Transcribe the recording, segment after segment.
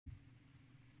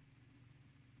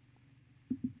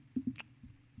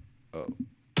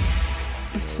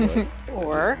But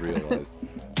Or I just realized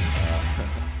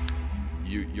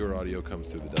your audio comes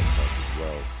through the desktop as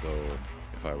well. So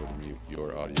if I were to mute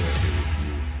your audio, it would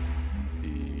mute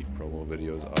the promo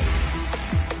videos audio.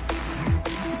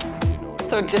 You know what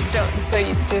so I mean? just don't. So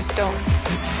you just don't.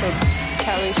 So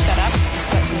Kelly, shut up.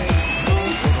 That's what you're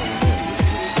doing.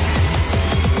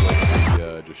 This is like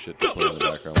the just shit to play in the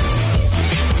background.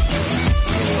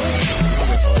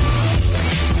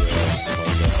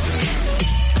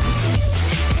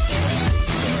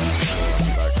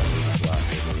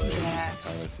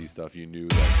 Kind of see stuff. You knew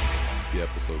that the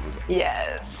episode was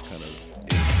Yes. kind of.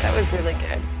 That was really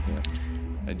good. Yeah.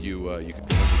 And you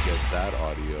could only get that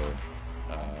audio,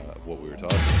 what we were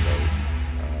talking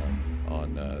about,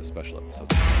 on special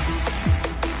episodes.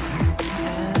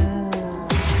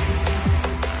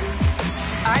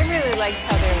 I really liked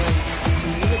how there was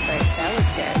music breaks. That was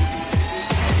good.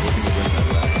 I'm looking to bring that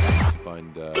back to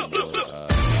find more.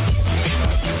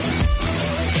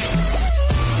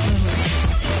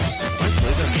 Have I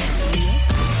played that song for you yet?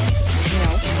 No.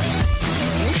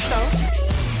 I think so.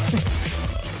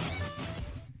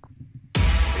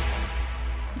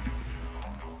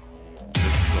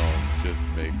 This song just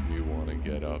makes me want to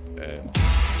get up and.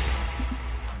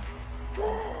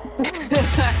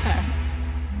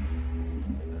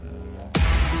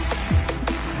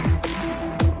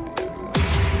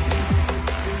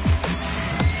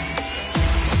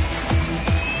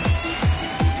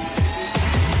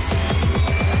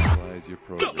 Analyze your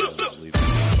program and leave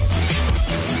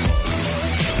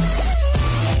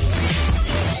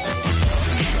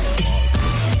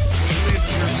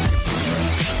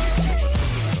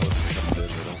they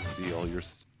don't see all your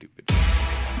stupid.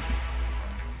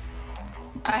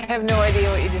 I have no idea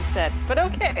what you just said, but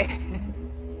okay.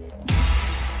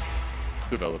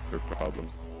 Developer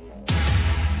problems.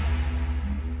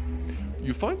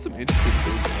 You find some interesting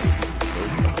things in other people's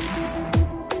code, though.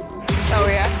 Oh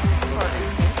yeah? For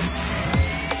instance.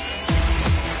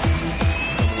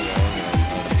 Coming along and I'm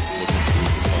looking through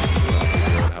some functions and I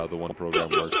figure out how the one program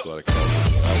works so that I can also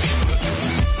help with it.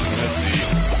 And I see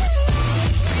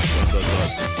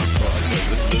well, actually,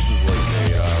 this is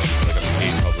like a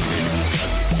paid publication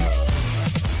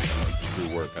through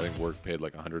work. I think work paid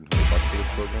like $120 for this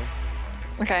program.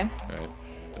 Okay. Right.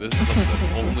 And this is something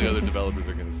that only other developers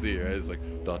are gonna see, right? It's like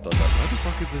dot dot dot. Why the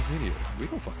fuck is this in here? We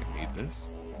don't fucking need this.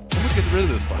 Someone get rid of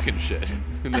this fucking shit.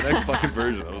 In the next fucking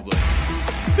version, I was like,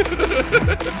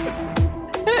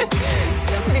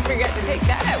 Somebody forgot to take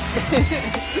that out.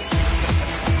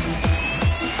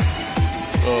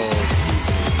 oh,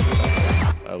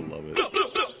 I love it.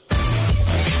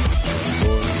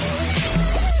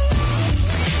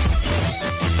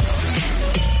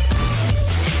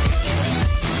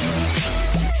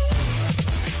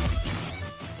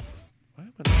 Why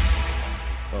am I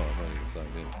not? Oh, I'm not even signed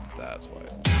in. That's why. I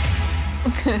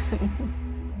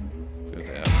was gonna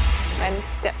say, One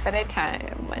step at a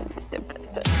time. One step at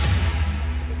a time.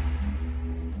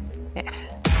 Yeah.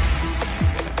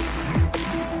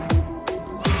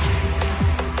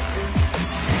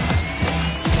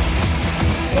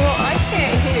 Well, I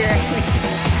can't hear anything.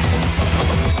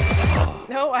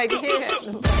 No, I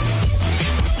can't.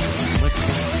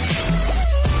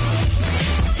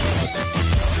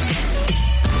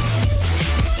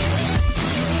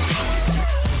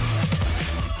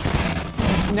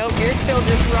 Nope, you're still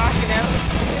just rocking out.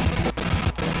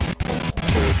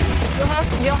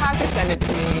 You'll have to send it to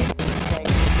me. Like,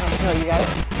 oh, you got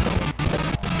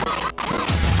it?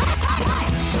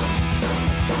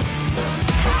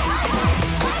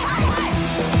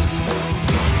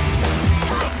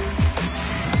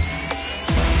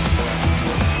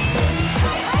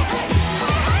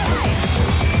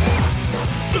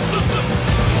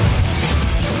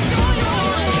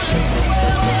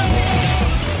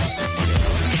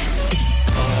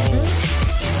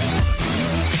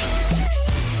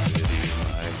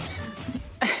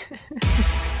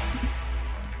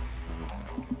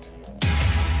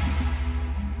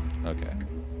 Okay.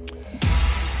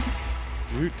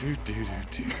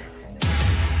 Do.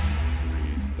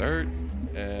 Restart.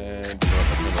 And you know what,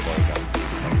 I'll turn the volume down. So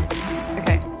it's probably-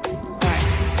 Okay. Alright.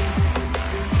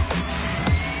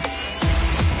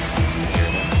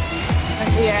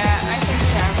 Yeah, I think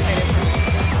yeah, I did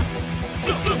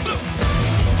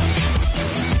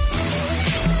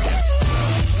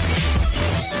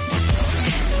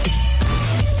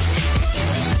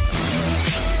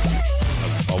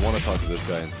I want to talk to this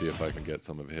guy and see if I can get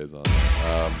some of his on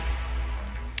there.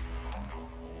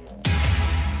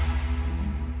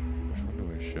 Which one do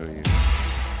I show you?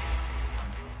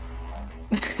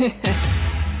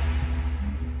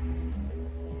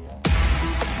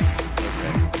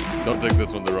 Okay. Don't take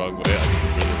this one the wrong way. I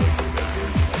really like this guy's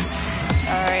version.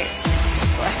 All right.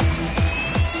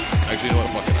 Actually, you know what?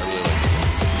 Fuck it. I really like this one.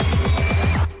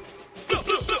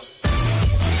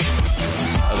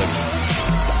 I like it.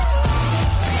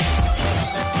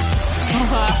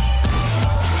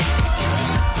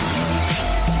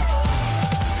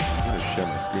 I'm gonna share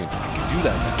my screen. I can do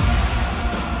that now.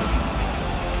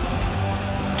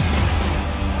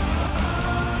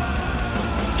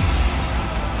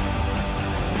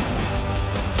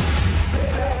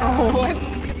 Oh, what?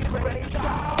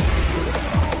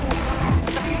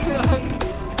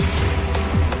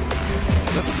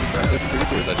 Is that the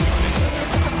creep or is that just me?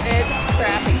 It's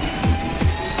crappy.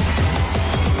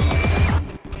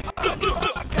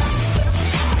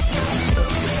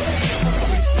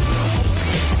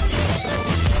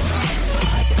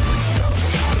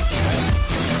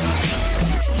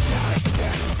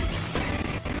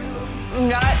 I'm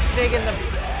not digging the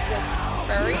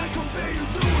furry,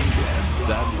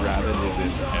 That rabbit is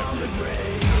in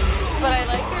everything. but I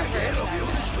like their version of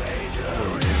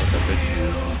it.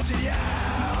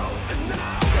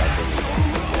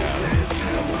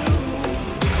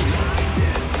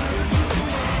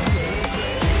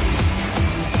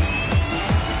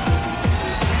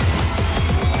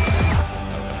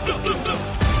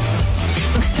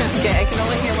 Okay, I can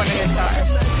only hear one guitar.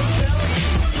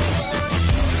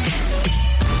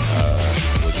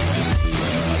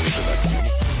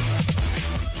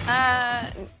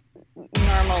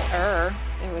 Normal-er.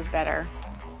 It was better.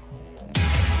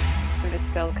 But it's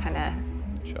still kind of...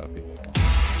 Choppy.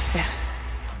 Yeah.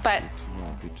 But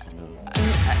Good to know.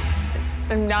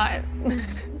 I'm not...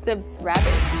 the rabbit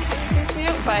kind of freaks me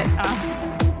out, but... How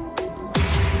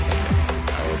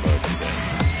about this?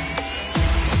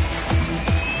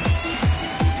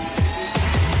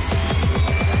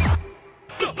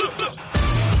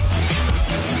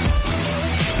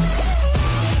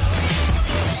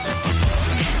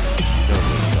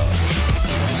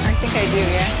 I think I do,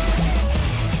 yeah.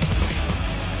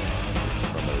 It's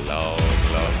from a long,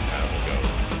 long time ago.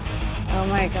 Oh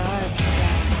my god.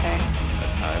 Yeah, okay. A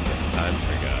time that time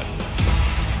forgot.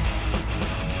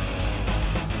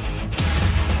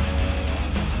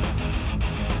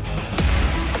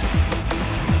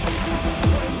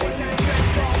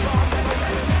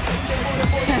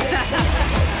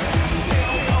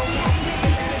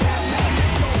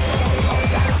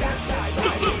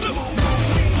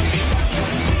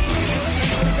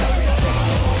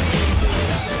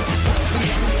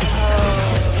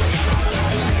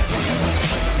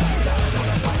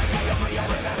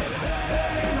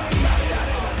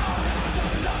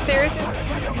 There's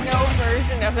just no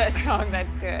version of that song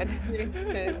that's good. It's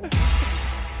just...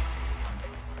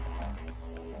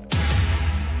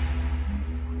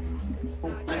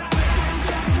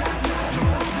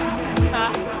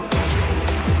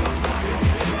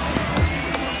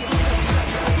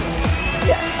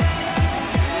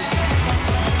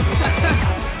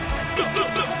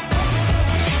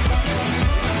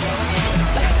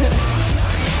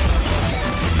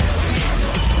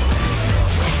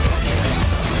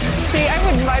 See, I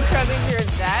would much rather hear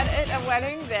that at a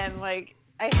wedding than, like,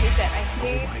 I hate that. I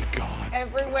hate Oh my god.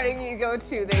 every wedding you go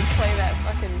to, they play that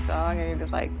fucking song and you're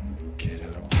just like, Get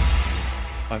out of my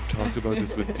head. I've talked about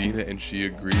this with Dina and she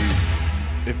agrees.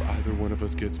 If either one of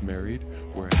us gets married,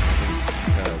 we're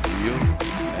having Leo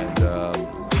and the name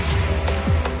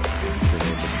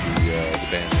of the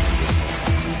band.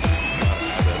 Gotta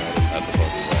have that at the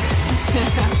fucking wedding.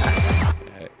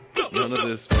 Hey, none of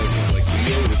this fucking like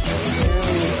Leo is all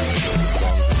about the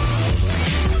songs that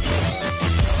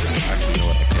you actually know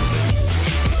what I can't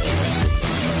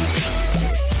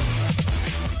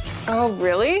say. oh,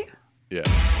 really? Yeah.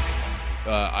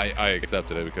 I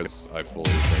accepted it because I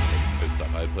fully think it's his stuff.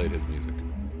 I had played his music.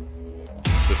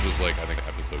 This was like, I think,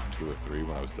 episode 2 or 3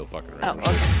 when I was still fucking around.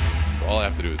 Oh, okay. So all I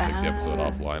have to do is take the episode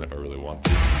offline if I really want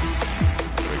to.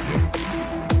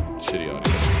 Shitty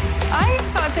audio. I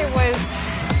thought there was...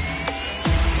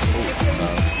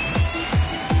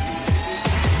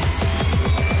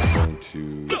 I'm going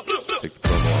to take the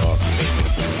promo off.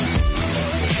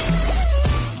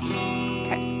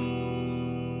 Okay.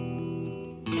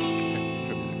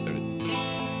 Intro music started.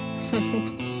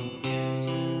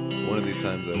 One of these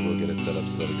times I will get it set up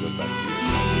so that it goes back to you.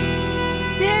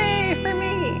 Yay, for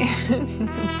me!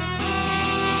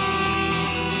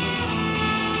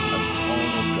 I've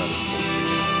almost got it fully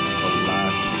figured out. It's the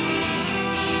last one.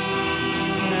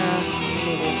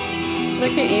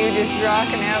 Look at you just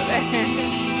rocking out there.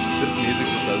 This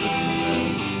music just does it to me,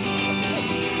 man.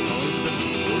 How long has it been?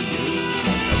 4 years? I've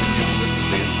been using this as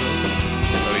the intro.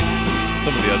 I mean,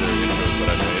 some of the other intros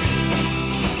that I've made.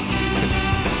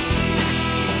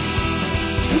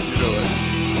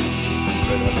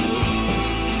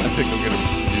 think I'm going to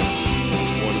use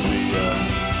one of the...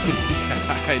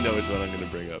 I know which one I'm going to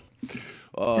bring up.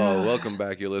 Oh, welcome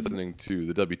back. You're listening to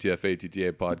the WTF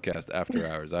ATTA podcast After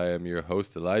Hours. I am your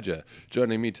host, Elijah.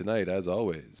 Joining me tonight, as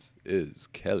always, is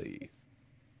Kelly,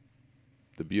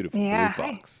 the beautiful blue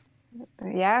fox.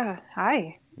 Yeah,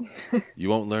 hi. You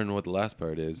won't learn what the last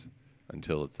part is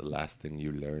until it's the last thing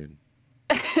you learn.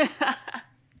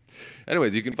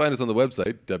 Anyways, you can find us on the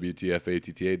website,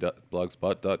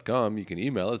 wtfatta.blogspot.com. You can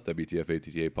email us,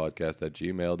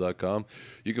 wtfattapodcast@gmail.com.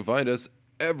 You can find us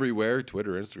everywhere,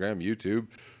 Twitter, Instagram, YouTube,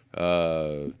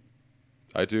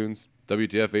 iTunes,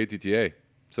 WTFATTA.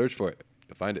 Search for it.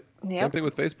 You'll find it. Yep. Same thing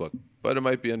with Facebook, but it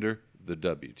might be under the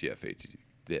WTFATTA.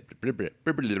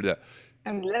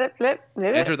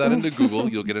 Enter that into Google.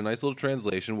 You'll get a nice little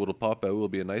translation. What'll pop out will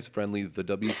be a nice, friendly, the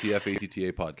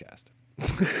WTFATTA podcast.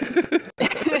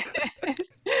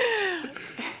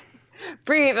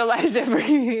 Breathe, Elijah,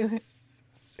 breathe.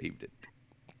 Saved it.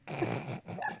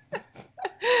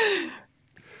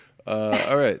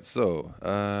 All right, so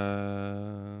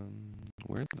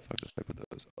where the fuck did I put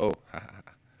those? Oh,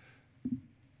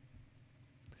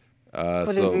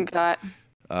 what have you got?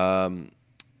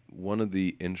 One of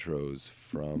the intros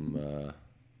from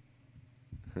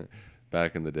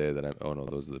back in the day that oh no,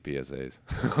 those are the PSAs.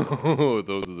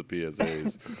 Those are the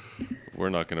PSAs. We're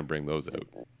not going to bring those out.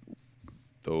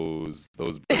 Those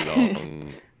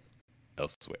belong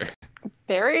elsewhere.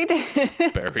 Buried?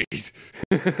 Buried.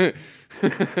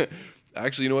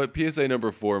 Actually, you know what? PSA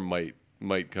number 4 might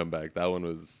come back. That one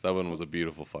was a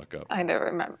beautiful fuck up. I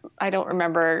don't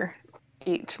remember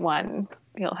each one.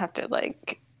 You'll have to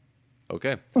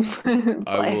Okay.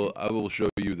 I will show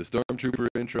you the Stormtrooper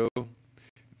intro.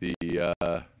 The do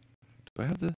I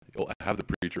have the? Oh, I have the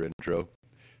Preacher intro,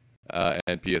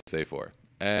 and PSA 4.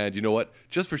 And you know what?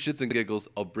 Just for shits and giggles,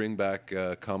 I'll bring back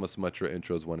Kama Sutra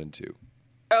intros 1 and 2.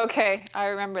 Okay, I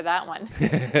remember that one.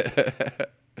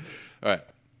 All right,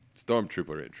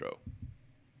 Stormtrooper intro.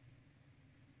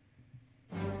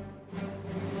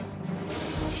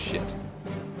 Shit.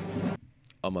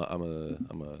 I'm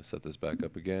gonna set this back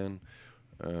up again.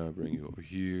 Bring you over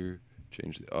here.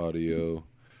 Change the audio.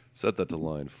 Set that to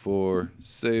line 4.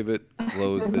 Save it.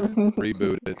 Close it.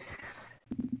 Reboot it.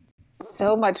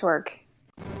 So much work.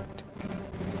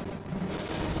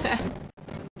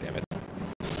 Damn it.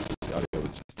 The audio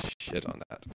was just shit on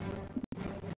that.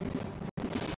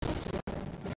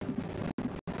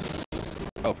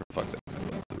 Oh, for fuck's sake, I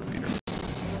lost the repeater.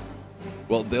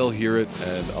 Well, they'll hear it,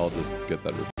 and I'll just get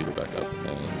that repeater back up,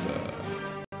 and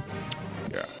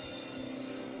yeah.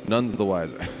 None's the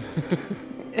wiser.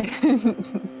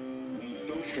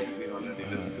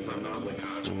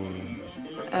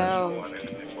 Oh.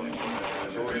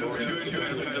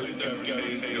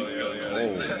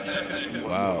 Oh,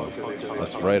 wow.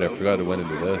 That's right, I forgot it went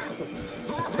into this.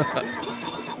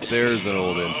 There's an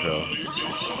old intro.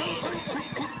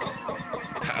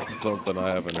 That's something I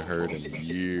haven't heard in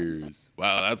years.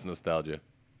 Wow, that's nostalgia.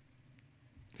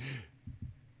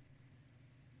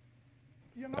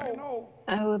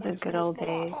 Oh, the good old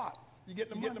days.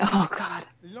 Oh, God.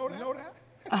 You know that?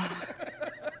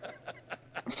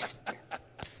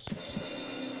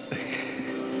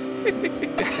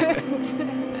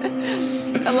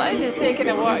 Elijah's taking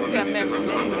a walk down memory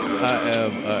lane. I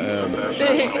am.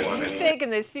 He's taking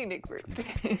the scenic route.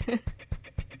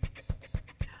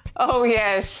 Oh,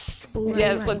 yes.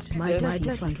 Yes, let's do this. Okay.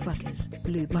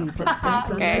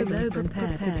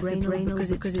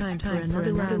 Because it's time for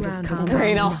another round of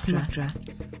Brainal.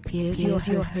 Here's your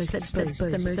host that boasts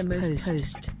the most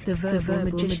host, the verbal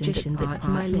magician that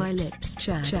parts my lips,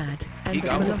 Chad, and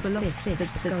the philosopher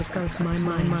that skulks my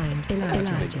mind,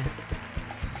 Elijah.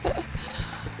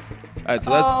 Alright,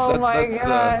 so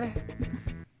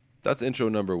that's intro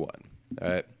number 1.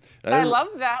 Alright. I love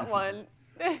that one.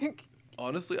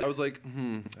 Honestly, I was like,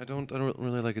 I don't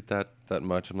really like it that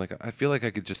much. I'm like, I feel like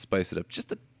I could just spice it up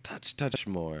just a touch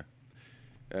more.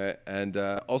 And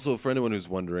also, for anyone who's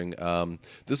wondering,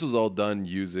 this was all done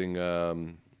using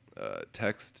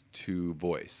text to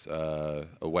voice, a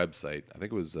website. I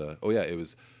think it was, it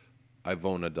was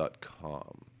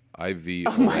ivona.com.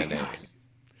 IVONA.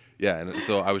 Yeah, and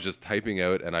so I was just typing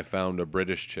out, and I found a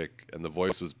British chick, and the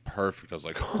voice was perfect. I was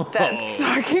like, oh. That's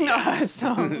fucking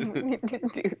awesome. You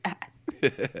didn't do that.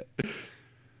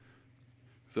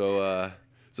 So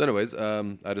anyways,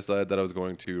 I decided that I was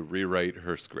going to rewrite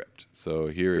her script. So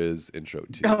here is intro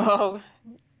 2. Oh.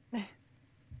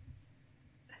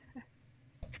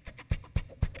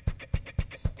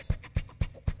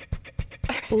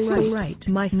 All right,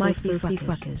 my filthy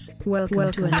fuckers.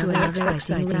 Welcome to another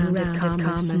exciting round of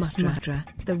Kama Sutra.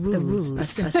 The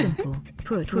rules are simple.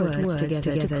 put words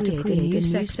together to create a new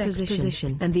sex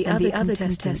position, and the other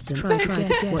contestants try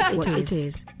to get what it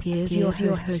is. Here's your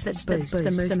host that boasts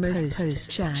the most post,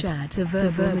 Chad, the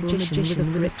verbal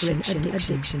magician with friction,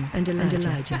 addiction, and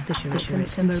Elijah, the shuriken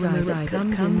samurai that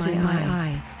comes in my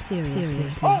eye. Seriously,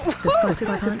 the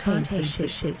fuck can't take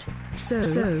shit.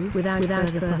 So, without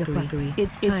further fuckery,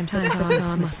 it's time for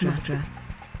Matra.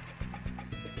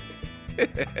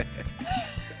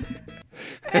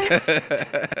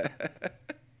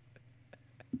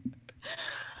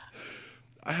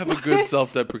 I have a good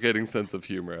self-deprecating sense of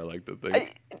humor, I like to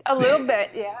think. A little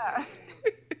bit, yeah.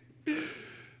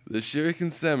 The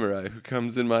shuriken samurai who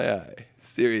comes in my eye.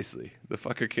 Seriously, the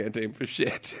fucker can't aim for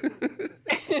shit.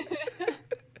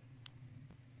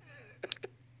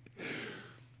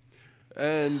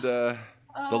 And the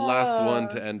last one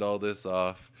to end all this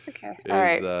off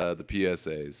is the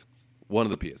PSAs. One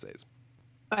of the PSAs.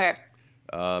 Okay.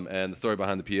 And the story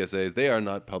behind the PSAs, they are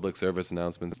not public service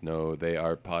announcements. No, they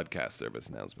are podcast service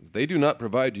announcements. They do not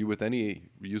provide you with any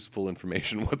useful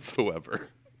information whatsoever.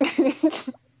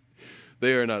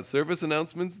 They are not service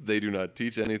announcements. They do not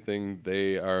teach anything.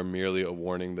 They are merely a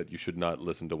warning that you should not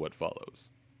listen to what follows.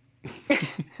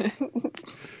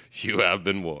 You have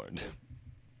been warned.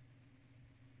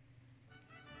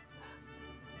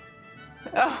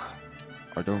 Oh.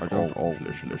 I don't always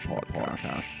listen to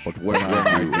podcasts, but when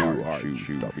I do, I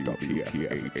choose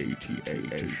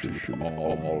WTFATA to shoot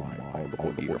all my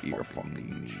audible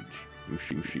earfucking needs. You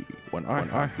see, when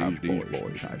I have these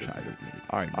boys inside of me,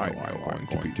 I know I'm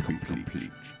going to be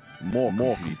complete.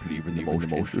 More complete even the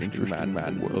most interesting man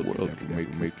in the world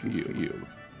can make you.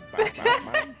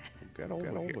 Get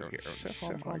over here, sit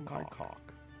on my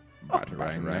cock.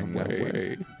 Batarang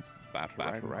way.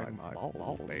 Batarang my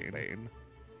ball vein.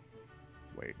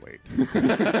 Wait.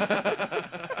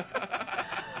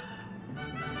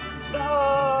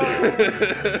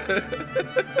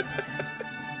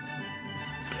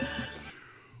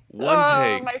 One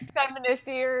take. My feminist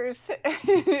ears.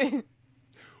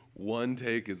 One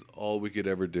take is all we could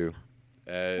ever do,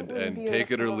 and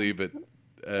take it or leave it.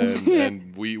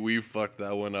 And we fucked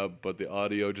that one up, but the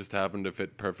audio just happened to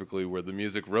fit perfectly where the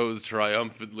music rose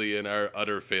triumphantly in our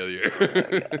utter failure.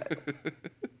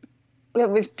 It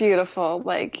was beautiful,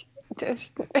 like,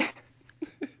 just...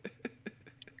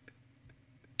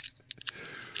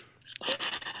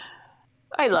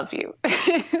 I love you.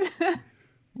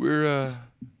 We're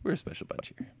a special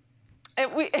bunch here.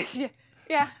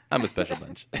 Yeah. I'm a special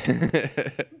bunch.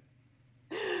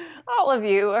 All of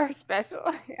you are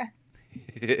special. Yeah.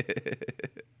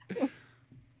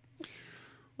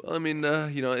 Well, I mean,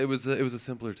 it was a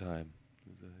simpler time.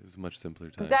 It was a much simpler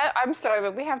time. I'm sorry,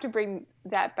 but we have to bring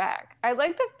that back. I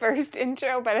like the first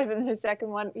intro better than the second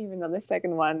one, even though the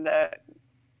second one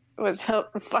was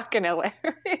fucking hilarious.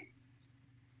 It's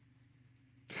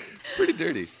pretty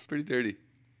dirty.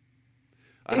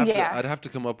 I'd have to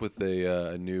come up with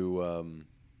a new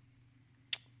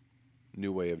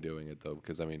way of doing it though,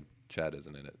 because I mean, Chad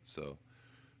isn't in it, so.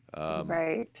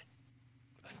 Right.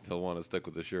 I still want to stick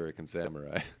with the Shuriken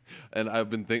Samurai. And I've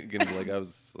been thinking, I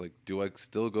was like, do I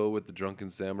still go with the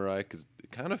Drunken Samurai? Because it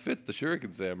kind of fits the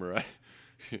Shuriken Samurai.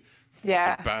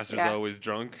 Yeah. Bastard's always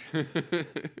drunk.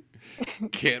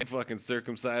 Can't fucking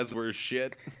circumcise worse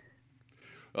shit.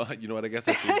 You know what? I guess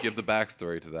I should give the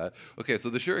backstory to that. Okay, so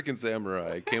the Shuriken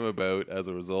Samurai came about as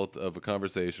a result of a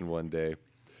conversation one day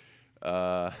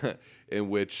in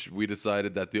which we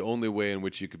decided that the only way in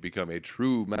which you could become a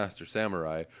true master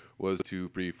samurai was to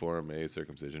perform a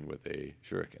circumcision with a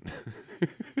shuriken.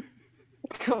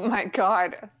 Oh my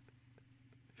god.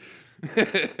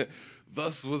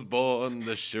 Thus was born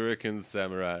the Shuriken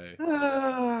Samurai.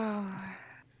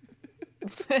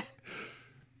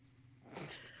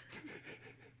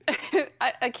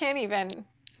 I can't even,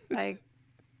 like...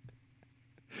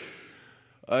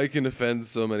 I can offend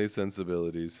so many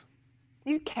sensibilities.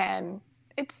 You can.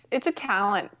 It's a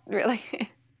talent, really.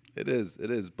 It is.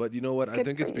 But you know what? I Good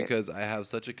think for it's you. because I have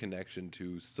such a connection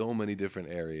to so many different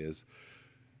areas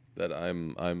that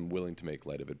I'm willing to make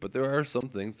light of it. But there are some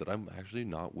things that I'm actually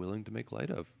not willing to make light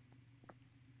of.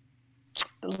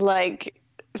 Like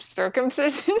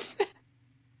circumcision?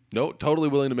 No, totally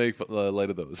willing to make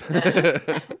light of those.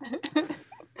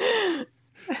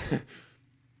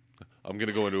 I'm going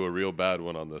to go into a real bad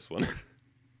one on this one.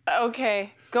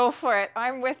 Okay, go for it.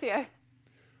 I'm with you.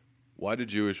 Why do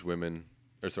Jewish men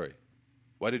get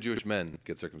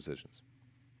circumcisions?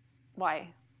 Why?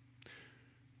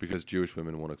 Because Jewish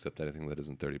women won't accept anything that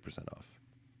isn't 30% off.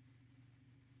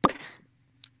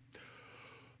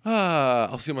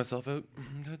 I'll see myself out.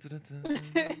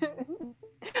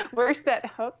 Where's that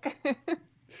hook?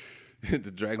 to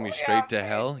drag me straight to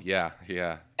hell? Yeah.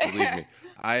 Believe me.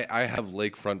 I have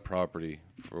lakefront property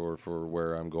for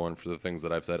where I'm going for the things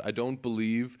that I've said. I don't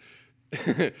believe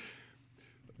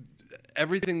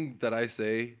everything that I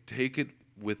say, take it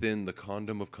within the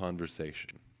condom of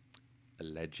conversation.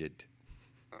 Alleged.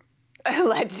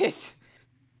 Alleged.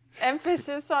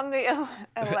 Emphasis on the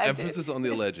alleged. Emphasis on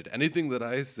the alleged. Anything that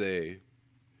I say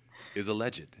is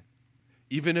alleged.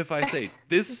 Even if I say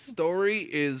this story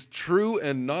is true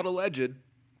and not alleged.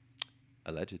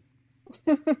 Alleged.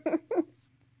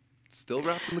 Still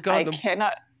wrapped in the condom. I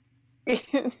cannot.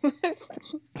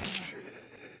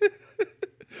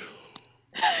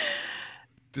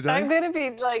 I'm gonna be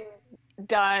like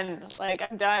done. Like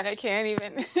I'm done. I can't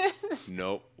even.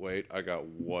 Nope. Wait, I got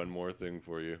one more thing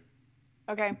for you.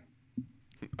 Okay.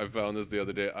 I found this the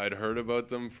other day. I'd heard about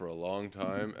them for a long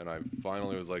time, and I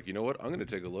finally was like, you know what? I'm gonna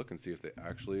take a look and see if they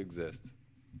actually exist.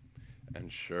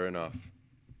 And sure enough.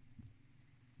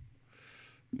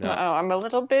 Now, I'm a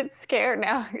little bit scared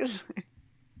now.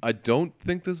 I don't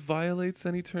think this violates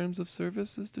any terms of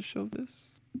services to show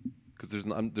this, because there's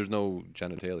no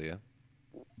genitalia.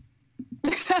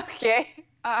 Okay.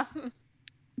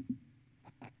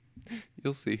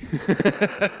 You'll see.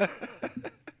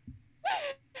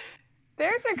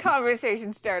 There's a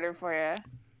conversation starter for you.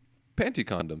 Panty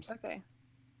condoms. Okay.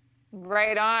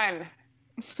 Right on.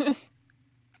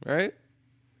 Right?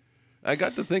 I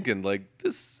got to thinking, like,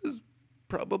 this is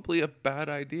probably a bad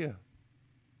idea.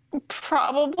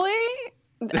 Probably.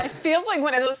 It feels like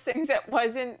one of those things that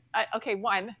wasn't. Okay,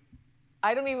 one.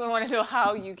 I don't even want to know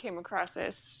how you came across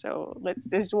this, so let's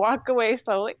just walk away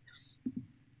slowly.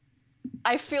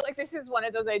 I feel like this is one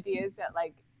of those ideas that,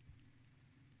 like,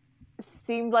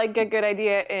 seemed like a good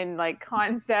idea in, like,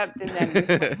 concept and then just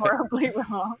went horribly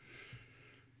wrong.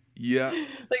 Yeah.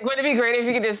 Like, wouldn't it be great if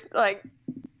you could just, like,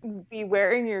 be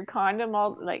wearing your condom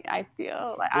all, like, I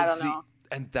feel, like, I don't know.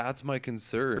 And that's my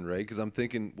concern, right? Because I'm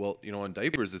thinking, well, you know, on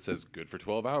diapers it says good for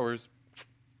 12 hours.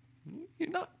 You're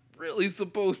not really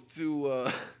supposed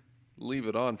to leave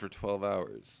it on for 12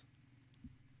 hours.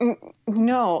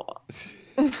 No.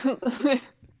 Like,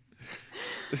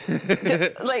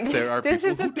 this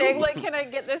is the thing. Like, can I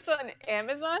get this on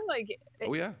Amazon? Like,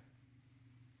 oh yeah,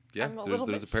 yeah. I'm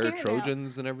There's a pair of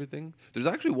Trojans and everything. There's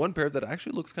actually one pair that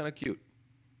actually looks kind of cute.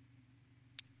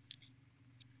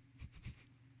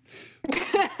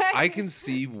 I can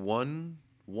see one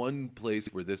place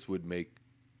where this would make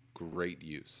great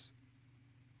use.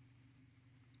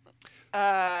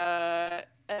 A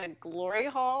glory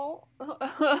hole.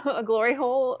 A glory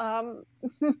hole.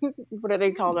 What do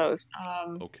they call those?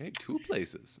 Okay, two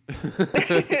places.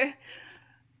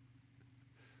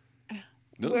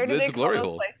 No, Where do it's they a glory call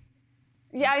those hole. places?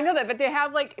 Yeah, I know that, but they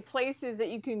have like places that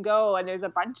you can go, and there's a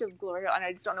bunch of glory hole, and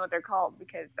I just don't know what they're called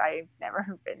because I've never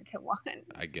been to one.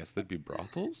 I guess that'd be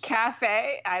brothels.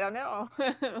 Cafe? I don't know.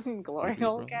 Glory Maybe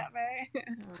hole brothel. cafe.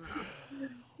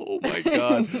 Oh my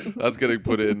god, that's getting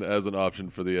put in as an option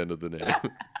for the end of the name.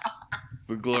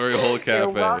 The Glory Hole Cafe.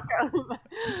 You're welcome.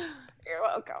 You're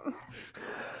welcome.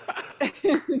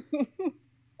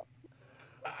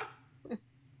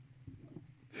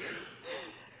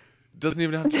 Doesn't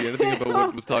even have to be anything about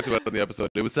what was talked about in the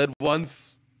episode. It was said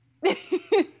once.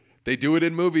 They do it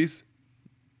in movies.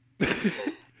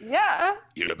 Yeah.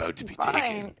 You're about to be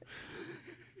Fine.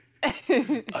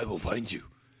 taken. I will find you,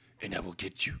 and I will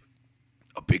get you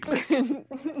a Big Mac.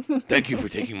 Thank you for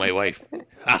taking my wife.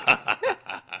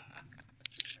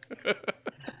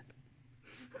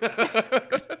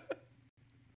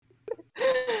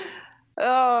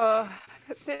 Oh,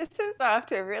 this is off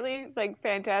to a really like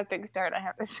fantastic start. I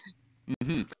have to say.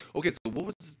 Mm-hmm. Okay, so what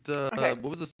was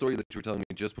the story that you were telling me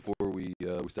just before we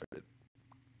started?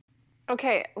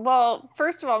 Okay, well,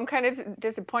 first of all, I'm kind of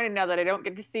disappointed now that I don't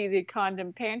get to see the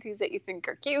condom panties that you think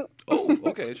are cute. Oh,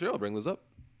 okay, sure, I'll bring those up.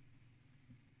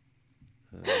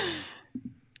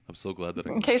 I'm so glad that I.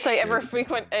 In case I share ever this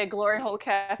frequent story. a glory hole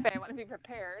cafe, I want to be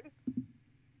prepared.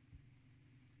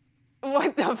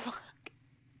 What the fuck?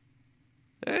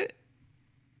 Right.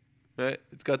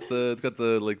 It's got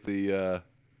the like the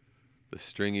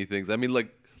stringy things. I mean,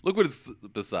 like, look what it's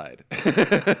beside.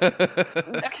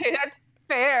 Okay, that's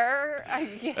fair. I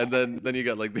guess. And then you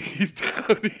got like these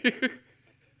down here.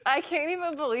 I can't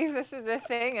even believe this is a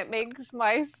thing. It makes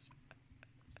my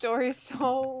story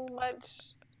so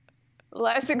much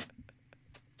less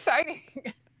exciting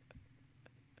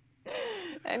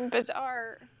and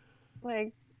bizarre.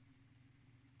 Like,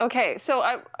 okay, so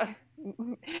I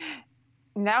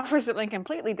now for something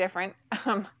completely different.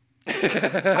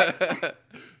 The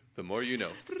more you know.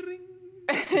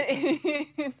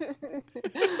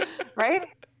 Right?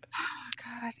 Oh,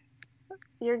 God.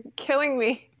 You're killing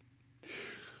me.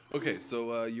 Okay,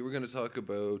 so you were going to talk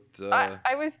about.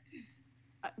 I was.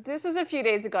 This was a few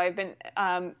days ago. I've been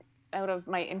out of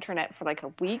my internet for like a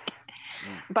week,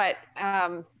 but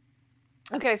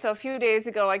okay. So a few days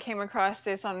ago, I came across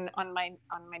this on my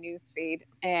news feed,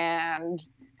 and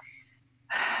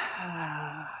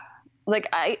like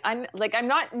I'm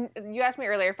not. You asked me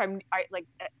earlier if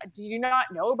do you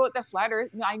not know about the flat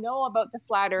Earth? I know about the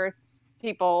flat Earth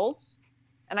peoples.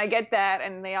 And I get that,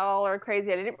 and they all are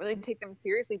crazy. I didn't really take them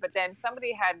seriously, but then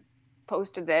somebody had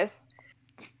posted this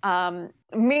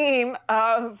meme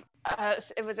of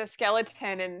it was a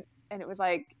skeleton, and it was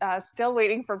like still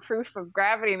waiting for proof of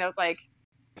gravity, and I was like,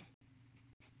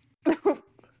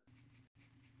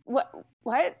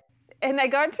 what? And I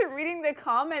got to reading the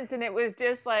comments, and it was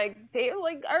just like they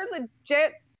like are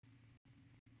legit.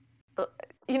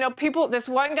 You know, people. This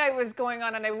one guy was going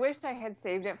on, and I wished I had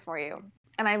saved it for you.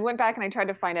 And I went back and I tried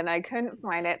to find it, and I couldn't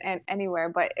find it anywhere.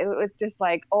 But it was just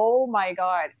like, oh my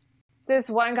god,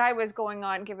 this one guy was going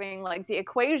on giving like the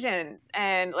equations,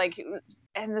 and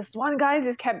this one guy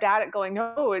just kept at it, going,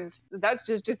 no, that's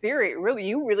just a theory. Really,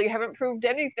 you really haven't proved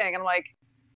anything. I'm like,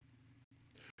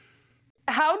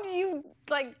 how do you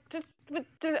like just?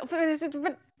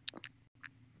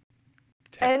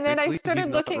 And then I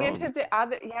started looking into the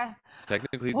other, yeah.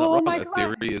 Technically, he's not wrong. A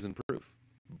theory isn't proof,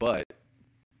 but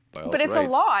it's a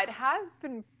law. It has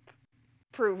been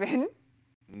proven.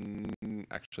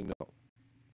 Actually, no.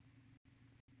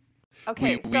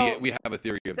 Okay, we have a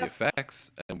theory of the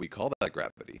effects, and we call that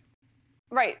gravity.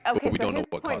 Right. Okay. But we so don't know his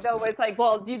what point causes though was like,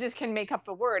 well, you just can make up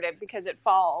a word because it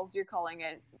falls. You're calling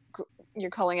it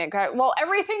gravity. Well,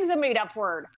 everything's a made-up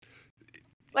word.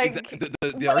 Like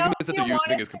the arguments that they're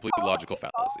using is completely logical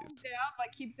fallacies. Yeah,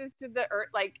 like keeps us to the earth,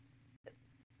 like.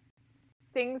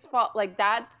 Things fall like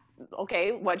that's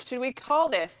okay. What should we call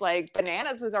this? Like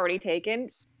bananas was already taken.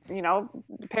 You know,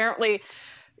 apparently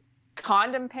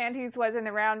condom panties wasn't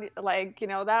around. Like, you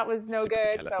know, that was no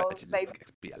good. So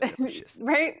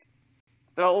right.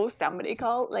 So somebody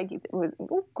called like it was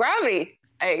gravity.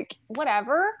 Like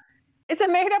whatever. It's a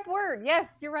made up word.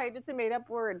 Yes, you're right. It's a made up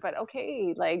word. But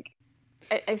okay, like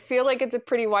I feel like it's a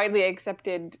pretty widely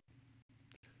accepted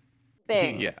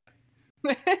thing. Yeah.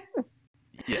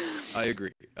 Yes, I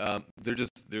agree.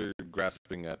 They're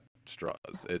grasping at straws.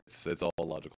 It's all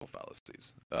logical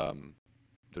fallacies.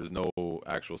 There's no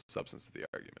actual substance to the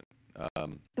argument.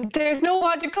 There's no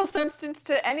logical substance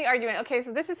to any argument. Okay,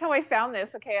 so this is how I found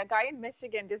this. Okay, a guy in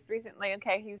Michigan just recently.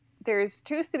 Okay, there's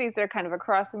two cities that are kind of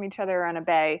across from each other on a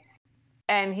bay,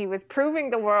 and he was proving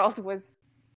the world was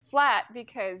flat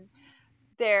because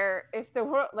if the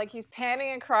world, like he's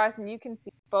panning across and you can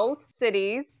see both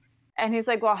cities. And he's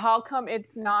like, well, how come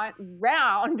it's not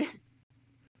round?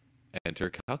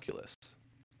 Enter calculus.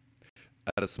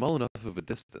 At a small enough of a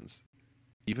distance,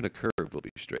 even a curve will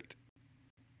be straight.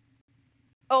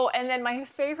 Oh, and then my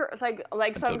favorite, so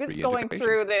I'm just going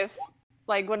through this,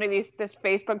 like one of this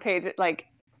Facebook page, like,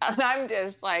 and I'm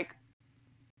just like,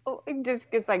 oh, it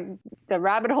just gets like, the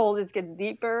rabbit hole just gets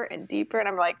deeper and deeper. And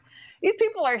I'm like, these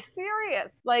people are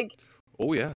serious. Like,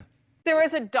 oh, yeah. There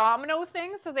was a domino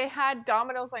thing, so they had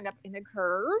dominoes lined up in a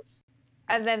curve,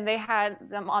 and then they had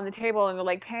them on the table, and they're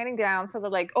like panning down, so they're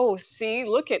like, oh, see,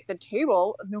 look at the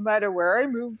table. No matter where I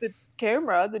move the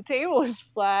camera, the table is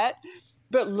flat,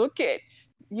 but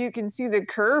you can see the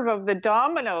curve of the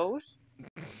dominoes.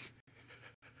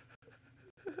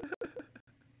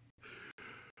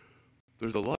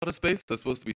 There's a lot of space that's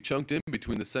supposed to be chunked in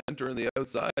between the center and the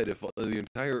outside if the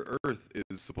entire Earth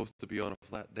is supposed to be on a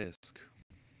flat disk.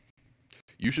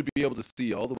 You should be able to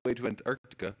see all the way to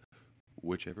Antarctica,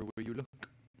 whichever way you look.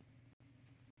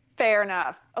 Fair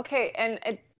enough. Okay,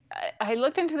 and I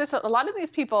looked into this. A lot of these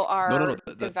people are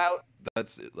devout.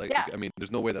 That's like, yeah. I mean,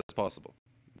 there's no way that's possible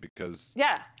because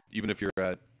even if you're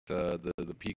at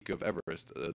the peak of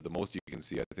Everest, the most you can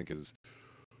see, I think, is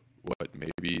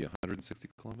maybe 160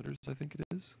 kilometers. I think it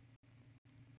is,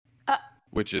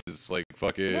 which is like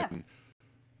fucking. Yeah.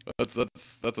 That's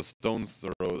a stone's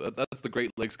throw. That's the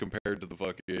Great Lakes compared to the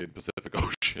fucking Pacific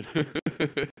Ocean.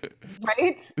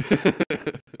 Right?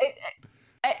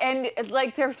 And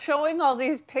like they're showing all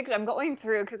these pictures. I'm going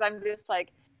through because I'm just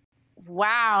like,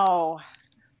 wow.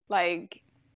 Like,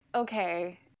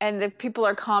 okay. And the people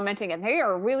are commenting and they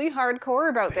are really hardcore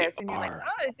about this. And you're like,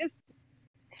 oh, it just.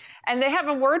 And they have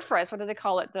a word for us. What do they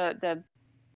call it? The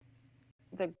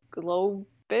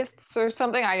globists or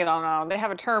something? I don't know. They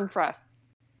have a term for us.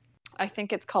 I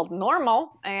think it's called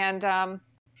normal, and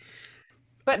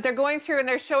but they're going through and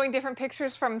they're showing different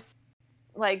pictures from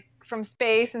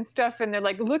space and stuff, and they're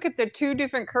like, look at the two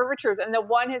different curvatures, and the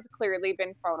one has clearly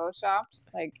been photoshopped.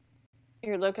 Like,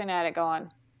 You're looking at it going.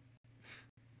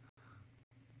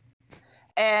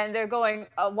 And they're going.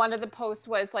 One of the posts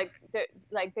was like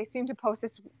they seem to post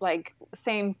this like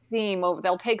same theme over.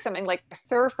 They'll take something like a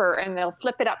surfer and they'll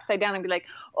flip it upside down and be like,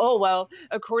 "Oh well,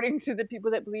 according to the people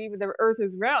that believe the Earth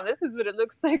is round, this is what it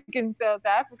looks like in South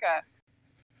Africa."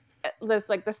 This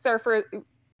like the surfer,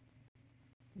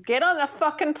 get on the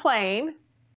fucking plane,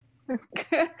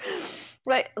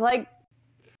 right? Like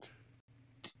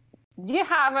you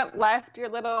haven't left your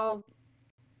little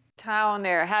town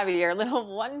there, have you? Your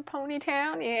little one pony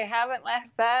town? You haven't left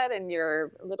that, and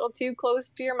you're a little too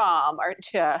close to your mom,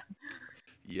 aren't you?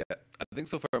 Yeah, I think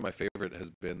so far my favorite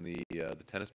has been the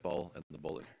tennis ball and the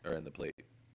bowling and the plate.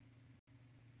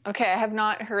 Okay, I have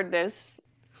not heard this.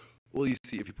 Well, you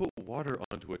see, if you put water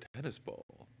onto a tennis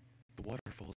ball, the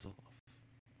water falls off.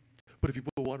 But if you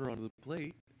put water onto the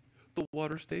plate, the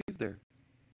water stays there.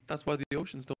 That's why the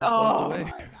oceans don't fall away. My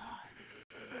God.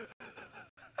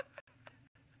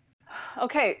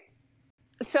 Okay,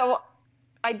 so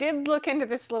I did look into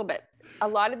this a little bit. A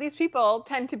lot of these people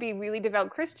tend to be really devout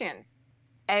Christians,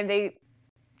 and they,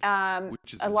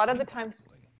 Which is a lot of the times,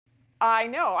 I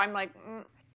know, I'm like,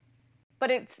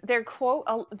 but it's their quote.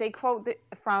 They quote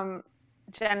from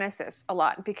Genesis a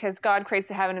lot because God creates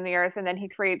the heaven and the earth, and then He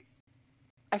creates.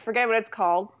 I forget what it's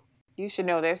called. You should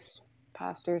know this,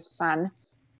 pastor's son.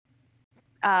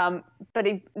 But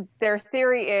their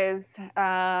theory is.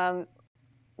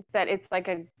 That it's like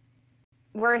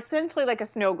we're essentially like a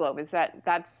snow globe. Is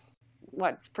that's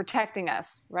what's protecting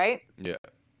us, right? Yeah.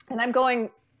 And I'm going.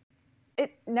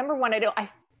 Number one, I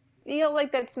feel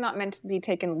like that's not meant to be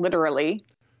taken literally.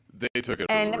 They took it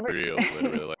And real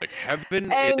literally. Like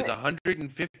heaven is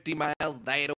 150 miles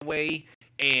that away,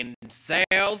 and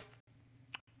south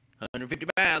 150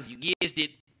 miles. You guessed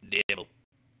it, devil.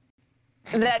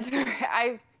 That's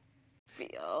I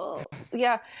feel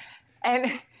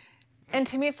And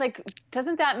to me, it's like,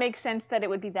 doesn't that make sense that it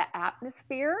would be the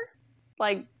atmosphere?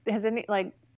 Like, has any,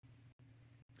 like...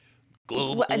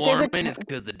 Global warming is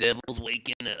because the devil's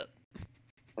waking up.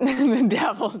 The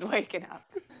devil's waking up.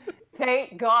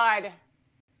 Thank God.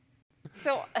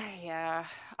 So, yeah,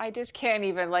 I just can't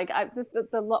even, like,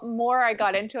 the more I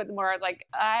got into it, the more I was like,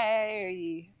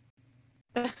 I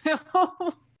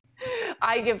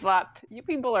give up. You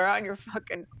people are on your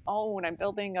fucking own. I'm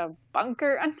building a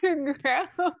bunker underground.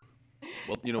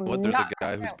 Well, you know what? There's a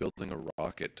guy who's building a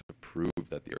rocket to prove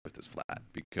that the Earth is flat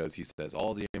because he says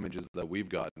all the images that we've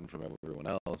gotten from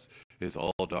everyone else is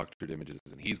all doctored images,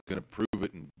 and he's going to prove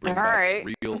it and bring back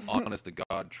real, honest to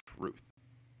God truth.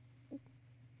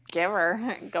 Give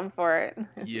her. Go for it.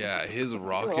 Yeah, his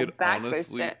rocket,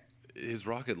 honestly, his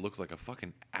rocket looks like a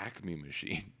fucking Acme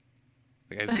machine.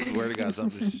 Like, I swear to God,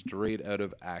 something straight out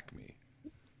of Acme.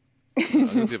 I'm going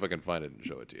to see if I can find it and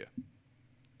show it to you.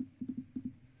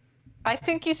 I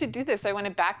think you should do this. I want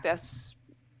to back this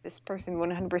person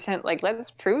 100%. Like,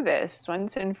 let's prove this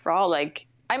once and for all. Like,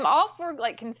 I'm all for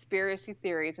like conspiracy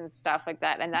theories and stuff like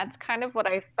that, and that's kind of what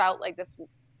I felt like this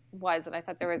was. And I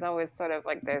thought there was always sort of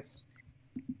like this.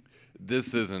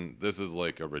 This is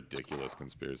like a ridiculous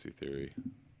conspiracy theory.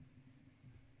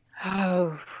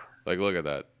 Oh. Like, look at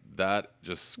that. That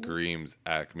just screams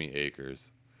Acme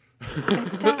Acres.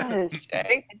 It does.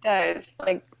 Right? It does.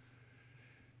 Like.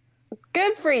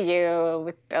 Good for you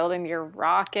with building your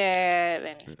rocket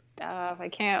and stuff. I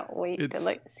can't wait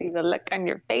to see the look on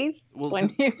your face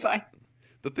when you find.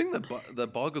 The thing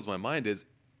that boggles my mind is,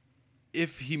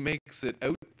 if he makes it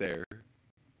out there,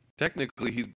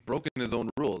 technically he's broken his own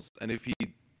rules, and if he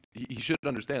should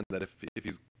understand that if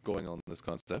he's going on this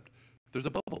concept, there's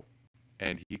a bubble,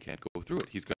 and he can't go through it.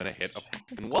 He's gonna hit a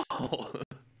fucking wall.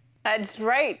 That's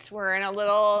right. We're in a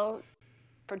little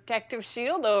protective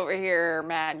shield over here,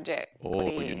 Magic.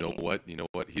 Oh, you know what?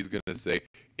 He's going to say,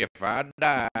 if I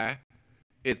die,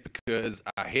 it's because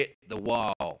I hit the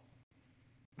wall.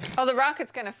 Oh, the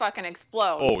rocket's going to fucking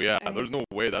explode. Oh, yeah. There's no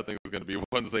way that thing's going to be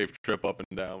one safe trip up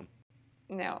and down.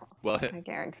 No. Well, I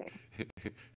guarantee.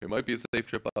 It might be a safe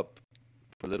trip up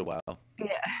for a little while.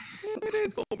 Yeah.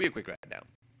 It's going to be a quick ride down.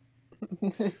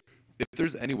 If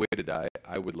there's any way to die,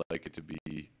 I would like it to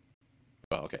be...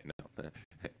 Well, okay, no.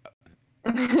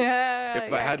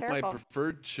 If I had my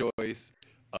preferred choice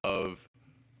of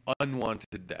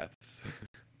unwanted deaths.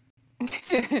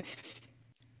 Okay.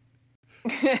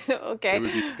 It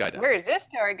would be skydiving. Where is this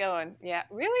story going? Yeah.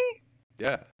 Really?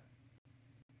 Yeah.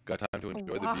 Got time to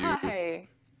enjoy the view.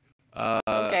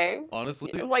 Okay.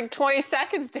 Honestly, like 20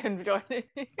 seconds to enjoy it.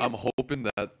 I'm hoping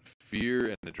that fear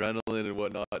and adrenaline and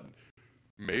whatnot,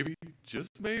 maybe,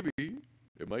 just maybe,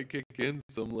 it might kick in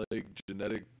some like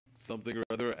genetic something or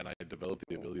other, and I developed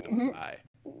the ability to fly.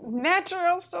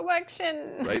 Natural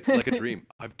selection. Right, like a dream.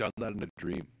 I've done that in a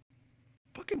dream.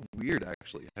 Fucking weird,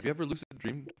 actually. Have you ever lucid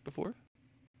dreamed before?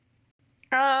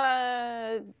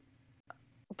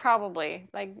 Probably.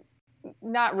 Like,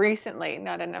 not recently.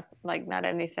 Not enough. Like, not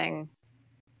anything.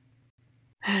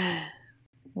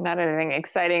 Not anything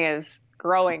exciting as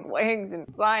growing wings and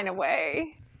flying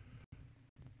away.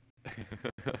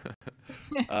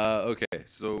 Okay,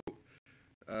 so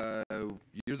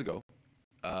years ago,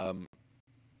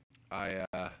 I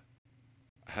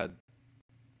had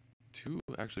two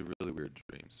actually really weird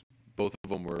dreams. Both of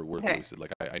them were Okay. lucid.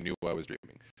 Like I knew I was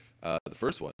dreaming. The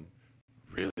first one,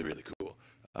 really, really cool.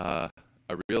 I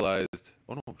realized,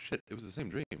 oh no, shit, it was the same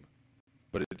dream,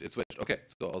 but it switched. Okay,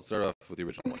 so I'll start off with the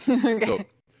original one. Okay. So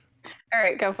All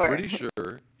right, go for pretty it.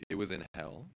 sure it was in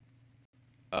hell.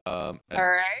 And All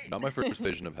right. not my first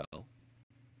vision of hell.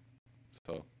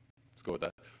 So let's go with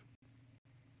that.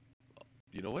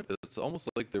 You know what? It's almost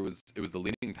like it was the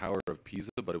Leaning Tower of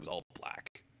Pisa, but it was all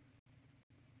black.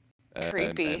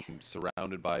 Creepy. And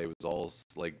surrounded by, it was all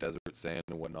like desert sand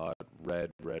and whatnot,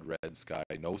 red sky,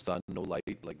 no sun, no light,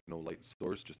 like no light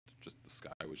source, just the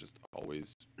sky was just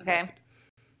always Okay. red,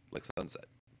 like sunset.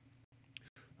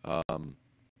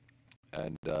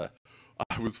 And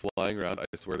I was flying around. I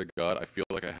swear to God, I feel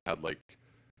like I had like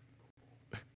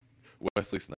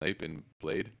Wesley Snipe in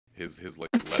Blade, his like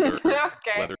leather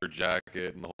Okay. leather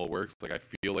jacket and the whole works. Like I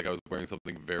feel like I was wearing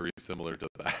something very similar to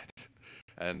that.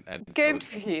 And Good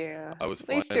for you. I was At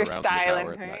flying least you're around styling,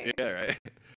 the tower. right? Yeah, right.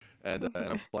 And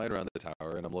I'm flying around the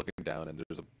tower, and I'm looking down, and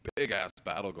there's a big ass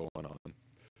battle going on.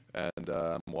 And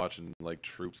I'm watching like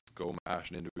troops go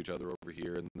mashing into each other over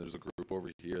here, and there's a group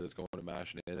over here that's going to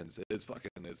mashing in, and it's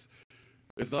fucking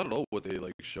it's not at all what they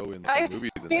like show in I like,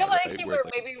 movies. And feel that, like right? you Where were it's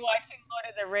like, maybe watching Lord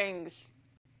of the Rings.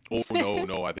 oh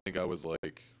no, I think I was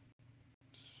like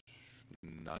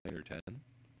 9 or 10.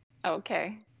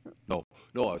 Okay. No,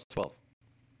 I was 12.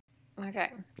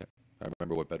 Okay. I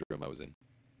remember what bedroom I was in.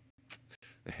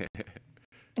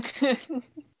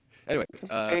 Anyway,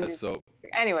 Strange. so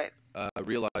Anyways. I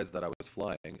realized that I was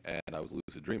flying and I was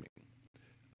lucid dreaming.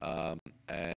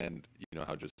 And you know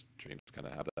how just dreams kind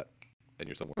of have that, and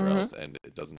you're somewhere Mhm. else, and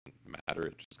it doesn't matter.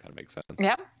 It just kind of makes sense.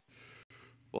 Yeah.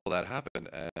 Well, that happened,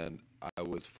 and I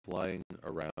was flying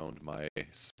around my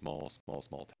small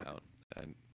town,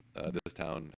 and this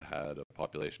town had a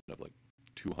population of like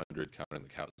 200, counting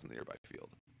the cows in the nearby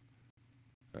field.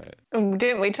 Right?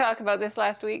 Didn't we talk about this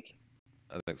last week?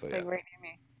 I think so. It's Yeah. like right near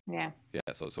me. Yeah.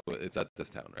 Yeah. So it's at this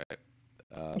town, right?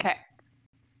 Okay.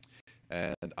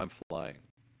 And I'm flying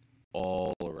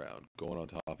all around, going on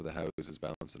top of the houses,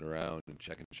 bouncing around and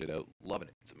checking shit out, loving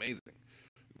it. It's amazing,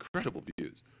 incredible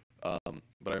views. But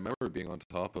I remember being on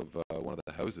top of one of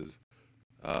the houses,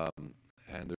 and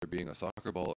there being a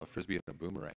soccer ball, a frisbee, and a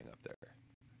boomerang up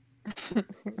there.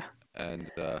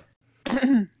 And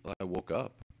I woke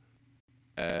up,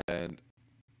 and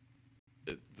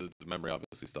the memory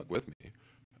obviously stuck with me.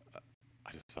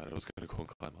 I decided I was going to go and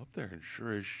climb up there, and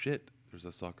sure as shit, there's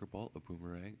a soccer ball, a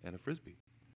boomerang, and a frisbee.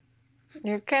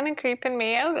 You're kind of creeping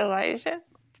me out, Elijah.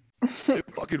 It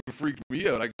fucking freaked me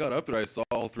out. I got up there, I saw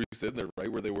all three sitting there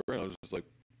right where they were, and I was just like,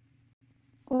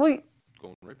 Wait,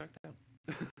 going right back down.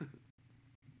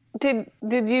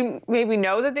 did you maybe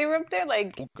know that they were up there?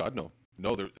 Like, Oh God, no,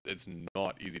 it's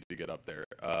not easy to get up there.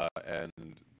 And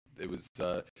it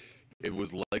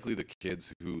was likely the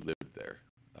kids who lived there.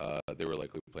 They were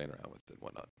likely playing around with it and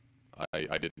whatnot.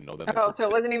 I didn't know that. oh, so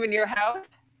it wasn't even your house?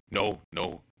 No.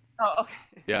 Oh,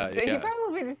 okay. Yeah, So you yeah.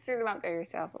 probably just threw them up there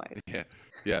yourself, Elijah.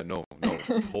 Yeah, no,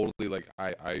 totally. Like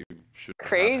I should have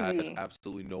Crazy. had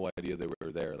absolutely no idea they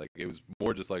were there. Like it was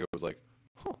more just like I was like,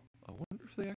 huh, I wonder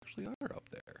if they actually are up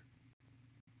there.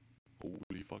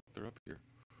 Holy fuck, they're up here.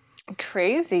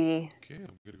 Crazy. Okay,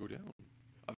 I'm gonna go down.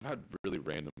 I've had really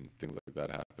random things like that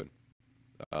happen.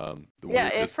 The Yeah,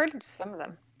 I've weirdest, heard some of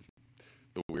them.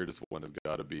 the weirdest one has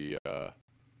got to be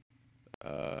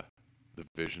the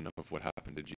vision of what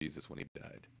happened to Jesus when he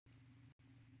died.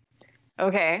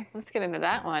 Okay, let's get into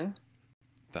that one.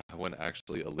 That one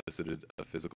actually elicited a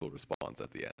physical response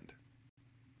at the end,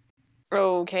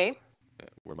 Okay.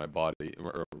 where my body,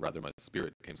 or rather my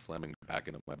spirit, came slamming back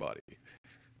into my body.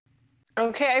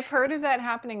 Okay, I've heard of that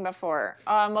happening before.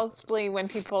 Mostly when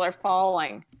people are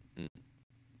falling.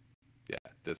 Yeah,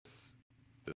 this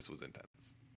was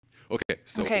intense. Okay,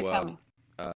 so Okay, tell me.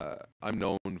 I'm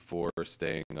known for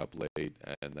staying up late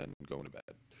and then going to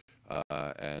bed.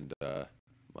 And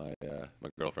my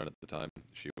girlfriend at the time,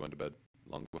 she went to bed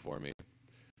long before me.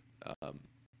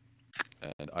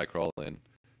 And I crawl in.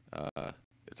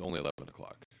 It's only 11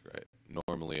 o'clock, right?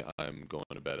 Normally I'm going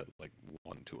to bed at like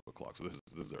 1, 2 o'clock. So this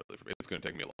is early for me. It's gonna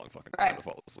take me a long fucking Right. time to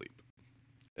fall asleep.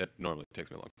 It normally takes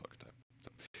me a long fucking time.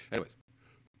 So, anyways,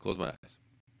 close my eyes.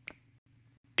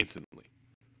 Instantly,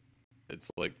 it's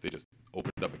like they just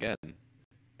opened up again,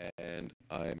 and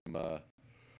I'm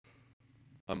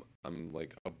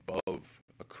like above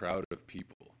a crowd of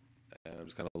people, and I'm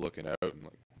just kind of looking out and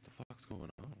like, what the fuck's going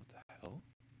on? What the hell?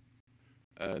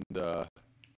 And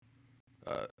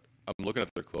I'm looking at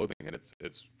their clothing, and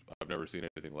it's I've never seen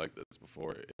anything like this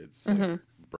before. It's like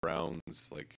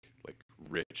browns, like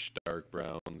rich dark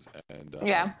browns, and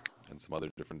Yeah. and some other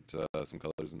different some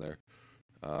colors in there.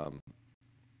 Why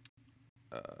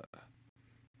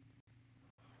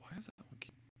does that one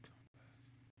keep coming back?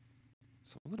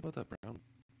 Something about that brown.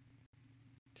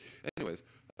 Anyways,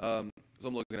 so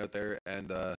I'm looking out there,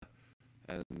 and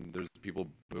there's people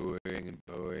booing and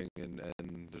booing, and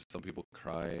there's some people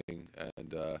crying,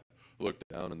 and I look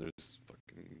down, and there's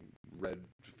fucking red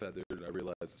feathered. I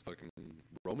realize it's fucking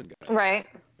Roman guys. Right.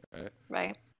 Right.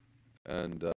 Right.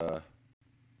 And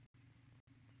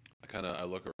I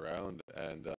look around,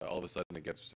 and all of a sudden it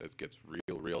gets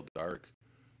real dark,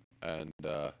 and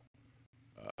my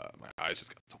eyes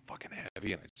just got so fucking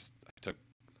heavy, and I was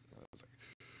like,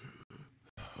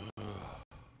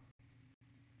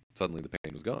 suddenly the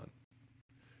pain was gone,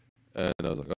 and I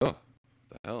was like, oh,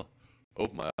 the hell!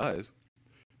 Open my eyes,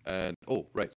 and oh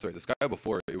right, sorry, the sky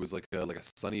before it was like a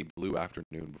sunny blue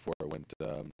afternoon before it went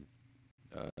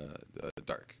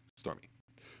dark, stormy.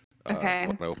 Okay.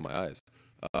 When I opened my eyes,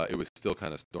 it was still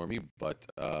kind of stormy, but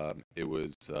it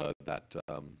was that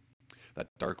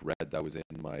dark red that was in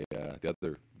my the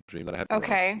other dream that I had.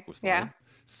 Okay. Was Yeah. fine.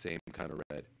 Same kind of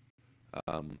red.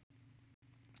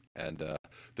 And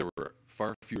there were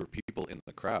far fewer people in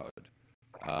the crowd,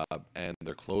 and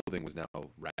their clothing was now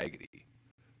raggedy,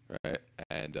 right?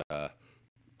 And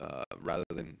rather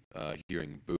than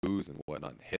hearing boos and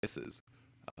whatnot, and hisses,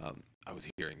 I was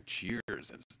hearing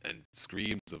cheers and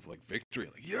screams of like victory,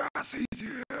 like yes, he's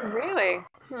here. Really?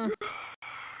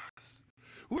 Yes,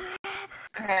 we're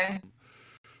Okay.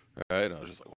 right, and I was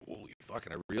just like, holy fuck,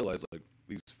 and I realized like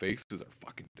these faces are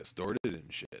fucking distorted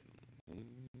and shit.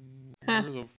 Huh.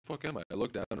 Where the fuck am I? I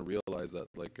looked down and realized that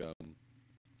like I'm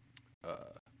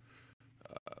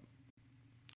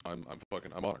on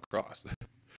a cross,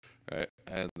 right?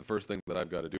 And the first thing that I've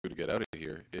got to do to get out of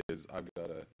here is I've got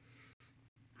to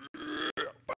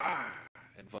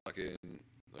and fucking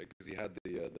like, because he had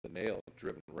the nail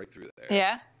driven right through there.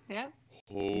 Yeah. Yeah.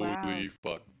 Holy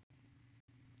fuck.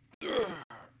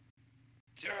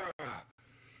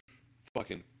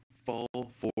 Fucking fall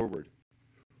forward.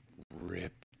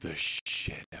 Rip the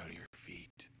shit out of your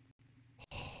feet.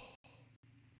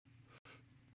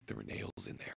 There were nails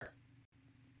in there.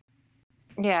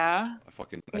 Yeah. I fell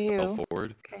Ew.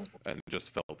 forward Okay. and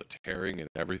just felt the tearing and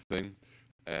everything.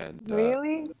 And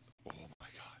Really? oh my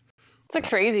god. It's a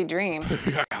crazy dream.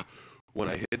 When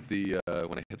I hit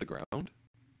the ground,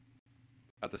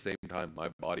 at the same time my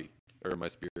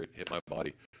spirit hit my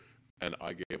body, and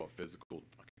I gave a physical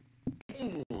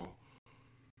fucking.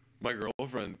 My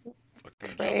girlfriend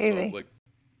fucking jumps Crazy. up like,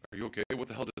 "Are you okay? What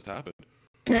the hell just happened?"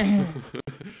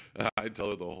 I tell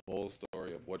her the whole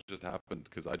story of what just happened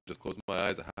because I just closed my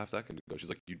eyes a half second ago. She's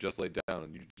like, "You just laid down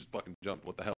and you just fucking jumped.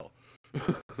 What the hell?"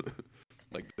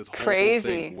 Like this whole Crazy.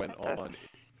 thing went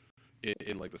That's on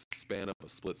in like the span of a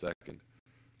split second,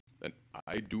 and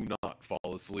I do not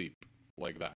fall asleep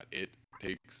like that. It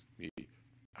takes me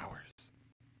hours.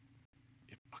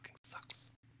 It fucking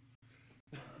sucks.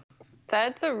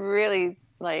 That's a really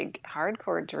like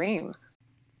hardcore dream.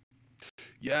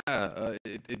 Yeah,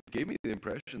 it gave me the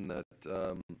impression that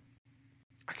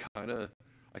I kind of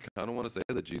want to say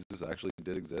that Jesus actually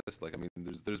did exist. Like, I mean,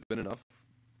 there's been enough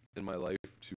in my life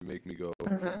to make me go,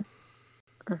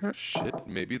 shit,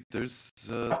 maybe there's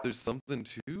something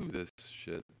to this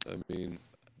shit. I mean,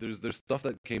 there's stuff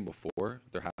that came before.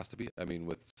 There has to be. I mean,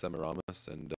 with Semiramis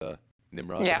and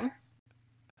Nimrod. Yeah.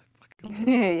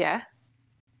 Yeah.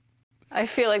 I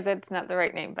feel like that's not the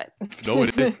right name, but No,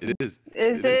 it is. It is.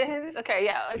 Is It it? Okay,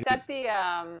 yeah. Is It that is. the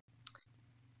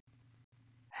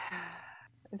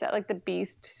Is that like the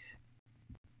beast?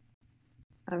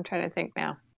 I'm trying to think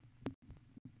now.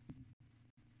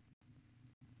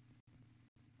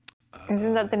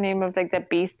 Isn't that the name of like the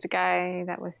beast guy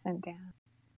that was sent down?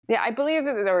 Yeah, I believe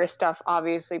that there was stuff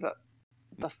obviously, but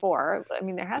before. I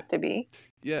mean, there has to be.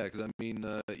 Yeah, because I mean,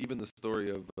 even the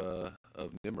story of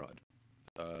Nimrod,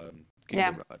 King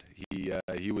Yeah. Nimrod.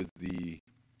 He was the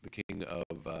king of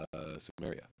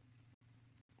Sumeria.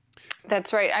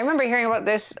 That's right. I remember hearing about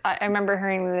this. I remember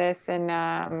hearing this in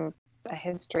a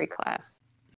history class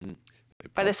They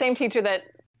by the same teacher that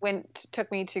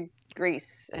took me to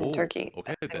Greece and Turkey.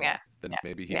 Okay, So, then, yeah. then Yeah.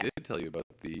 maybe he Yeah. did tell you about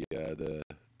the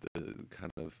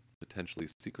kind of potentially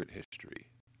secret history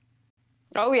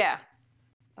Oh yeah.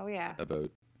 Oh yeah.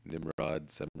 about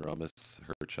Nimrod, Semiramis,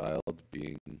 her child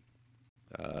being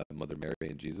Mother Mary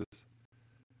and Jesus.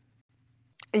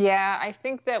 Yeah, I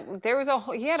think that there was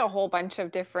he had a whole bunch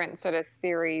of different sort of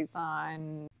theories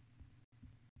on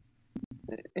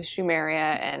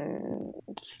Sumeria and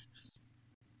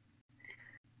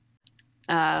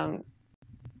um,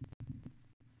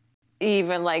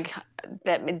 even like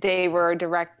that they were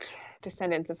direct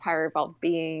descendants of higher evolved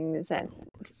beings, and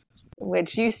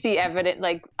which you see evident.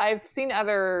 Like I've seen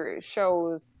other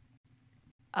shows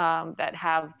that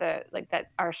have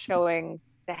that are showing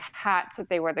the hats that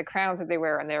they wear, the crowns that they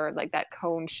wear, and they're like that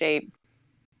cone shaped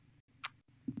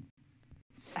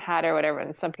hat or whatever.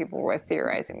 And some people were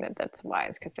theorizing that that's why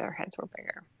it's because their heads were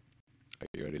bigger. Are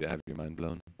you ready to have your mind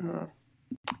blown?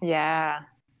 Yeah.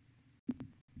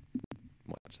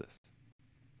 Watch this.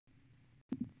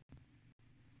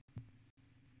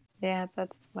 Yeah,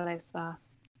 that's what I saw.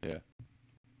 Yeah.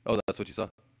 Oh, that's what you saw?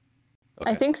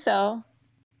 I think so.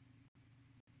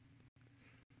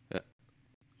 Yeah.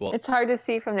 Well, it's hard to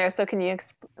see from there. So can you,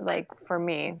 like, for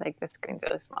me, like the screen's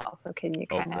really small. So can you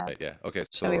kind of right, yeah. Okay,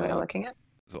 show me what I'm looking at?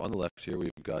 So on the left here,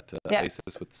 we've got Yeah.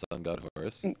 Isis with the sun god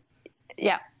Horus.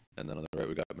 Yeah. And then on the right,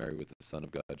 we got Mary with the son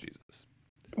of God Jesus.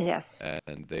 Yes.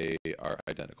 And they are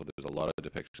identical. There's a lot of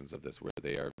depictions of this where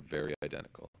they are very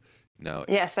identical. Now,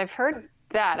 Yes, I've heard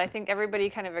that. I think everybody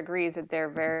kind of agrees that they're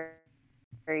very,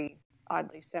 very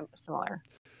oddly similar.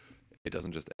 it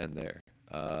doesn't just end there.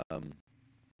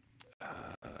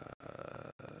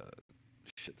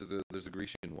 Shit, there's a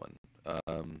Grecian one.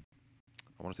 I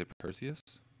want to say Perseus.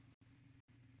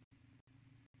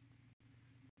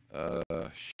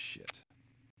 Shit.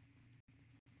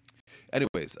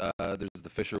 Anyways, there's the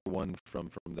Fisher one from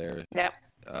there. Yep.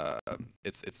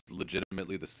 It's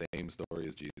legitimately the same story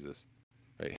as Jesus,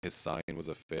 right? His sign was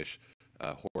a fish.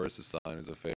 Horus's sign is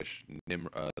a fish. Not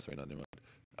Nimrod.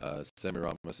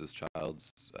 Semiramis'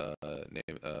 child's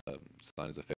sign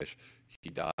is a fish. He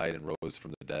died and rose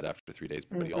from the dead after 3 days,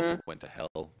 but he also went to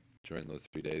hell during those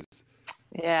 3 days.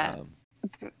 Yeah.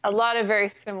 A lot of very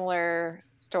similar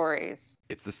stories.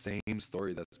 It's the same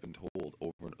story that's been told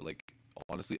over and like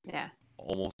honestly, Yeah.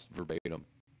 almost verbatim,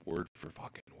 word for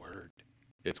fucking word.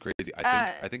 It's crazy.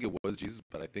 I think it was Jesus,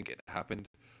 but I think it happened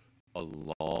a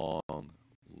long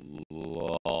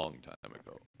time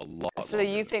ago. A lot. So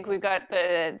you think we got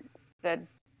the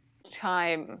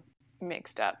time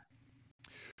mixed up?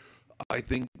 I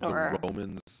think the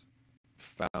Romans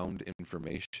found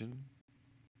information,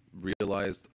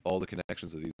 realized all the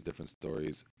connections of these different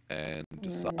stories, and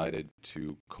decided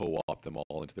to co-opt them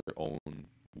all into their own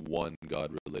one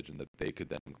god religion that they could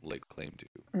then lay claim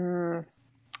to.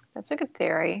 That's a good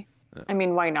theory. Yeah. I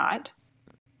mean, why not?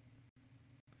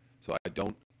 So I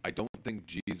don't think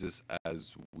Jesus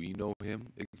as we know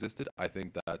him existed. I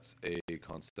think that's a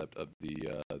concept of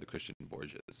the Christian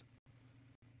Borgias.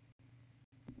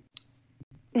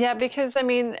 Yeah, because I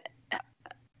mean,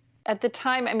 at the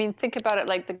time, I mean, think about it.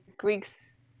 Like the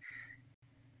Greeks,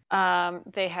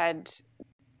 they had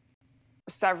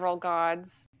several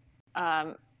gods,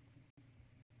 and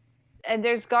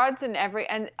there's gods in every.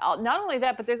 And not only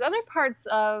that, but there's other parts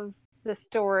of the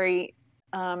story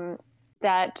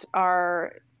that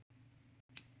are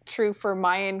true for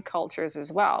Mayan cultures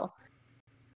as well.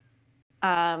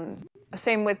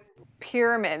 Same with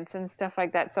pyramids and stuff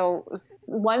like that. So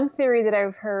one theory that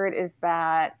I've heard is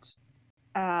that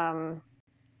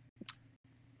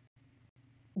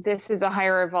this is a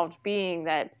higher evolved being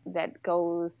that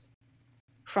goes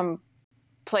from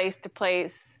place to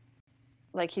place,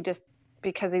 like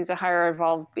because he's a higher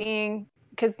evolved being.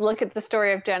 Because look at the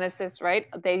story of Genesis, right?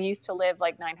 They used to live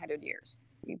like 900 years,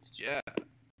 each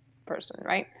person,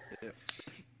 right? Yeah.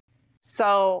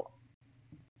 So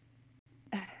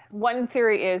one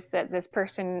theory is that this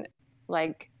person,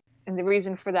 like, and the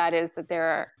reason for that is that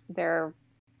they're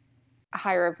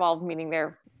higher evolved, meaning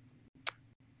they're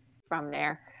from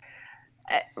there,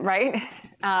 right?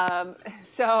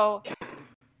 So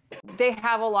they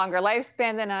have a longer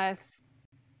lifespan than us.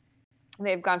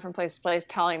 They've gone from place to place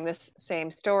telling this same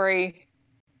story,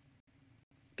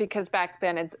 because back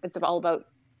then it's all about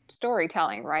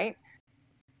storytelling, right?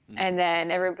 And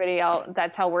then everybody else,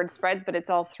 that's how word spreads, but it's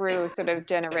all through sort of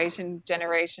generation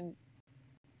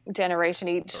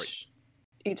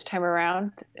each time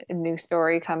around, a new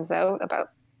story comes out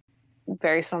about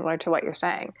very similar to what you're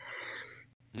saying,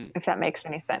 if that makes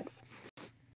any sense.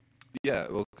 Yeah,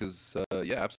 well, because,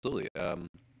 absolutely.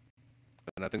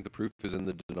 And I think the proof is in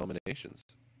the denominations.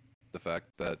 the fact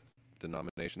that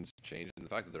denominations change and the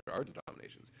fact that there are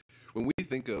denominations. When we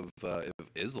think of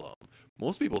Islam,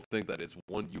 most people think that it's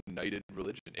one united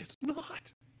religion. It's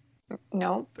not.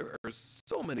 No. There are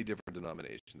so many different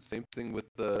denominations. Same thing with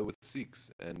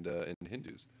Sikhs and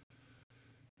Hindus.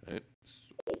 Right?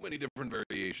 So many different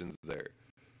variations there.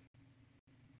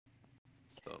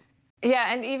 So.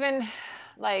 Yeah, and even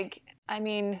like, I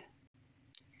mean,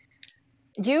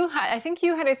 I think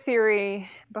you had a theory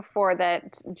before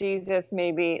that Jesus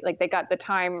maybe like they got the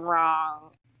time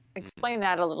wrong. Explain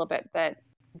that a little bit.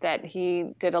 That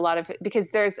he did a lot of it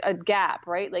because there's a gap,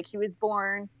 right? Like he was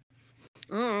born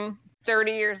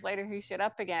 30 years later, he showed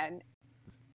up again.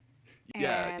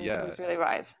 Yeah. He was really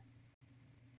wise.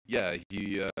 Yeah,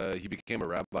 he became a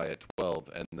rabbi at 12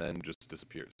 and then just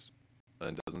disappears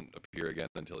and doesn't appear again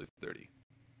until he's 30.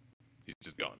 He's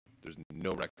just gone. There's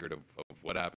no record of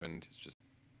what happened. It's just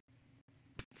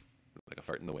like a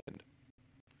fart in the wind.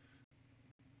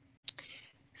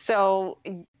 So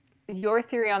your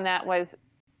theory on that was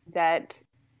that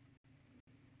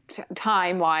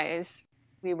time-wise,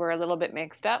 we were a little bit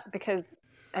mixed up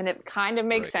and it kind of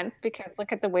makes sense because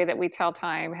look at the way that we tell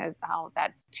time how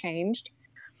that's changed.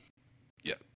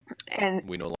 Yeah. And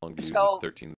we no longer use the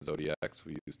 13 zodiacs.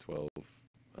 We use 12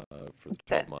 for the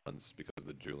 12 months because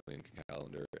the Julian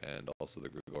calendar and also the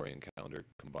Gregorian calendar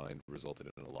combined resulted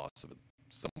in a loss of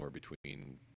somewhere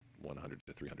between 100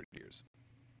 to 300 years.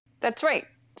 That's right.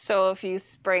 So if you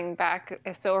spring back,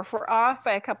 if we're off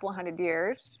by a couple 100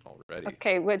 years already,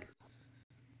 okay,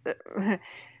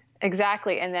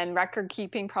 exactly, and then record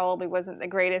keeping probably wasn't the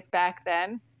greatest back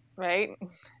then, right?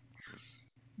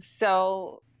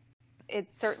 So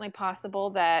it's certainly possible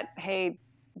that hey,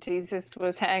 Jesus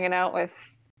was hanging out with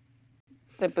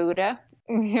the Buddha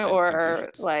or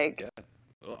like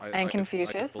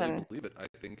Confucius, I fully believe it. I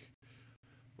think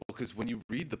because when you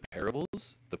read the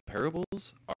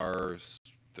parables are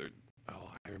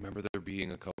I remember there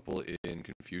being a couple in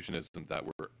Confucianism that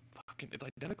were it's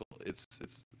identical. It's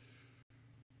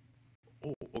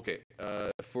okay.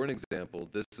 For an example,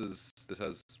 this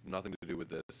has nothing to do with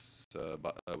this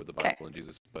with the Bible and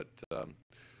Jesus, but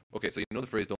okay. So you know the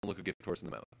phrase "Don't look a gift horse in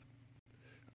the mouth."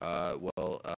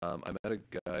 I met a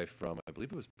guy from I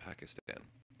believe it was Pakistan.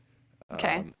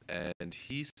 And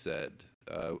he said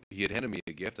he had handed me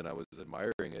a gift, and I was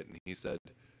admiring it, and he said,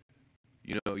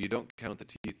 "You know, you don't count the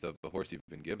teeth of a horse you've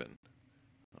been given."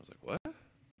 I was like, "What?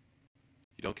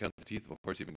 You don't count the teeth of a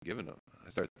horse you've been given?" I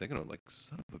started thinking, I'm like,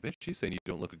 son of a bitch, he's saying you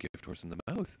don't look a gift horse in the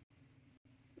mouth.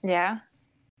 Yeah.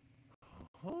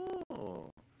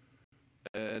 Oh.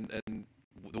 And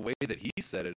the way that he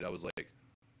said it, I was like,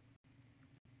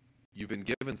 you've been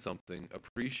given something,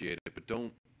 appreciate it, but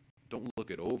don't look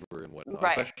it over and whatnot,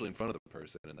 especially in front of the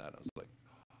person and that. I was like,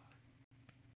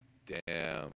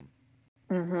 damn.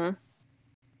 Mm-hmm.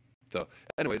 So,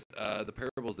 anyways, the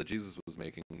parables that Jesus was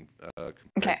making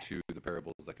compared to the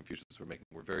parables that Confucius were making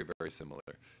were very, very similar.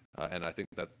 And I think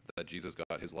that Jesus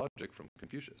got his logic from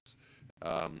Confucius.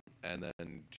 And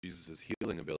then Jesus'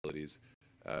 healing abilities,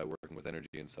 working with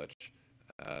energy and such,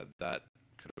 that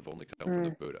could have only come from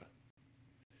the Buddha.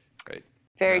 Right?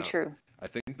 Very true. I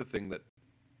think the thing that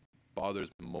bothers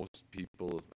most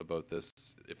people about this,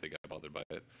 if they get bothered by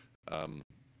it,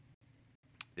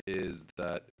 is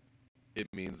that it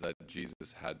means that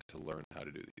Jesus had to learn how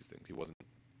to do these things. He wasn't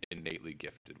innately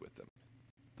gifted with them.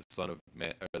 The Son of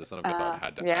Man, or the Son of God,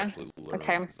 had to actually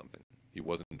learn something. He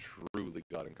wasn't truly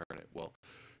God incarnate. Well,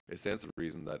 it stands to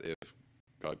reason that if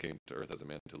God came to earth as a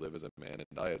man to live as a man and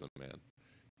die as a man,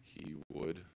 he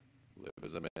would live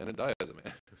as a man and die as a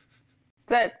man.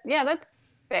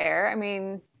 That's fair. I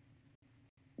mean,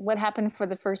 what happened for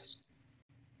the first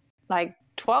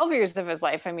 12 years of his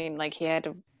life? I mean,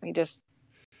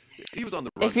 he was on the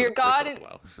run if you're God, for a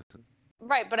while.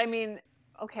 Right, but I mean,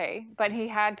 okay, but he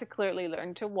had to clearly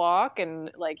learn to walk, and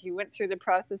he went through the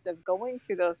process of going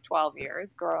through those 12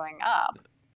 years growing up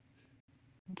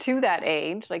to that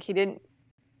age. He didn't,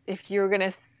 if you're going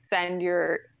to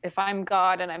if I'm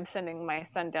God and I'm sending my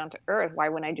son down to earth, why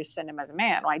wouldn't I just send him as a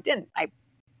man? Well, I didn't. I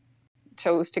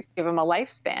chose to give him a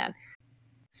lifespan.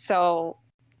 So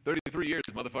 33 years,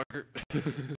 motherfucker.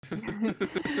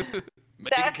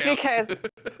 That's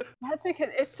because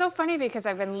it's so funny because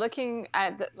I've been looking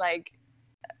at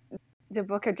the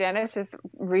book of Genesis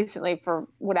recently for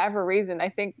whatever reason. I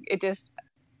think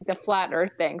the flat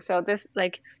earth thing. So this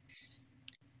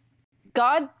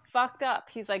God fucked up.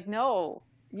 He's like, no,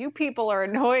 you people are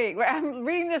annoying. I'm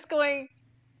reading this going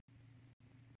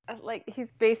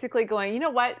he's basically going, you know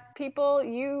what, people,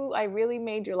 I really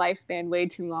made your lifespan way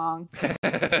too long.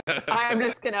 I'm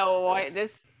just gonna avoid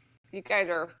this. You guys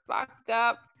are fucked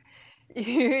up.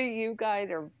 You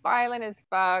guys are violent as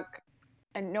fuck,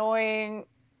 annoying.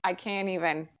 I can't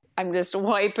even. I'm just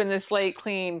wiping the slate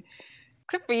clean.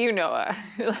 Except for you, Noah.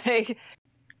 Like,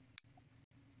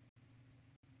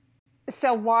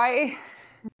 so why?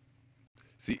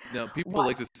 See, now people Why?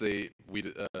 like to say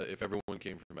if everyone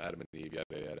came from Adam and Eve,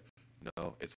 yada yada.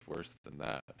 No, it's worse than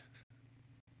that.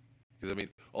 Because I mean,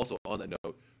 also on that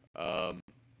note, um,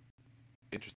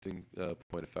 interesting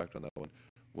point of fact on that one.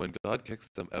 When God kicks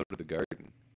them out of the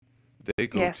garden, they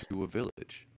go Yes. to a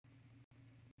village.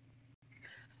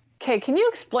 Okay, can you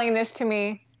explain this to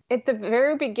me? At the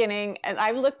very beginning, and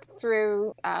I looked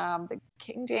through the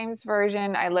King James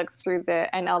version, I looked through the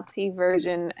NLT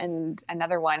version, and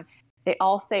another one. They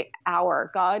all say our.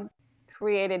 God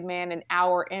created man in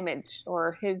our image,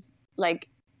 or his, like,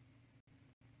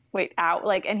 wait, out,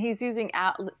 like, and he's using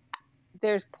out.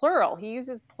 There's plural. He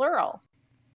uses plural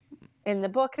in the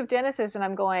book of Genesis, and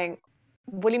I'm going,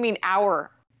 what do you mean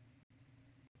our?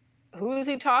 Who is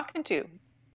he talking to?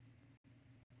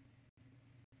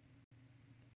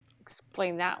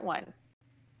 Explain that one.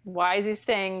 Why is he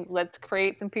saying, let's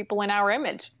create some people in our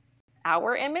image?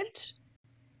 Our image?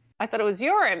 I thought it was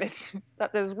your image.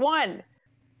 That there's one.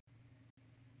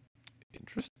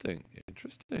 Interesting.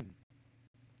 Interesting.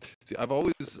 See, I've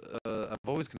always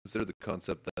considered the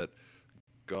concept that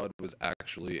God was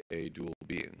actually a dual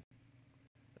being,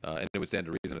 and it would stand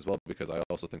to reason as well because I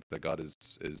also think that God is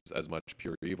as much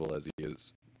pure evil as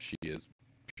she is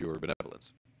pure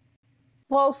benevolence.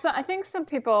 Well, so I think some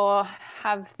people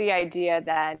have the idea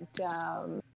that,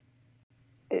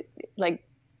 it, like,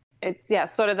 it's, yeah,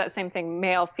 sort of that same thing,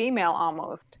 male, female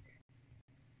almost.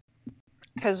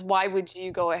 Because why would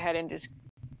you go ahead and just,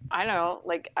 I don't know,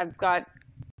 like, I've got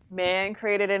man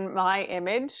created in my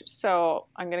image, so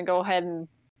I'm going to go ahead and,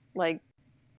 like,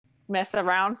 mess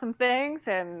around some things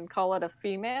and call it a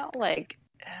female? Like,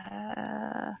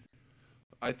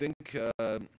 I think,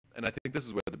 and I think this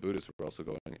is where the Buddhists were also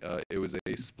going. It was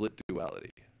a split duality,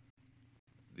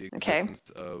 the Okay. existence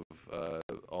of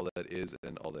all that is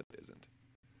and all that isn't.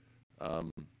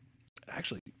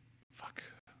 Actually, fuck.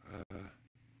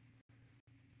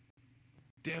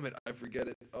 Damn it, I forget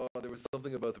it. Oh, there was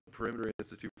something about the Perimeter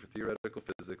Institute for Theoretical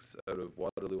Physics out of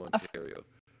Waterloo, Ontario.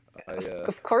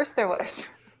 of course there was.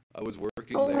 I was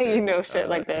working Only there. you know shit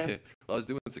like this. Well, I was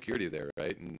doing security there,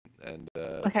 right? And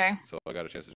Okay. so I got a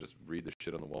chance to just read the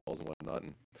shit on the walls and whatnot.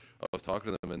 And I was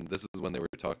talking to them, and this is when they were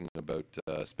talking about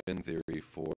spin theory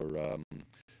for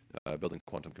building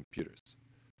quantum computers.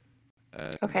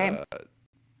 And, Okay.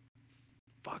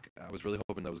 fuck, I was really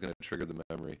hoping that was going to trigger the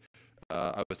memory.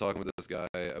 I was talking with this guy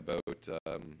about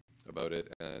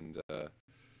it, and it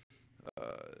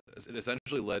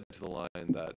essentially led to the line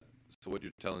that, so what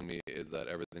you're telling me is that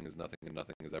everything is nothing and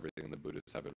nothing is everything, and the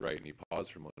Buddhists have it right. And he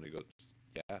paused for a moment and he goes,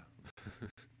 yeah.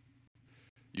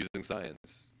 Using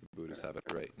science, the Buddhists have it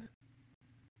right.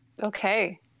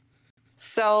 Okay.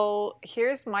 So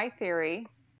here's my theory.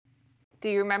 Do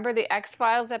you remember the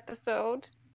X-Files episode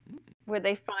where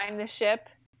they find the ship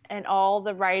and all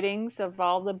the writings of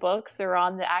all the books are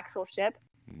on the actual ship?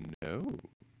 No.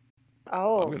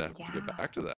 Oh, I'm going to have to yeah. get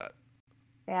back to that.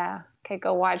 Yeah. Okay,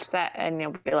 go watch that and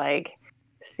you'll be like,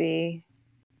 see,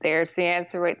 there's the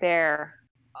answer right there.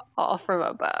 All from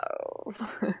above.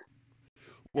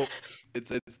 Well, it's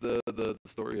the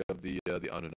story of the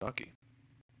Anunnaki.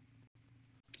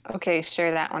 Okay,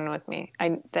 share that one with me.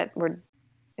 That word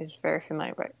is very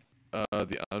familiar, but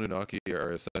The Anunnaki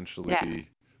are essentially, Yeah.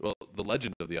 well, the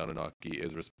legend of the Anunnaki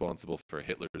is responsible for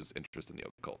Hitler's interest in the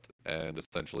occult, and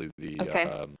essentially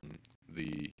Okay.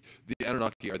 The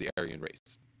Anunnaki are the Aryan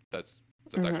race. That's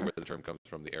actually where the term comes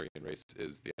from. The Aryan race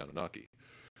is the Anunnaki,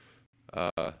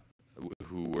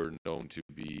 who were known to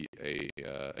be a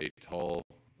tall,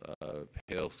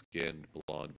 pale-skinned,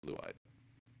 blonde, blue-eyed.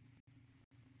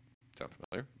 Sound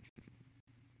familiar?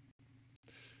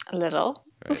 A little.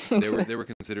 Right. They were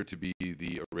considered to be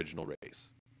the original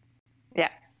race. Yeah.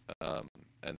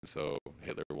 And so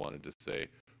Hitler wanted to say,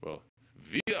 well,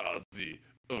 we are the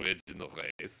original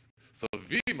race, so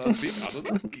we must be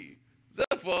Anunnaki.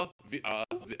 Therefore, we are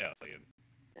the alien.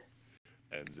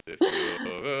 And the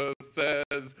Führer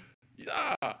says,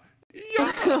 yeah,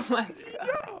 yeah, Oh my god.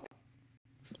 yeah.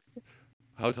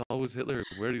 How tall was Hitler?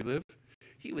 Where did he live?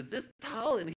 He was this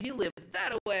tall and he lived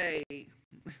that way.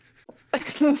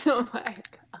 Oh my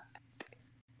god.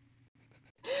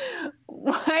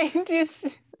 Why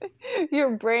does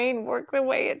your brain work the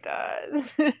way it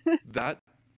does? That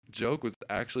joke was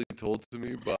actually told to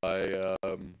me by a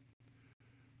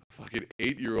fucking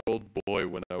 8-year-old boy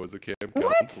when I was a camp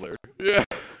What? counselor. Yeah.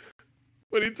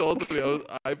 When he told me,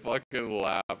 I fucking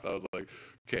laughed. I was like,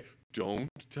 okay, don't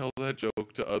tell that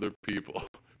joke to other people.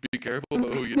 Be careful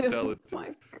about who you tell it to.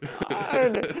 My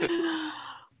God.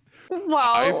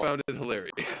 Wow. I found it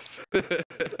hilarious.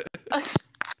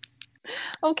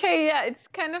 Okay, yeah, it's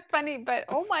kind of funny, but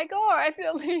oh my God, I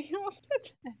feel like you almost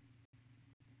said that.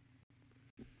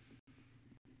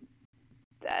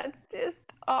 That's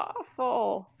just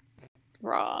awful.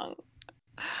 Wrong.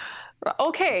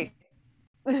 Okay.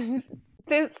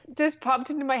 This just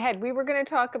popped into my head. We were going to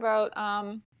talk about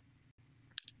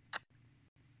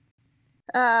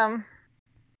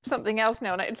something else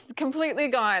now. It's completely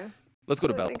gone. Let's go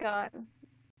to Bell. Completely gone.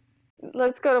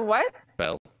 Let's go to what?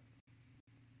 Bell.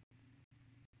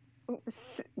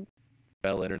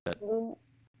 Bell Internet.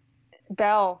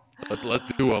 Bell. Let's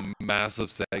do a massive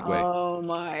segue. Oh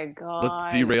my God.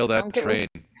 Let's derail that Okay. train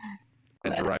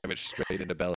and drive it straight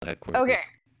into Bell headquarters. Okay.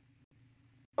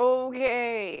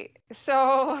 Okay.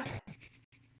 So,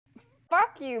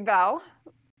 fuck you, Bell.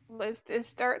 Let's just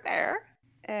start there.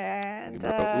 And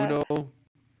Numero uno!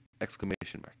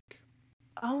 Exclamation mark.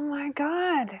 oh my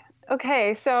God.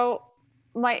 Okay, so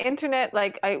my internet,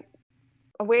 like I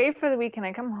away for the weekend,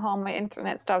 I come home, my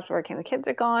internet stops working. The kids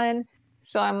are gone.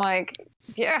 So I'm like,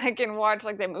 yeah, I can watch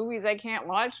like the movies I can't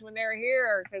watch when they're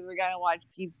here because we gotta watch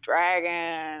Pete's Dragon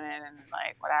and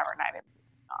like whatever. And I didn't.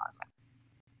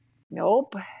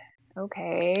 Nope.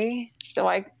 Okay. So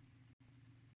I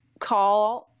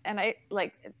call and I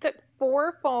like it took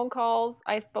 4 phone calls.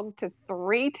 I spoke to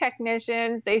 3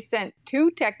 technicians. They sent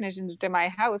 2 technicians to my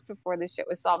house before this shit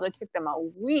was solved. It took them a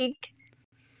week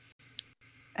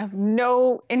of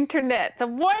no internet. The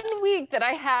 1 week that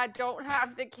I don't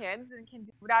have the kids and can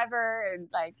do whatever and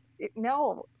like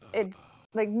it's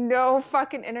like no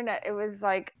fucking internet. It was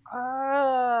like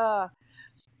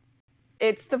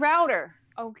it's the router.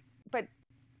 Okay, but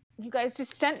you guys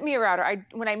just sent me a router.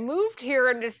 When I moved here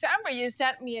in December, you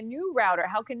sent me a new router.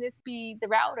 How can this be the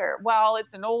router? Well,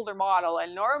 it's an older model,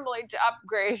 and normally to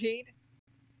upgrade,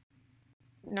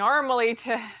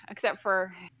 except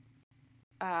for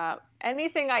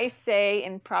anything I say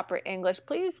in proper English,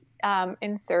 please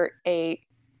insert an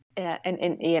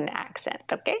Indian accent,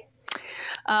 okay?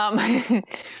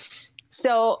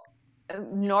 So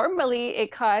normally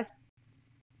it costs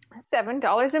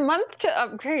 $7 a month to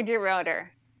upgrade your router,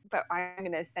 but I'm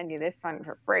going to send you this one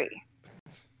for free.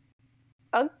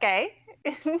 Okay.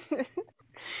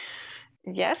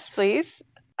 Yes, please.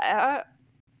 Yeah,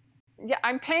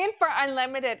 I'm paying for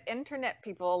unlimited internet,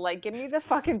 people. Like, give me the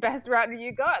fucking best router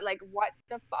you got. Like, what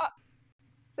the fuck?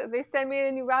 So they send me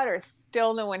a new router.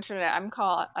 Still no internet.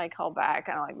 I call back.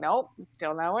 And I'm like, nope,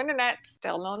 still no internet.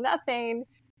 Still no nothing.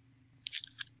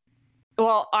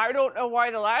 Well, I don't know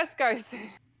why the last guy's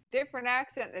different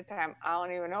accent this time. I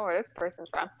don't even know where this person's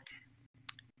from.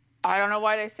 I don't know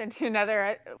why they sent you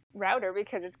another router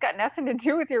because it's got nothing to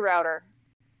do with your router.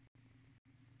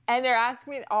 And they're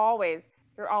asking me always.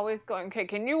 They're always going, okay,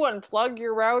 can you unplug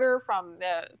your router from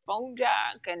the phone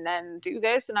jack and then do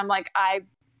this? And I'm like, I've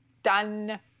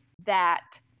done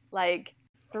that like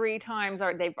 3 times.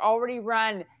 They've already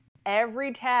run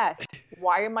every test.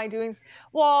 Why am I doing?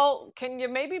 Well, can you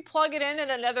maybe plug it in at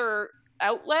another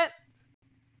outlet?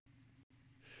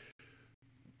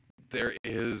 There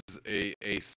is a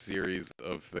series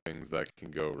of things that can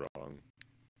go wrong.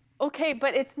 Okay,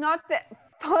 but it's not the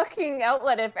fucking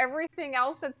outlet. If everything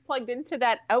else that's plugged into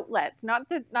that outlet, not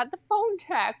the phone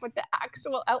jack, but the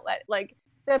actual outlet, like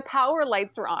the power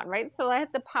lights were on, right? So I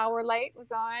had the power light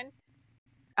was on,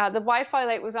 the Wi-Fi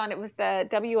light was on. It was the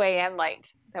WAN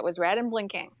light that was red and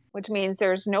blinking, which means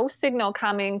there's no signal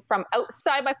coming from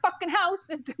outside my fucking house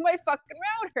into my fucking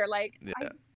router. Like,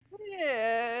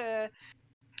 yeah.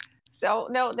 So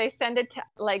no, they send it to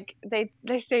like they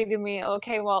say to me,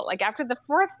 okay, well, like after the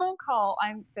 4th phone call,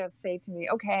 they'll say to me,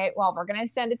 okay, well, we're gonna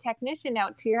send a technician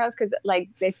out to your house because like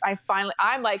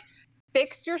I'm like,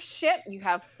 fix your shit. You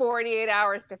have 48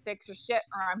 hours to fix your shit,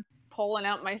 or I'm pulling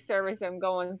out my service and I'm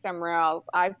going somewhere else.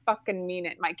 I fucking mean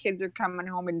it. My kids are coming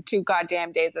home in 2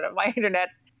 goddamn days, and if my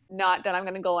internet's not done, I'm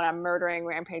gonna go on a murdering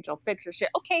rampage. I'll fix your shit.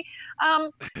 Okay,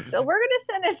 so we're gonna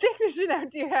send a technician out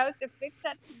to your house to fix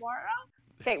that tomorrow.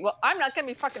 Okay, well, I'm not going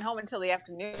to be fucking home until the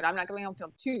afternoon. I'm not going to be home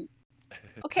until 2.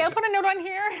 Okay, I'll put a note on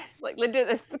here. Like, legit,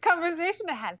 this is the conversation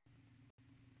I had.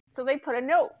 So they put a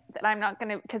note that I'm not going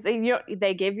to, because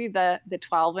they give you the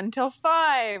 12 until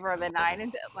 5 or the 9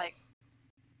 until, like,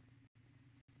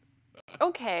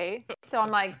 okay. So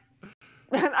I'm like,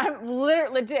 I'm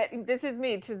literally legit, this is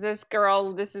me to this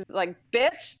girl. This is like,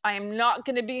 bitch, I am not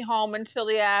going to be home until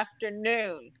the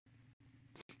afternoon.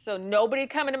 So nobody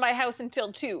coming to my house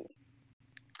until 2.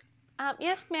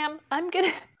 Yes, ma'am. I'm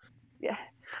gonna Yeah.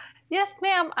 Yes,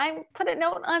 ma'am. I put a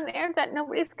note on there that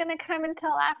nobody's gonna come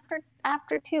until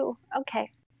after 2. Okay.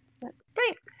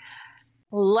 Great.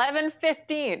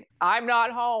 11:15. I'm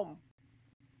not home.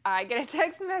 I get a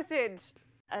text message.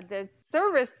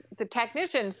 The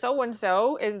technician so and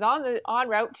so is on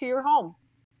route to your home.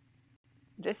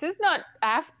 This is not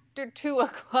after 2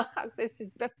 o'clock. This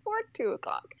is before 2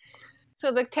 o'clock.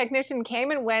 So the technician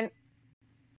came and went.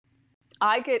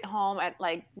 I get home at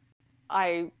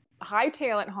I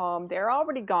hightail it home. They're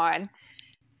already gone.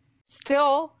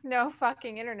 Still no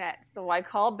fucking internet. So I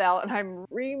call Bell and I'm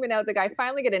reaming out the guy.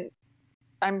 Finally get in.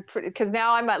 Because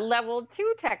now I'm a level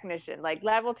 2 technician, like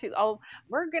level 2. Oh,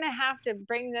 we're going to have to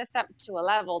bring this up to a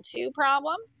level 2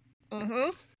 problem.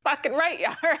 Fucking right, you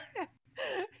are.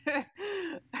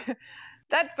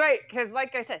 That's right. Because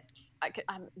like I said,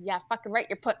 yeah, fucking right.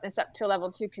 You're putting this up to a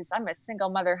level 2 because I'm a single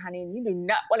mother, honey, and you do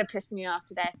not want to piss me off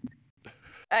today.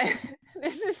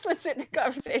 This is legit a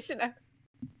conversation.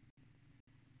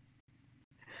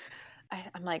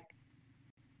 I'm like,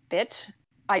 bitch.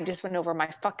 I just went over my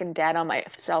fucking dad on my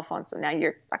cell phone, so now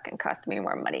you're fucking costing me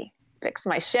more money. Fix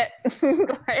my shit.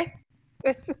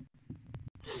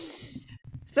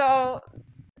 So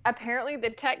apparently the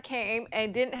tech came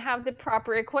and didn't have the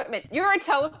proper equipment. You're a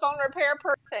telephone repair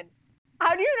person.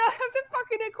 How do you not have the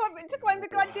fucking equipment to climb the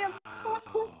goddamn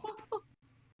phone?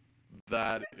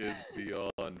 That is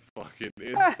beyond fucking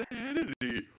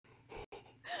insanity.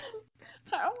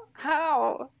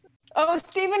 How? Oh,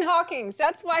 Stephen Hawking.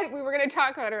 That's why we were going to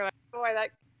talk about her. Like, why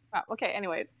that? Oh, okay.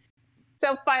 Anyways,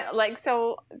 so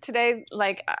today,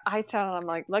 I tell him,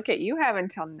 like, look, you have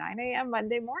until 9 a.m.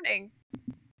 Monday morning.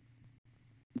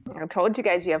 I told you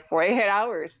guys you have 48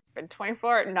 hours. It's been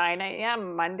 24 at 9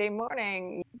 a.m. Monday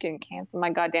morning. You can cancel my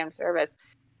goddamn service.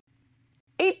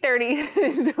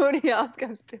 8:30, somebody else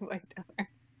comes to my door.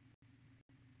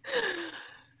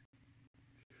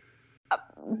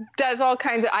 Does all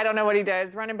kinds of, I don't know what he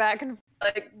does, running back and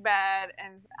like bad,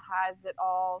 and has it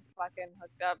all fucking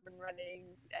hooked up and running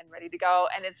and ready to go.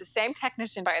 And it's the same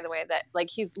technician, by the way, that like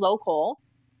he's local,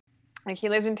 like he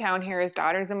lives in town here. His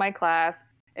daughter's in my class,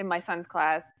 in my son's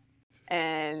class,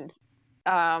 and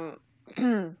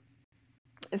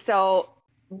so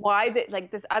why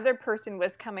this other person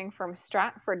was coming from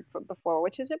Stratford before,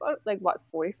 which is about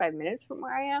 45 minutes from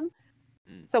where I am.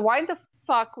 So why the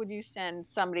fuck would you send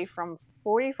somebody from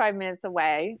 45 minutes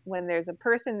away when there's a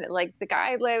person that, like, the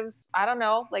guy lives, I don't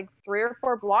know, like 3 or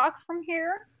 4 blocks from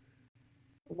here?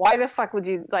 Why the fuck would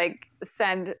you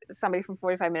send somebody from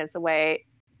 45 minutes away?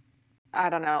 I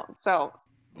don't know. So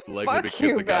likely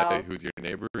because the guy who's your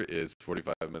neighbor is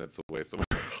 45 minutes away somewhere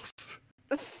else.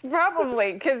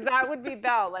 Probably, because that would be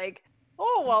Bell. Like,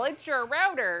 oh well, it's your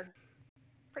router.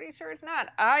 Pretty sure it's not.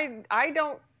 I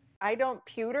don't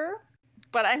pewter,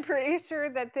 but I'm pretty sure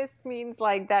that this means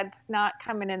like that's not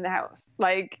coming in the house.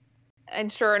 Like,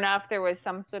 and sure enough, there was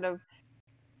some sort of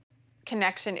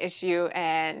connection issue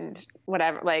and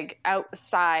whatever. Like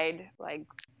outside, like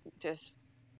just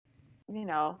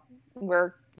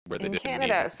we're where they in didn't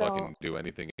Canada, need to so fucking do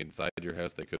anything inside your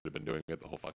house. They could have been doing it the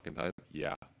whole fucking time.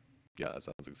 Yeah, that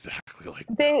sounds exactly like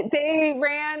they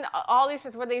ran all these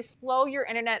tests where they slow your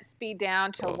internet speed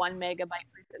down to 1 megabyte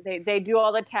per second. They do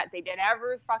all the test. They did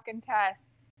every fucking test.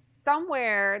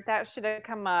 Somewhere that should have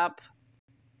come up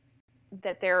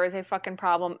that there is a fucking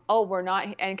problem. Oh, we're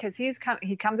not, and because he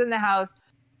comes in the house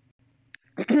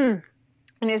and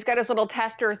he's got his little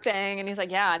tester thing, and he's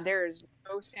like, yeah, there's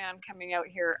no sound coming out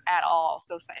here at all.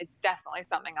 So it's definitely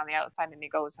something on the outside. And he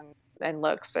goes and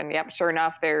looks, and yep, sure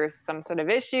enough, there's some sort of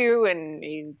issue,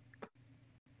 and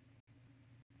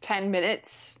 10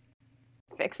 minutes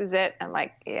fixes it. I'm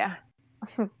like, yeah,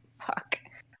 fuck.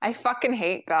 I fucking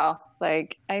hate Bell.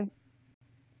 Like, I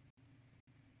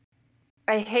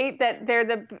hate that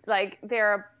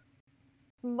they're a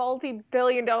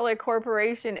multi-billion-dollar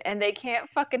corporation and they can't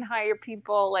fucking hire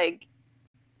people. Like,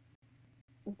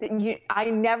 I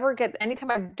never get,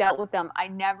 anytime I've dealt with them, I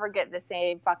never get the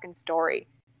same fucking story.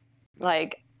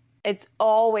 Like, it's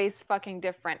always fucking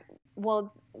different.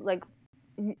 Well, like,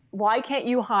 why can't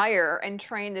you hire and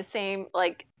train the same,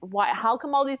 like, how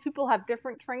come all these people have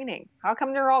different training? How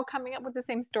come they're all coming up with the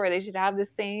same story? They should have the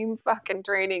same fucking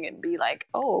training and be like,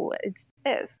 oh, it's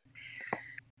this.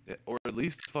 Yeah, or at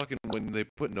least fucking when they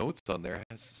put notes on there,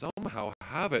 somehow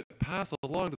have it pass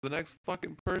along to the next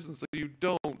fucking person so you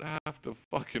don't have to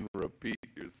fucking repeat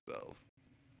yourself.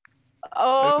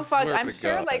 Oh, fuck. I'm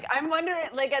sure, God. Like, I'm wondering,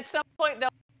 like, at some point, the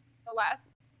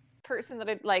last person that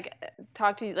I'd, like,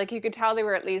 talked to, like, you could tell they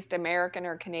were at least American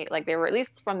or Canadian. Like, they were at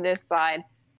least from this side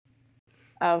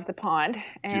of the pond.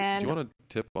 And do you want a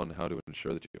tip on how to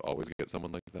ensure that you always get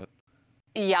someone like that?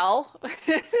 Yell.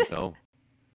 No,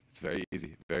 it's very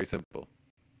easy, very simple.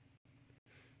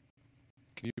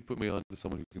 Can you put me on to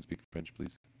someone who can speak French,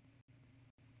 please?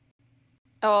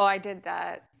 Oh, I did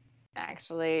that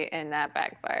actually, and that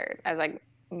backfired. I was like,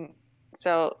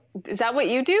 so is that what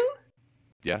you do?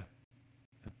 Yeah,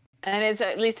 And it's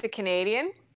at least a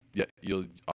Canadian? yeah. You'll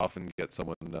often get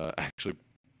someone actually,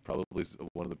 probably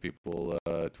one of the people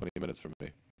 20 minutes from me,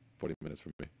 40 minutes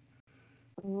from me.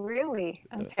 Really?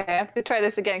 Okay, I have to try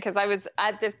this again because I was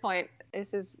at this point,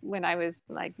 this is when I was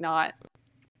like not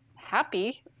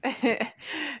happy.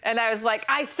 And I was like,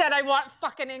 I said I want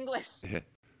fucking English.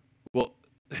 Well,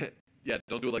 yeah.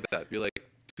 Don't do it like that. Be like,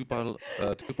 tu parles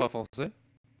français?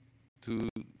 Tu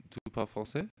parles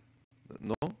français?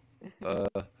 No.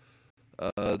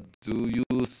 Do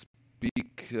you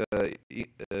speak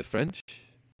French?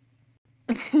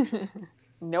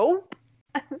 Nope.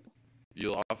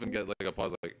 You'll often get like a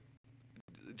pause, like,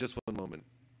 just one moment.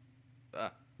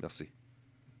 Ah, merci.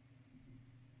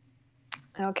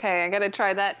 Okay, I gotta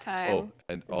try that time. Oh,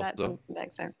 and That's also,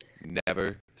 next time.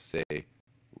 never say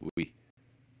oui.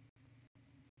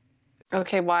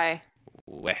 Okay, why?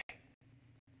 Ouais.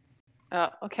 Oh,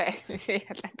 okay. Yeah,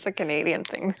 that's a Canadian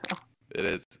thing. It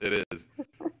is. It is.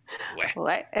 Ouais.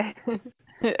 What?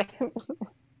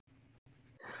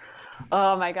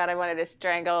 Oh my God, I wanted to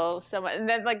strangle someone. And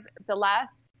then, like, the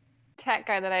last tech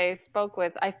guy that I spoke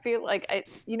with, I feel like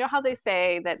you know how they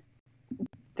say that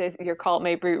your call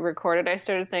may be recorded? I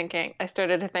started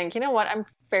to think, you know what? I'm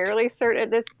fairly certain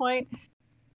at this point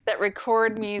that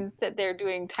record means that they're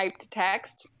doing type to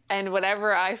text, and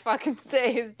whatever I fucking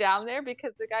say is down there,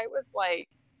 because the guy was like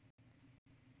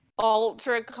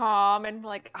ultra calm and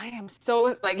like, I am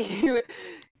so like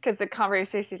because the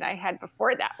conversation I had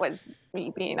before that was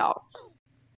me being all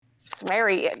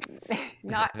sweary and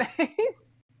not nice.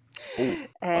 Oh,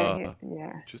 And,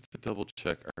 yeah, just to double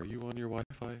check, are you on your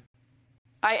Wi-Fi?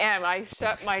 I am. I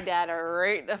shut my data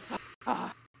right the fuck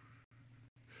off.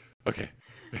 Okay.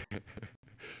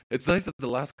 It's nice that the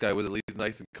last guy was at least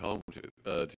nice and calm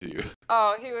to you.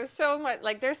 Oh, he was so much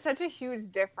like, there's such a huge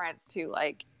difference too.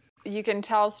 Like, you can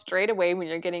tell straight away when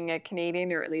you're getting a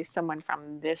Canadian or at least someone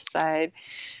from this side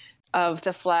of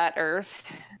the flat earth.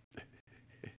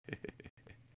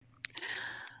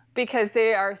 Because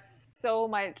they are so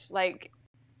much like,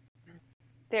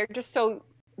 they're just so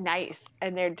nice,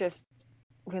 and they're just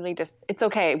really just, it's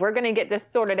okay. We're going to get this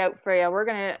sorted out for you. We're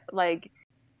going to like,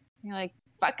 you're like,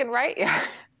 fucking right. Yeah.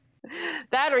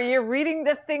 That, or you're reading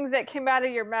the things that came out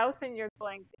of your mouth and you're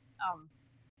going,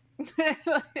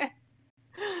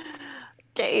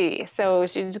 okay, so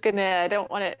she's gonna, I don't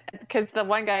want to, because the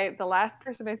one guy, the last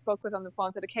person I spoke with on the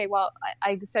phone said, okay, well,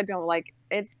 I just said to him, like,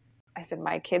 I said,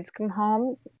 my kids come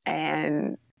home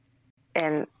and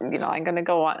you know, I'm gonna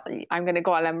go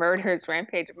on a murderous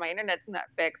rampage if my internet's not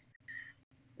fixed.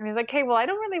 And he's like, okay, well, I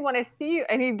don't really want to see you.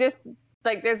 And he just,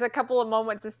 like, there's a couple of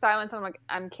moments of silence, and I'm like,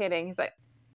 I'm kidding. He's like,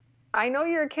 I know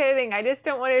you're kidding. I just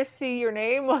don't want to see your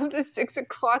name on the 6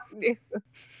 o'clock news.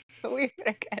 We're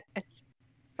gonna get it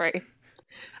right.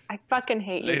 I fucking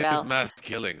hate you, Latest Belle. mass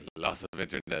killing, loss of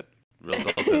internet,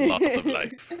 results in loss of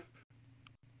life.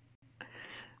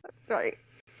 Sorry.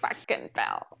 Fucking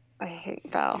Belle. I hate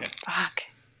Belle. Yeah. Fuck.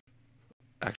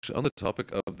 Actually, on the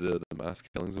topic of the mass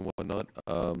killings and whatnot,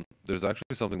 there's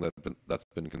actually something that's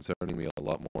been concerning me a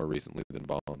lot more recently than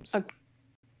bombs. Okay.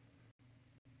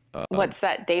 What's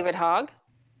that, David Hogg?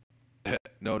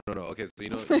 No. Okay, so you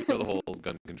know the whole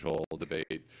gun control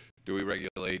debate. Do we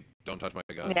regulate? Don't touch my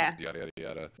guns. Yeah. Yada yada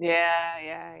yada.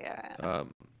 Yeah.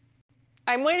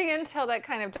 I'm waiting until that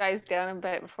kind of dies down a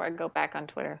bit before I go back on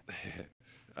Twitter.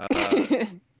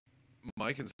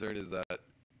 My concern is that,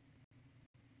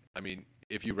 I mean,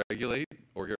 if you regulate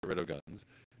or get rid of guns,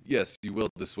 yes, you will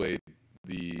dissuade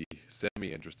the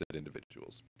semi-interested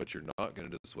individuals, but you're not going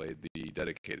to dissuade the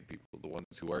dedicated people, the ones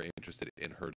who are interested in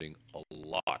hurting a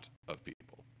lot of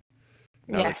people.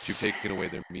 Now that you've taken away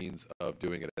their means of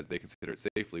doing it as they consider it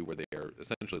safely, where they are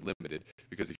essentially limited,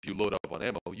 because if you load up on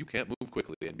ammo, you can't move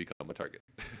quickly and become a target.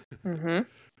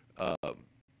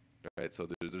 Right, so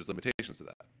there's limitations to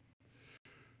that.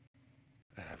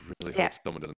 And I really hope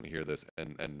someone doesn't hear this,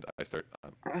 and I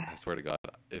swear to God,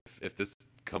 if this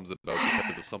comes about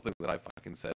because of something that I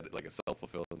fucking said, like a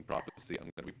self-fulfilling prophecy, I'm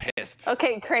gonna be pissed.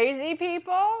 Okay, crazy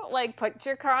people, like, put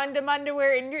your condom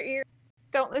underwear in your ears.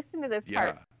 Don't listen to this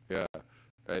part. Yeah,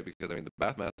 right, because I mean, the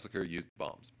Bath Massacre used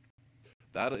bombs.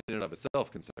 That in and of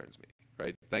itself concerns me,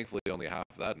 right? Thankfully, only half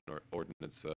of that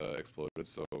ordinance exploded,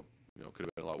 so, you know, could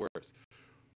have been a lot worse.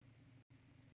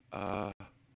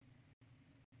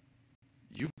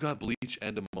 You've got bleach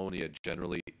and ammonia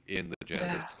generally in the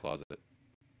janitor's closet.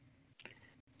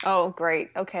 Oh, great.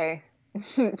 Okay.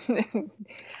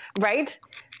 Right?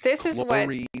 This is what.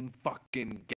 Chlorine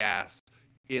fucking gas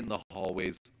in the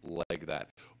hallways like that.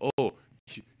 Oh,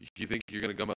 you think you're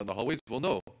gonna come out in the hallways? Well,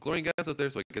 no, chlorine gas out there,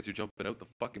 so I guess you're jumping out the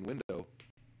fucking window,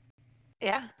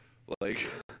 Yeah. like,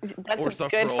 That's or a suffer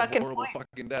good a fucking horrible point.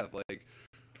 fucking death. Like,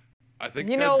 I think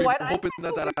You I'd know be what? I'm hoping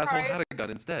that actually asshole surprised. had a gun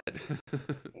instead.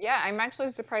 Yeah, I'm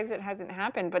actually surprised it hasn't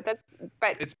happened, but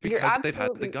It's you're because they've had the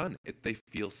absolutely gun. They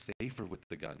feel safer with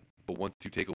the gun. But once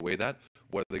you take away that,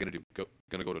 what are they gonna do?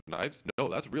 Gonna go to knives? No,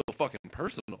 that's real fucking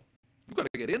personal. You gotta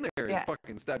get in there Yeah. and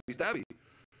fucking stabby.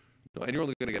 No, and you're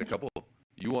only gonna get a couple.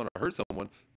 You want to hurt someone,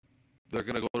 they're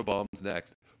gonna go to bombs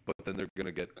next. But then they're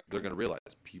gonna realize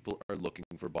people are looking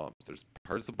for bombs. There's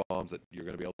parts of bombs that you're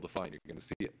gonna be able to find. You're gonna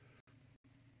see it.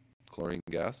 Chlorine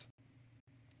gas.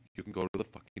 You can go to the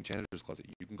fucking janitor's closet.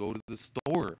 You can go to the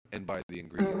store and buy the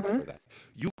ingredients for that.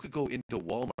 You could go into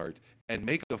Walmart and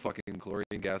make a fucking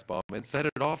chlorine gas bomb and set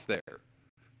it off there.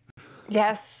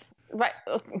 Yes. Right.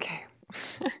 Okay.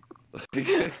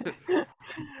 This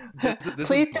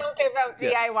Please is, don't give out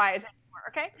yeah. DIYs anymore,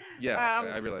 okay? yeah, Um,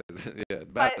 I realize. Yeah,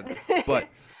 But bad. But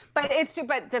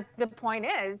but the point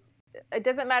is, it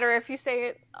doesn't matter if you say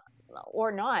it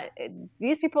or not.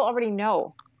 These people already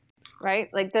know, right?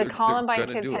 Like the They're Columbine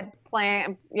gonna kids do had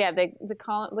plan. Yeah,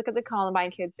 look at the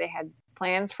Columbine kids. They had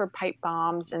plans for pipe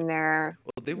bombs in their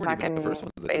well, they weren't even the first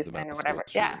ones that did the basement or mass whatever.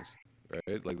 school Yeah. shootings,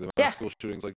 right? Like the mass Yeah. school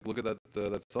shootings. Like look at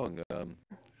that song.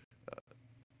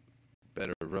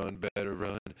 Better run,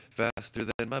 faster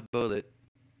than my bullet.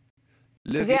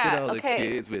 Look Yeah, at all okay. the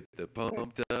kids with the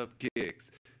pumped up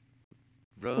kicks.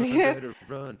 Run, Yeah. better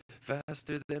run,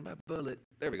 faster than my bullet.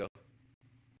 There we go.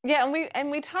 Yeah,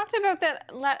 and we talked about that,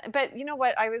 but you know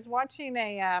what? I was watching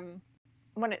a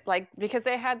when it like because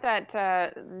they had that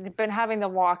they've been having the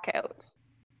walkouts.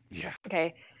 Yeah.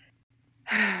 Okay.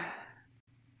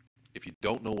 If you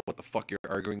don't know what the fuck you're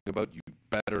arguing about, you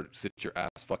better sit your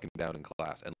ass fucking down in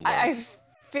class and learn. I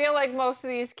feel like most of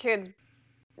these kids,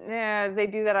 yeah, they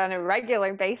do that on a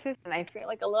regular basis, and I feel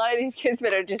like a lot of these kids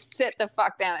better just sit the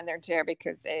fuck down in their chair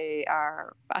because they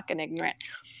are fucking ignorant.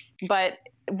 But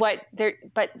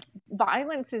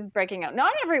violence is breaking out,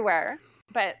 not everywhere,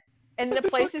 but in the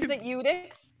places that you'd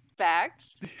expect.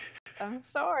 I'm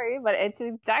sorry, but it's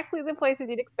exactly the places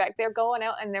you'd expect. They're going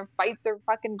out and their fights are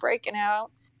fucking breaking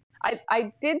out.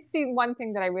 I did see one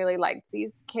thing that I really liked.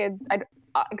 These kids,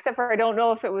 except for I don't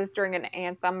know if it was during an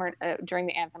anthem or during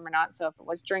the anthem or not. So if it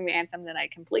was during the anthem, then I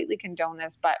completely condone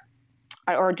this,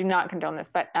 or do not condone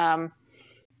this. But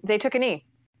they took a knee.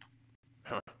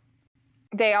 Huh.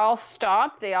 They all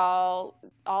stopped. All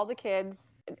the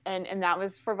kids, and that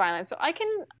was for violence. So I can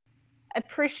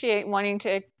appreciate wanting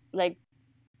to like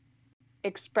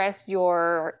express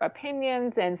your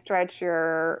opinions and stretch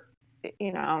your,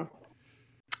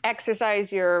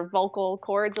 exercise your vocal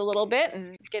cords a little bit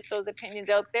and get those opinions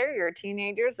out there. You're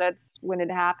teenagers. That's when it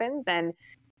happens. And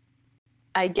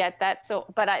I get that. So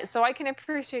I can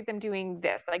appreciate them doing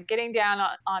this, like getting down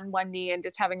on one knee and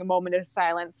just having a moment of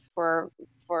silence for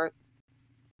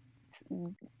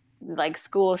like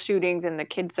school shootings and the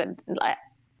kids that,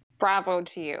 bravo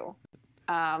to you.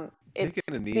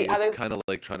 Taking a knee is kind of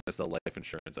like trying to sell life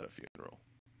insurance at a funeral.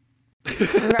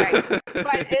 Right.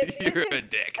 But you're a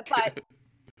dick.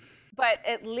 But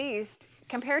at least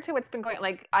compared to what's been going,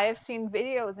 like I have seen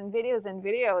videos and videos and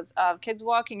videos of kids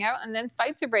walking out and then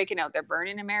fights are breaking out. They're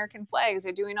burning American flags.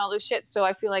 They're doing all this shit. So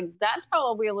I feel like that's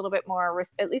probably a little bit more,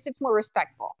 at least it's more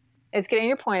respectful. It's getting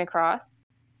your point across.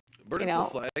 Burning the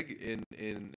flag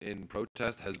in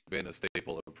protest has been a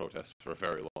staple of protest for a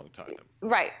very long time.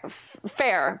 Right.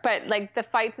 Fair. But like the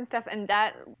fights and stuff, and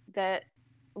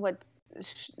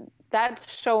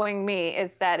that's showing me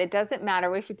is that it doesn't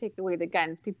matter if you take away the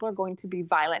guns. People are going to be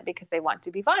violent because they want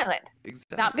to be violent.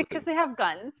 Exactly. Not because they have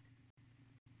guns.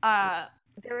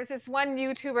 There was this one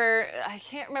YouTuber, I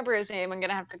can't remember his name. I'm going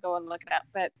to have to go and look it up.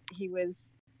 But he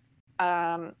was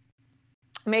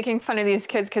making fun of these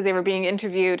kids because they were being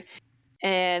interviewed.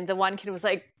 And the one kid was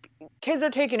like, kids are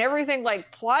taking everything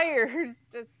like pliers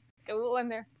to school in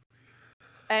there.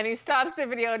 And he stops the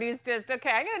video and he's just, okay,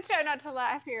 I'm going to try not to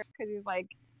laugh here because he's like,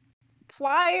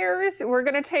 pliers? We're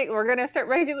going to start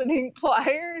regulating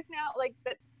pliers now? Like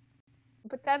that.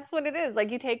 But that's what it is.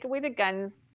 Like you take away the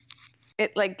guns.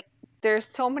 It like, there's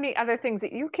so many other things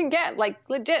that you can get like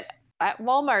legit at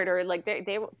Walmart or like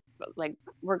they like,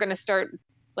 we're going to start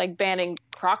like banning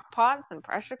crock pots and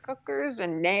pressure cookers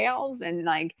and nails and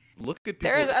like, look at people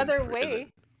there's in other prison. ways.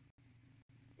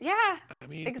 Yeah, I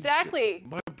mean, exactly. Shit.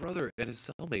 My brother and his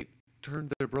cellmate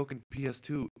turned their broken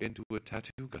PS2 into a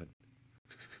tattoo gun.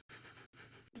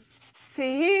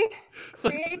 See,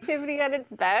 creativity at its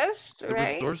best, The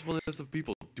right? resourcefulness of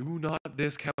people, do not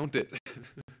discount it.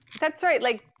 That's right.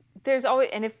 Like, there's always,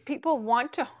 and if people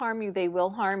want to harm you, they will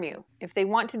harm you. If they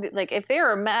want to, like, if they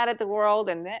are mad at the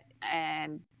world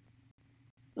and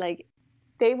like,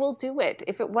 they will do it.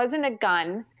 If it wasn't a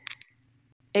gun,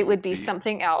 it would be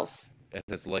something else. And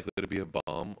it's likely to be a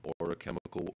bomb or a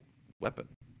chemical weapon.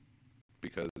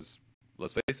 Because,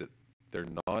 let's face it, they're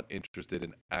not interested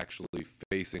in actually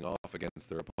facing off against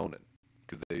their opponent.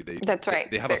 Because That's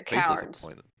right. They have They're a faceless cowards.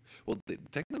 opponent. Well,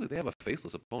 technically, they have a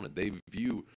faceless opponent. They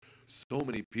view so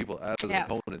many people as an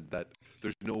opponent that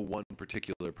there's no one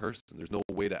particular person. There's no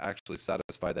way to actually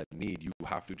satisfy that need. You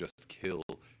have to just kill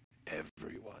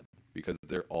everyone because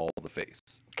they're all the face.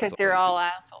 Because they're all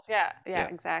assholes. Yeah,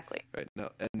 exactly. Right now,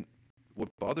 and what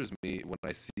bothers me when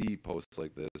I see posts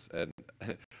like this, and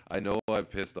I know I've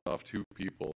pissed off 2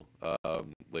 people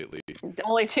lately.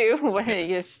 Only 2? What are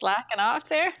you slacking off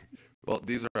there? Well,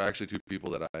 these are actually 2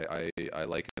 people that I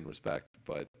like and respect,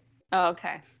 but Oh,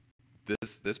 okay.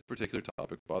 this particular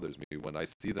topic bothers me when I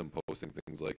see them posting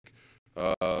things like,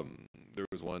 there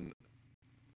was one,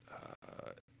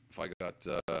 if I got,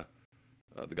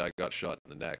 the guy got shot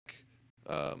in the neck,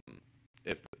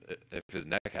 if his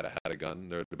neck had a gun,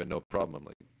 there would have been no problem. I'm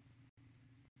like,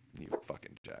 you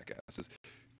fucking jackasses.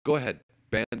 Go ahead,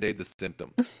 band-aid the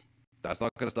symptom. That's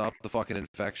not going to stop the fucking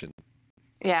infection.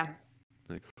 Yeah.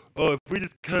 Like, oh, if we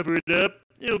just cover it up,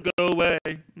 it'll go away.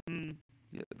 Mm.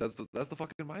 Yeah, that's the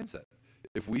fucking mindset.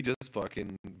 If we just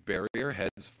fucking bury our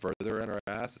heads further in our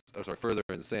asses, further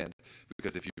in the sand,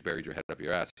 because if you've buried your head up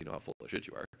your ass, you know how full of shit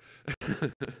you are.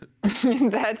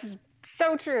 That's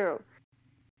so true.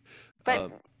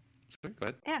 But sorry, go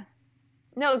ahead. Yeah.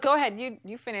 No, go ahead.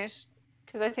 You finish,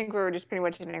 because I think we were just pretty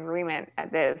much in agreement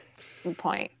at this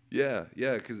point. Yeah,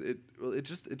 because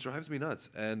it drives me nuts,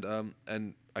 and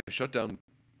I shut down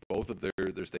both of their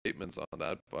statements on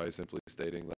that by simply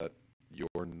stating that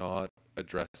you're not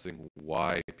addressing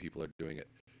why people are doing it.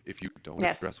 If you don't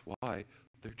address why,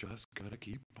 they're just gonna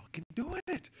keep fucking doing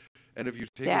it. And if you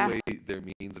take away their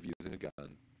means of using a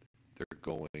gun, they're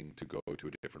going to go to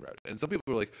a different route. And some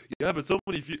people are like, yeah, but so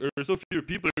few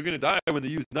people are gonna die when they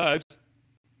use knives.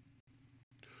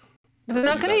 But they're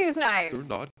not going to use knives. They're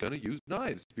not going to use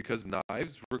knives because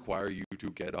knives require you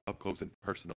to get up close and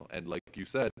personal. And like you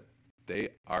said, they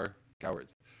are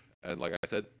cowards. And like I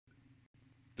said,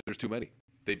 there's too many.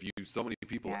 They've used so many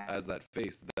people as that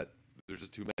face that there's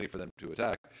just too many for them to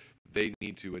attack. They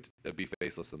need to be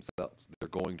faceless themselves. They're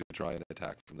going to try and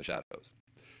attack from the shadows.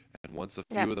 And once a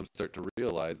few of them start to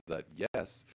realize that,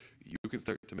 yes, you can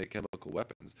start to make chemical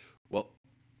weapons. Well,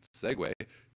 segue.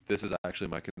 This is actually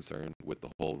my concern with the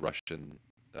whole Russian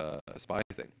spy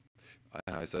thing.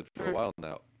 I said for a while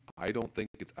now, I don't think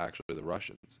it's actually the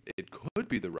Russians. It could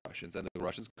be the Russians, and the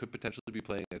Russians could potentially be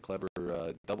playing a clever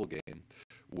double game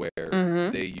where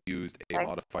they used a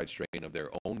modified strain of their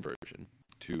own version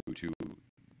to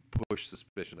push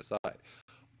suspicion aside.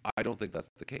 I don't think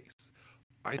that's the case.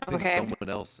 I think someone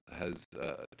else has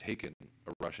taken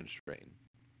a Russian strain,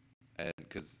 and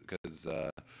because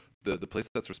the place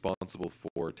that's responsible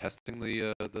for testing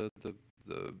the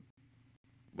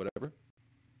whatever,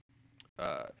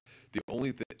 the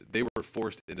only they were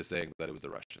forced into saying that it was the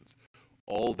Russians.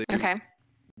 All they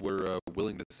were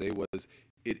willing to say was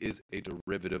it is a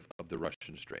derivative of the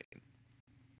Russian strain.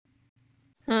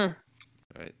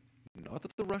 Right? Not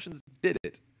that the Russians did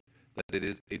it, that it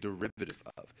is a derivative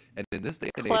of. And in this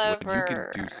day and age, when you can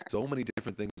do so many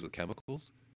different things with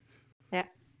chemicals,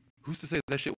 who's to say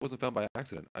that shit wasn't found by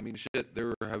accident? I mean, shit,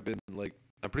 there have been, like,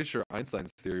 I'm pretty sure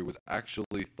Einstein's theory was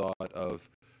actually thought of,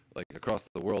 like, across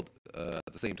the world at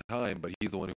the same time, but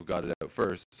he's the one who got it out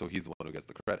first, so he's the one who gets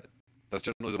the credit. That's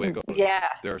generally the way it goes. Yeah.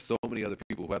 There are so many other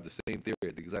people who have the same theory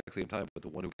at the exact same time, but the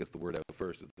one who gets the word out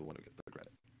first is the one who gets the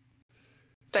credit.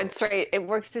 That's right. It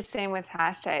works the same with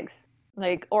hashtags.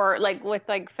 Or with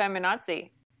feminazi.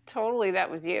 Totally,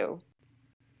 that was you.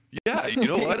 Yeah, you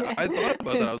know what? I thought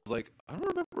about that. I was like, I don't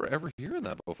remember ever hearing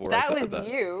that before. That I said was that.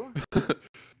 you.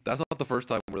 That's not the first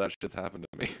time where that shit's happened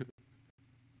to me.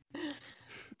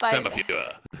 But...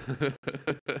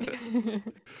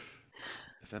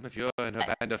 Femifure and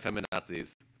her band of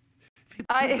feminazis.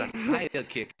 Heil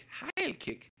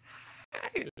kick.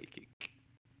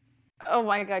 Oh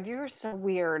my god, you are so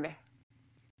weird.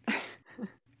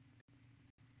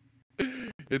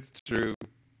 It's true.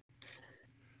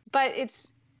 But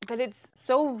it's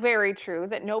so very true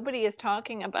that nobody is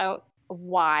talking about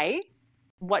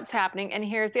what's happening. And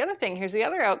here's the other thing. Here's the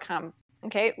other outcome.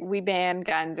 Okay, we ban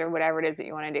guns or whatever it is that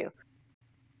you want to do.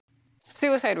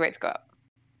 Suicide rates go up.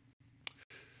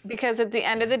 Because at the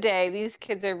end of the day, these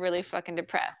kids are really fucking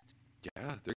depressed.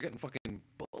 Yeah, they're getting fucking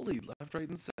bullied left, right,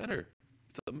 and center.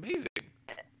 It's amazing.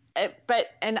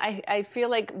 I feel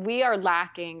like we are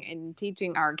lacking in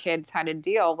teaching our kids how to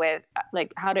deal with,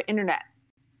 like, how to internet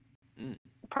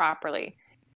properly.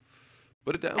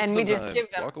 Put it down And we sometimes. just give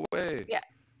them, Walk away.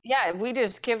 yeah, we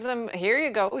just give them, here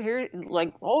you go, here,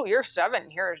 like, oh, you're 7,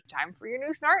 here's time for your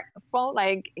new smartphone,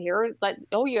 like, here, like,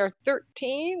 oh, you're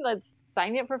 13, let's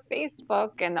sign you up for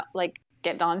Facebook and, like,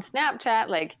 get on Snapchat,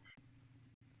 like.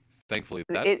 Thankfully,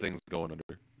 that thing's going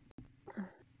under.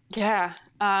 Yeah.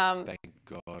 Thank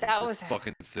God. That I'm so was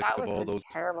fucking sick that of was all a those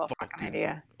terrible fucking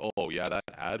idea. Oh yeah, that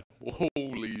ad.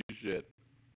 Holy shit.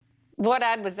 What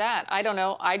ad was that? I don't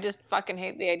know. I just fucking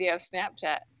hate the idea of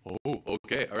Snapchat. Oh,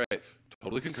 okay, all right.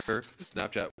 Totally concur.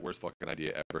 Snapchat, worst fucking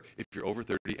idea ever. If you're over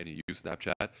 30 and you use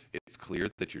Snapchat, it's clear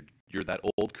that you're that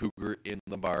old cougar in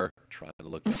the bar trying to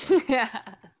look at them. Yeah.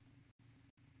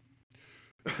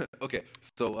 Okay,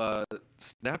 so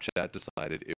Snapchat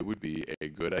decided it would be a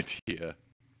good idea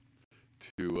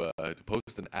to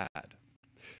post an ad,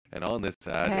 and on this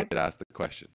ad, it asked the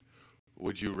question: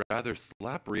 would you rather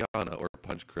slap Rihanna or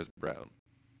punch Chris Brown?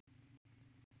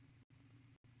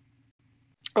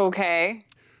 Okay.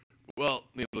 Well,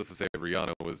 needless to say,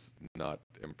 Rihanna was not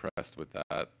impressed with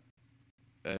that,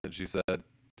 and she said,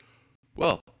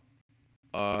 "Well,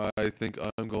 I think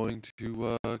I'm going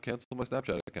to cancel my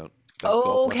Snapchat account."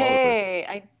 Okay,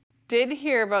 I did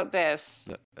hear about this.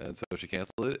 And so she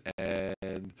canceled it,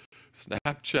 and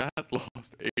Snapchat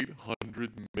lost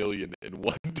 800 million in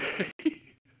one day.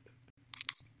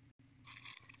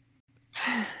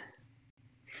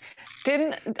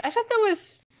 I thought that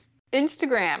was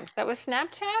Instagram? That was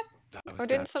Snapchat? That was or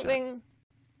didn't Snapchat. something?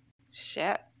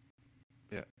 Shit.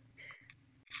 Yeah.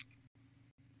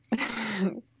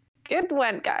 Good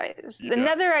one, guys. Yeah.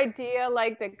 Another idea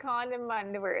like the condom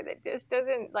underwear that just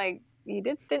doesn't, like, you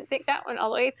just didn't think that one all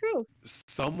the way through.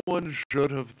 Someone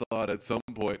should have thought at some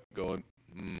point, going,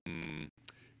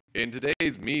 in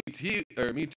today's Me Too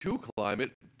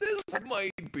climate, this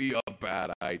might be a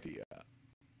bad idea.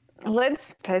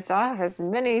 Let's piss off as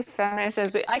many feminists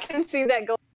as I can see that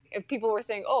go. If people were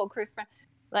saying, "Oh, Chris Brown,"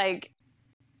 like,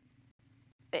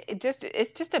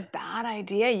 it's just a bad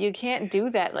idea. You can't do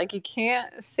that. Like, you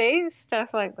can't say stuff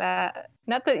like that.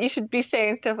 Not that you should be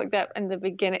saying stuff like that in the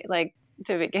beginning, like,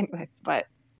 to begin with, but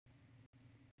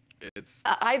it's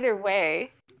either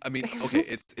way. I mean, okay,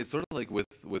 it's sort of like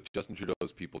with Justin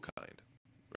Trudeau's People Kind,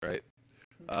 right?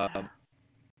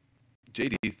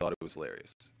 JD thought it was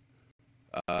hilarious.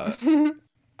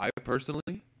 I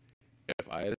personally, if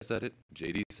I had said it,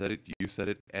 JD said it, you said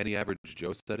it, any average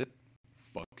Joe said it,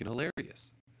 fucking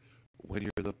hilarious. When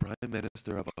you're the prime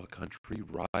minister of a country,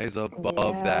 rise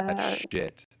above that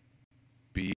shit.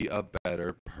 Be a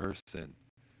better person.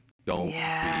 Don't be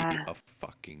a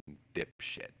fucking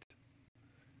dipshit.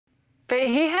 But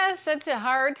he has such a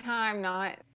hard time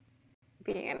not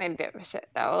being a dipshit,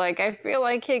 though. Like, I feel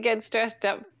like he gets dressed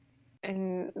up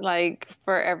in, like,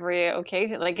 for every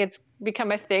occasion. Like, it's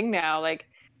become a thing now. Like,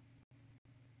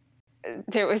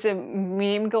 there was a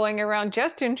meme going around,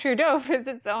 Justin Trudeau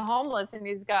visits the homeless and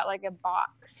he's got, like, a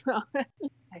box.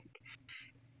 Like,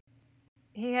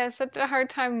 he has such a hard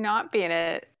time not being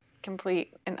a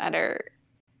complete and utter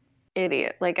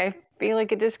idiot. Like, I feel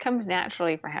like it just comes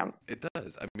naturally for him. It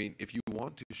does. I mean, if you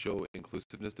want to show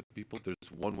inclusiveness to people, there's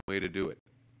one way to do it.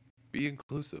 Be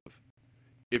inclusive.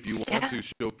 If you want to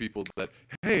show people that,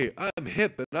 hey, I'm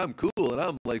hip and I'm cool and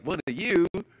I'm like one of you,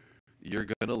 you're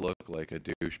gonna look like a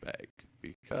douchebag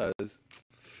because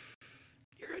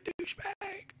you're a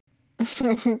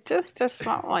douchebag. Just a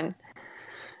small one.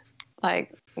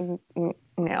 Like,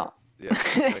 no. Yeah.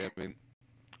 I mean,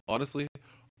 honestly,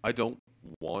 I don't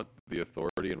want the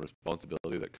authority and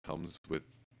responsibility that comes with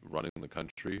running the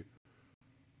country,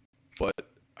 but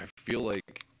I feel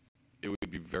like it would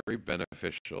be very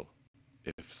beneficial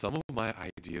if some of my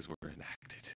ideas were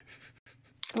enacted.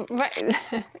 Right.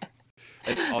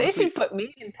 And honestly, they should put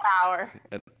me in power.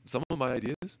 And some of my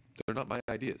ideas, they're not my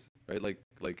ideas, right?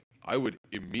 Like I would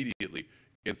immediately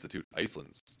institute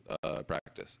Iceland's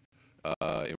practice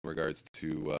in regards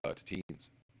to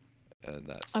teens, and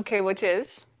that. Okay, which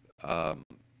is?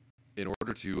 In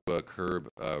order to curb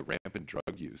rampant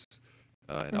drug use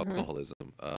and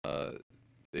alcoholism,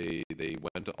 they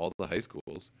went to all the high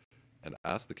schools and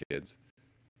asked the kids,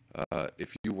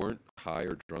 if you weren't high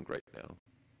or drunk right now,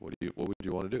 what would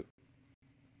you want to do?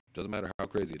 Doesn't matter how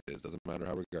crazy it is. Doesn't matter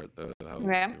how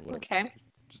okay.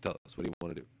 Just tell us, what do you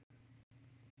want to do?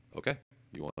 Okay,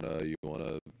 you want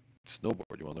to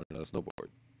snowboard? You want to learn how to snowboard?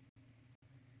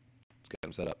 Let's get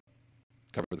them set up.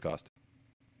 Cover the cost.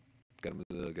 get him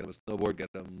a snowboard, get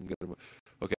him.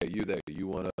 Okay, you there? You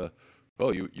wanna?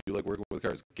 Oh, you like working with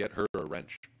cars? Get her a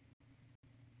wrench.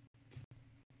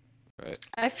 Right.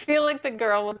 I feel like the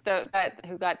girl with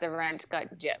who got the wrench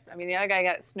got gypped. I mean, the other guy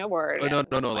got snowboard.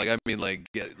 Oh, no. Like I mean, like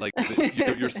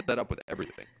you're set up with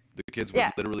everything. The kids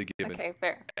were literally given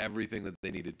fair. everything that they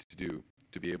needed to do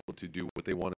to be able to do what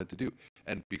they wanted to do.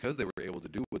 And because they were able to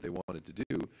do what they wanted to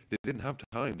do, they didn't have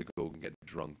time to go and get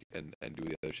drunk and do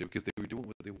the other shit because they were doing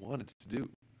what they wanted to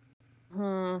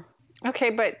do. Okay,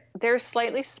 but they're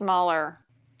slightly smaller.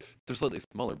 They're slightly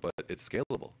smaller, but it's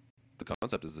scalable. The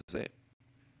concept is the same.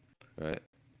 Right?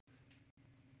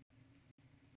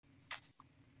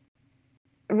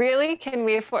 Really? Can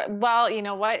we afford? Well, you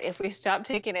know what? If we stop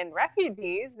taking in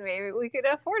refugees, maybe we could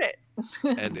afford it.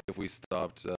 And if we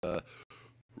stopped,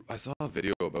 I saw a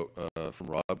video about from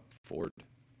Rob Ford,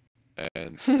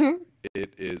 and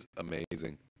it is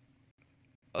amazing.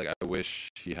 Like, I wish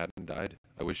he hadn't died.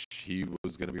 I wish he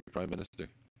was gonna be prime minister.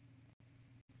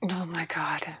 Oh my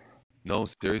God. No,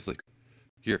 seriously.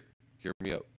 Hear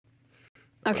me out.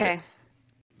 Okay.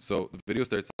 So the video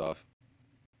starts off.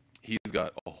 He's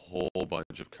got a whole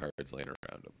bunch of cards laying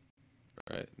around him,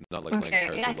 right? Not like playing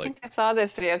cards, Yeah, I but like think I saw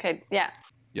this video. Okay, yeah.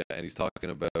 yeah. And he's talking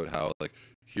about how like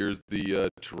here's the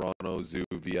Toronto Zoo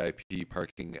VIP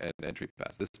parking and entry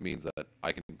pass. This means that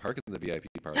I can park in the VIP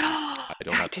parking. I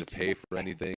don't have to pay for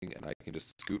anything, and I can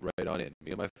just scoot right on in.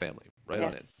 Me and my family, right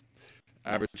on in.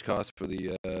 Average cost for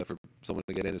the for someone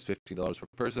to get in is $15 per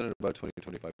person and about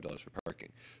 $25 for parking.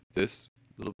 This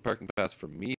little parking pass for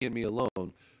me and me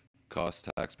alone costs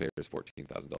taxpayers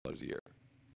 $14,000 a year.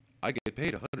 I get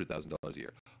paid $100,000 a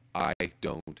year. I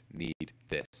don't need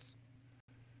this.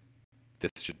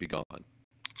 This should be gone.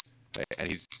 Right? And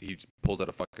he pulls out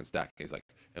a fucking stack and he's like,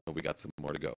 and we got some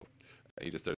more to go. And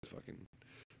he just starts fucking.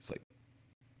 It's like.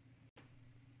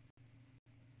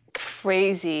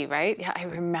 Crazy, right? Yeah, I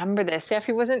remember this. Yeah, if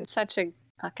he wasn't such a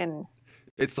fucking.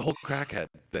 It's the whole crackhead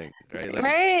thing, right? Like,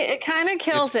 right? It kind of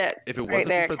kills it. If it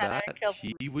wasn't for that,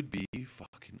 he would be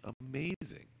fucking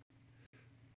amazing.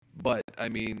 But, I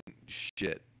mean,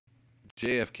 shit.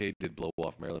 JFK did blow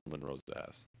off Marilyn Monroe's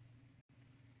ass.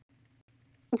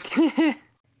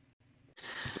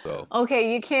 So.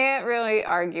 Okay, you can't really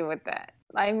argue with that.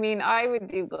 I mean, I would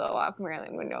do blow off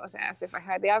Marilyn Monroe's ass if I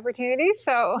had the opportunity,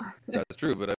 so. That's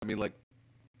true, but I mean, like,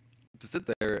 to sit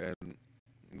there and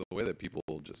the way that people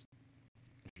just,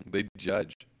 they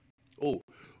judge. Oh,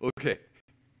 okay.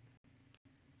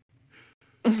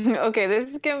 Okay, this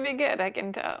is going to be good, I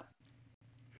can tell.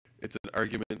 It's an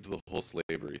argument to the whole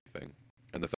slavery thing.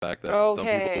 And the fact that some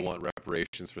people want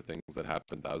reparations for things that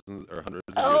happened thousands or hundreds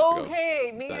of years ago.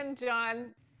 Okay, me and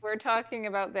John were talking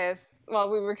about this. Well,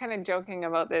 we were kind of joking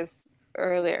about this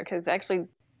earlier because actually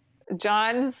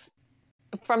John's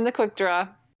from the Quick Draw.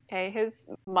 Okay, his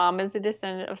mom is a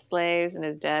descendant of slaves and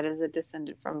his dad is a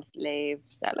descendant from slave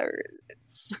sellers.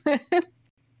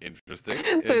 Interesting.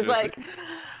 So he's like,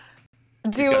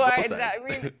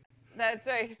 that's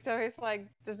right. So he's like,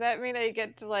 does that mean I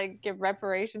get to like give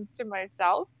reparations to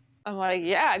myself? I'm like,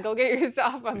 yeah, go get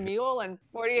yourself a mule and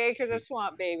 40 acres of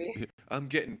swamp, baby. I'm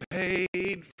getting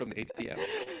paid from the ATM.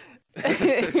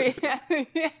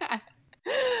 yeah.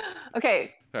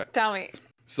 Okay, right. Tell me.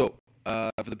 So,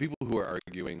 for the people who are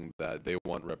arguing that they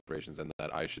want reparations and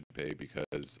that I should pay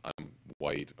because I'm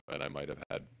white and I might have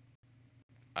had,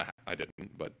 I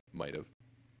didn't, but might have.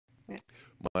 Yeah.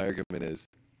 My argument is,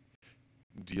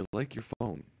 do you like your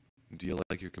phone? Do you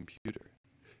like your computer?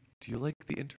 Do you like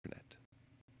the internet?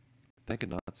 Thank a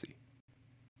Nazi.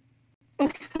 I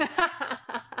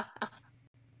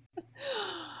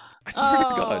swear to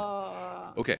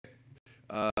God. Okay.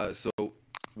 So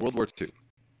World War II.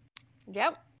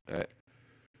 Yep. All right.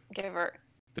 Give her.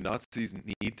 The Nazis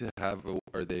need to have,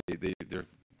 or they're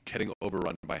getting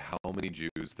overrun by how many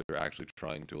Jews they're actually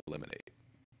trying to eliminate.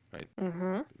 Right?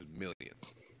 Mm-hmm.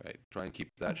 Millions. Right? Try and keep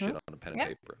that shit on a pen and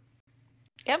paper.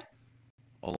 Yep.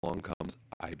 Along comes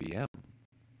IBM.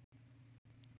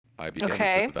 IBM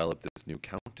has developed this new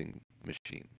counting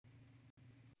machine.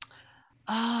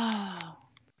 Oh,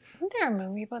 isn't there a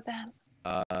movie about that?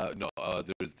 No.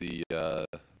 There's the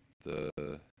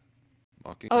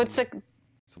Mocking. Oh, it's like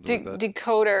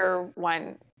decoder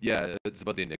one. Yeah, it's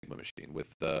about the Enigma machine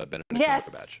with Benedict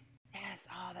Cumberbatch. Yes.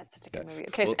 Oh, that's such a good movie.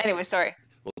 Okay. Well, so anyway, sorry.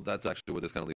 Well, that's actually what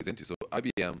this kind of leads into. So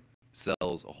IBM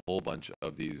sells a whole bunch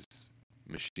of these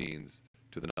machines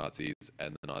to the Nazis,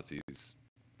 and the Nazis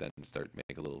then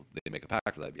they make a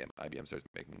pact with IBM. IBM starts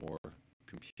making more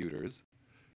computers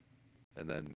and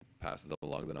then passes them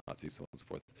along to the Nazis, so on and so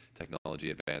forth.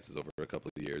 Technology advances over a couple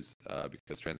of years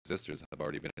because transistors have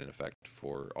already been in effect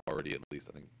for at least,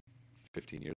 I think,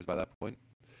 15 years by that point.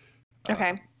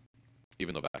 Okay.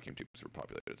 Even though vacuum tubes were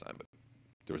popular at the time, but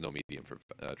there was no medium for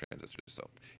transistors. So,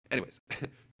 anyways,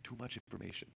 too much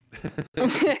information.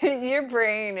 Your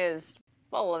brain is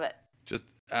full of it. Just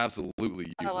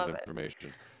absolutely I useless love it.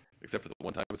 information, except for the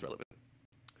one time it's relevant.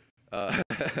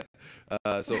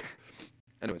 So,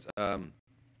 anyways,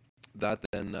 that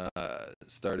then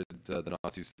started. The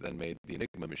Nazis then made the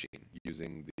Enigma machine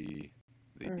using the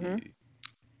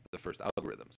first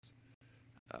algorithms.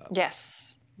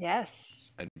 Yes.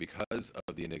 Yes. And because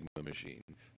of the Enigma machine,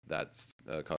 that's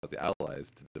caused the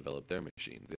Allies to develop their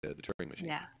machine, the Turing machine.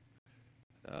 Yeah.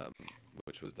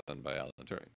 Which was done by Alan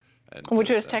Turing. And, Which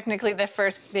was technically the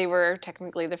first. They were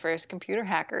technically the first computer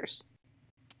hackers.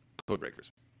 Code breakers.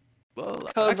 Well,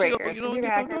 Code actually, breakers. you know, Computer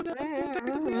hackers.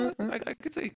 technically, yeah, I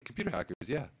could say computer hackers.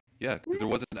 Yeah, because there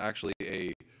wasn't actually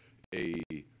a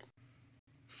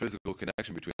physical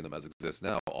connection between them as exists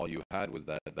now. All you had was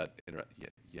that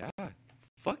yeah,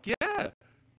 fuck yeah.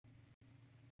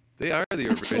 They are the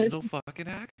original fucking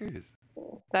hackers.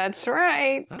 That's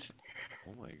right.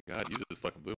 Oh my god, you just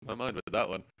fucking blew my mind with that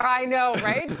one. I know,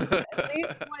 right? At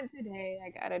least once a day, I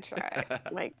gotta try.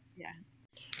 Like, yeah.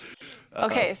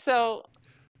 Okay, so.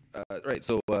 Right,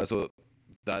 so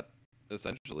that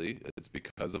essentially it's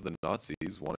because of the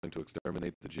Nazis wanting to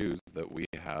exterminate the Jews that we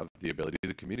have the ability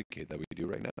to communicate that we do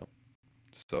right now.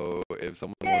 So if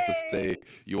someone wants to say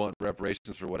you want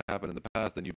reparations for what happened in the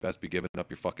past, then you best be giving up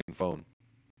your fucking phone.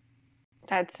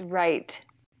 That's right.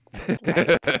 Give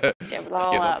it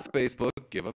all give up. up Facebook,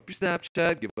 give up your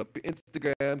Snapchat, give up your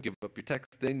Instagram, give up your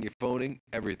texting, your phoning,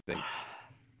 everything.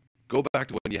 Go back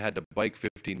to when you had to bike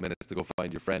 15 minutes to go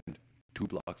find your friend 2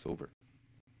 blocks over.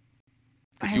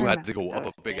 Because you had to go up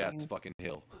a big ass fucking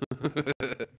hill.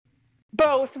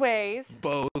 Both ways.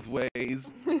 Both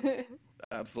ways.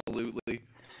 Absolutely.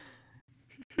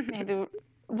 You had to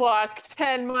walk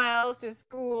 10 miles to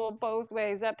school both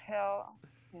ways uphill.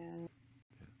 Yeah.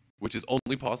 Which is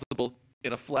only possible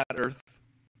in a flat Earth.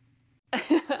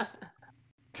 I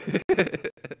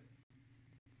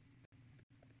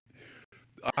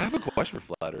have a question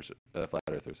for flat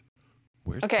Earthers.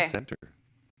 Where's the center?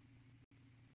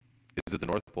 Is it the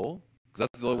North Pole? Because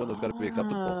that's the only one that's got to be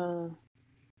acceptable.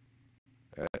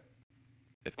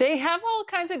 They have all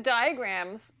kinds of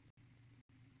diagrams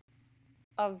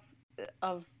of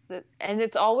the, and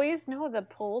it's always the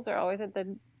poles are always at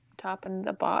the top and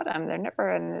the bottom. They're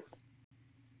never in it.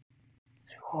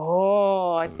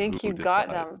 Oh, so I think you got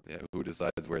them. Yeah, who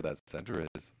decides where that center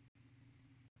is?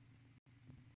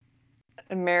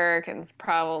 Americans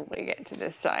probably get to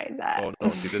decide that. Oh no!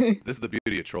 See, this is the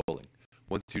beauty of trolling.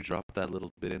 Once you drop that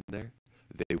little bit in there,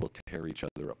 they will tear each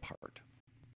other apart.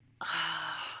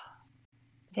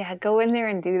 Yeah, go in there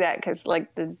and do that because, like,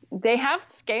 they have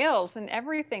scales and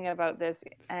everything about this,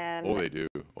 and they do.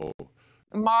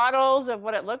 Models of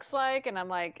what it looks like, and I'm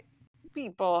like,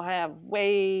 people have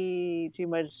way too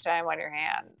much time on your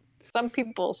hand. Some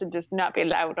people should just not be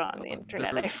allowed on the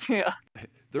internet. I feel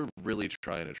they're really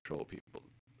trying to troll people,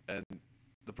 and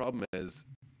the problem is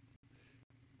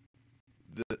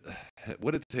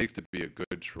what it takes to be a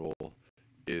good troll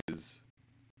is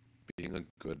being a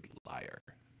good liar.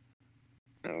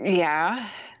 Yeah.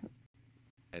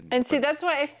 And see, that's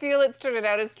why I feel it started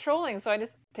out as trolling, so I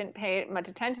just didn't pay much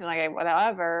attention. Like,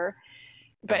 whatever.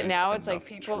 But now it's like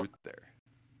people. Truth there.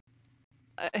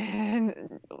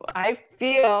 I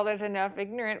feel there's enough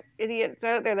ignorant idiots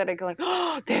out there that are going,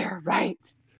 "Oh, they're right."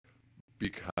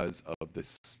 Because of the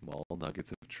small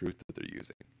nuggets of truth that they're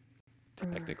using.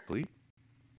 Technically,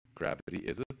 gravity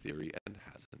is a theory and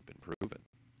hasn't been proven.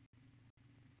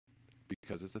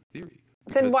 Because it's a theory.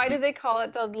 Then why do they call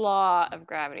it the law of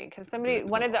gravity? Because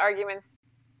one of the arguments.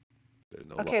 There's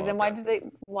no okay, then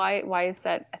why is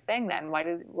that a thing then? Why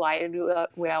do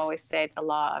we always say the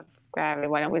law of gravity?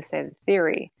 Why don't we say the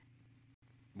theory?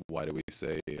 Why do we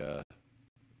say,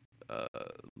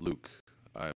 Luke,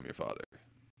 I am your father?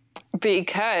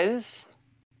 Because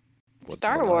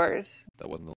Star Wars. That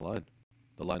wasn't the line.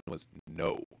 The line was,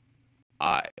 no,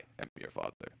 I am your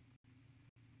father.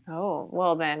 Oh,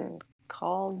 well then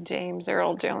call James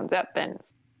Earl Jones up and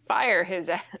fire his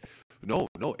ass. No,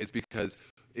 it's because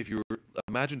if you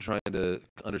imagine trying to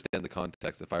understand the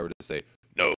context, if I were to say,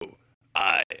 no,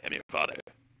 I am your father,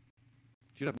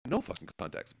 you'd have no fucking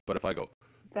context. But if I go,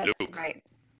 Luke, right.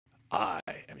 I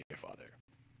am your father.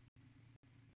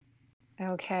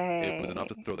 Okay. It was enough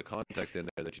to throw the context in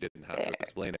there that you didn't have to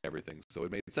explain everything. So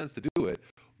it made sense to do it,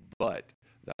 but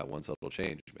that one subtle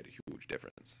change made a huge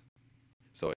difference.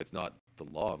 So it's not the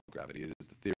law of gravity, it is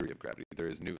the theory of gravity. There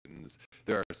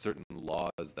are certain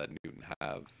laws that Newton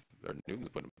have or Newton's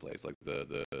put in place, like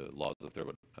the laws of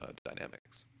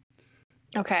thermodynamics.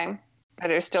 Okay. But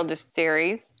they're still just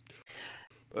theories.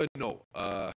 No.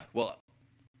 Well,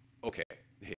 okay.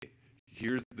 Hey,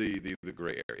 here's the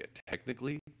gray area.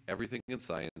 Technically, everything in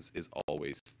science is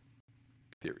always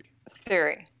theory.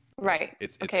 Theory. Right.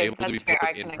 It's okay, able to be that's fair. put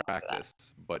I can in agree with that.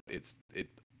 practice, but it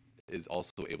is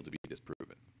also able to be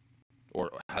disproven, or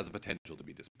has the potential to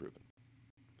be disproven.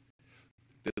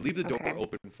 They leave the door Okay.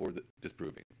 open for the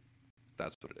disproving.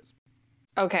 That's what it is.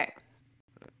 Okay.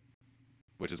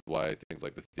 Which is why things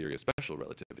like the theory of special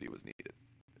relativity was needed.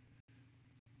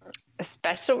 A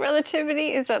special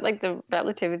relativity? Is that like the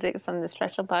relativity that's on the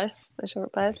special bus? The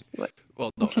short bus? What?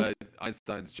 Well, no,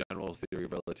 Einstein's general theory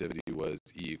of relativity was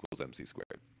E equals mc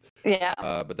squared. Yeah.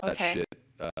 But that Okay. shit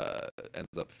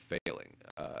ends up failing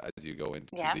as you go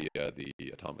into Yeah. the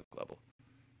atomic level.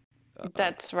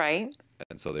 That's right.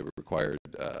 And so they were required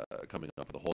coming up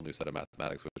with a whole new set of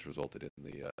mathematics, which resulted in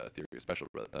the theory of special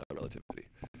relativity.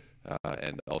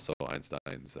 And also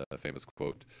Einstein's famous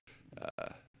quote,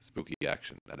 spooky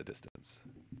action at a distance.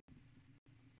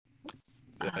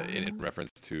 In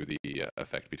reference to the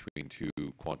effect between two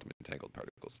quantum entangled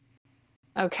particles.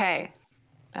 Okay.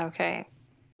 Okay.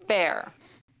 Fair.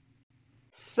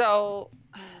 So,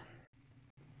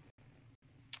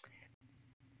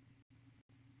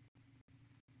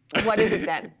 what is it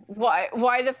then?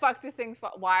 Why the fuck do things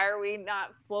fall? Why are we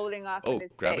not floating off into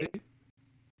space? Gravity?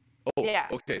 Oh, Yeah.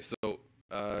 okay. So,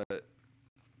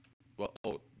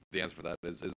 the answer for that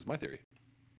is my theory,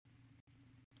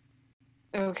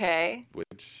 Okay.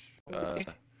 which I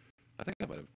think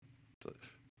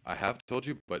I have told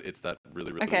you, but it's that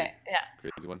really Okay. Yeah.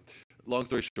 crazy one. Long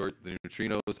story short, the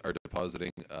neutrinos are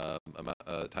depositing a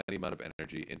tiny amount of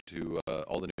energy into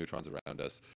all the neutrons around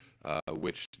us,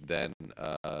 which then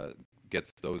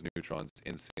gets those neutrons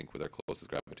in sync with their closest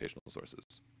gravitational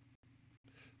sources.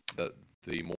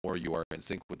 The more you are in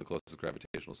sync with the closest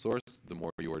gravitational source, the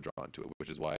more you are drawn to it, which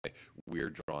is why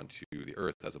we're drawn to the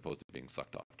Earth as opposed to being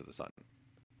sucked off to the sun.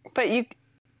 But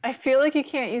I feel like you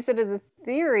can't use it as a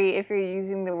theory if you're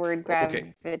using the word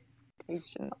Okay.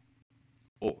 gravitational.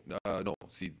 Oh, no.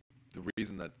 See, the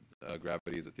reason that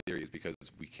gravity is a theory is because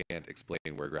we can't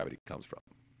explain where gravity comes from.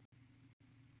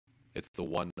 It's the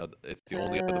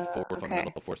only of the four okay.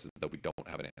 fundamental forces that we don't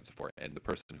have an answer for. And the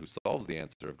person who solves the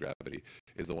answer of gravity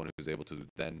is the one who's able to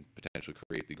then potentially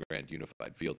create the grand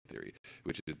unified field theory,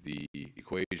 which is the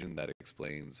equation that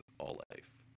explains all life,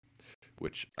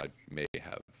 which I may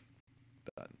have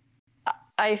done.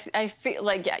 I feel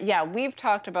like, yeah, we've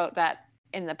talked about that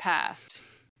in the past.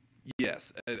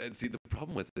 Yes, and see, the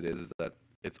problem with it is that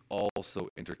it's all so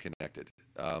interconnected.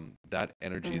 That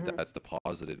energy that's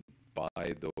deposited by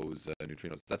those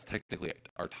neutrinos, that's technically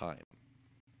our time.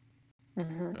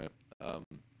 Right?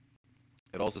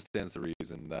 It also stands to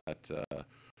reason that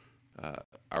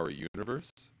our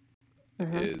universe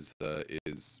is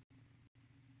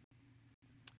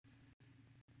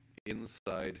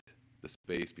inside the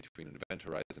space between an event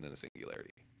horizon and a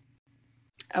singularity.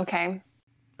 Okay.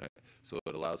 Right? So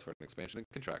it allows for an expansion and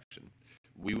contraction.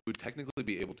 We would technically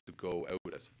be able to go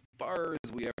out as far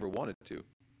as we ever wanted to,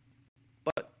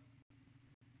 but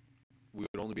we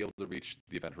would only be able to reach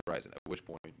the event horizon, at which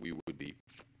point we would be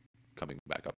coming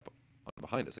back up on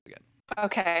behind us again.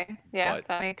 Okay. Yeah, But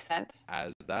that makes sense.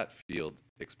 as that field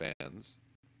expands,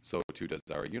 so too does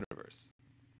our universe,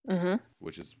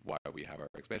 which is why we have our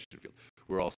expansion field.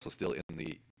 We're also still in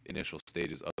the initial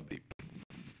stages of the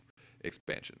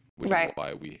expansion, which Right.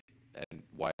 is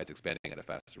why it's expanding at a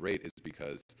faster rate is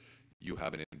because you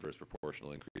have an inverse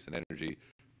proportional increase in energy.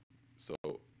 So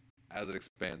as it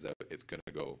expands out, it's going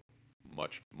to go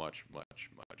much, much, much,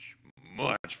 much,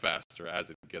 much faster as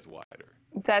it gets wider.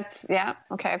 Yeah.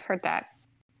 Okay, I've heard that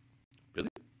Really?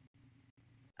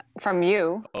 from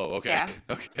you. Oh, okay. Yeah.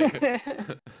 Okay.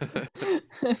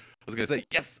 I was going to say,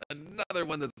 yes, another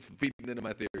one that's feeding into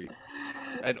my theory.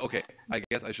 And okay, I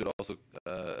guess I should also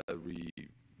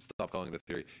stop calling it a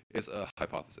theory. It's a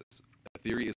hypothesis. A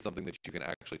theory is something that you can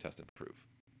actually test and prove.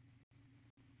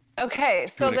 Okay,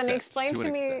 so an then extent, explain to to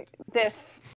an me extent.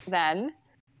 this then.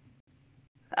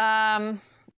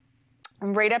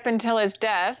 Right up until his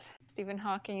death, Stephen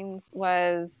Hawking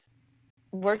was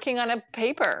working on a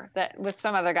paper that with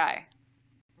some other guy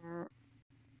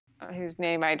whose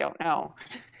name I don't know.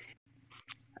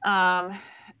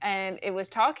 And it was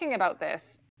talking about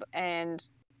this, and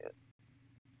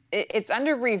it's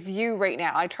under review right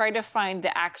now. I tried to find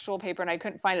the actual paper and I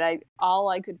couldn't find it. All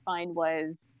I could find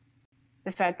was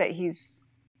the fact that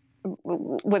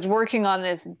was working on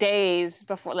this days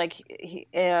before. Like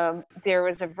there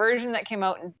was a version that came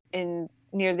out in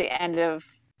near the end of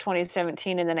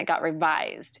 2017, and then it got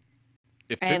revised.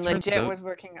 If And it turns legit out, was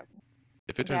working up.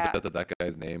 if it turns Yeah. out that that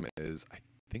guy's name is, I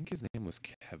think his name was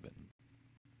Kevin.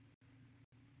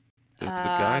 There's a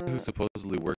guy who Um,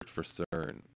 supposedly worked for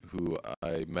CERN who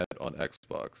I met on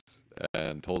Xbox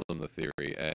and told him the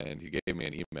theory, and he gave me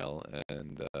an email,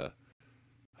 and I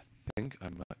think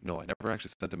no, I never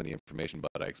actually sent him any information,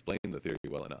 but I explained the theory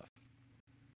well enough.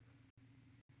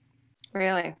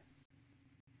 Really?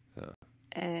 So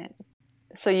And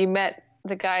so you met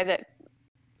the guy that.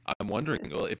 I'm wondering,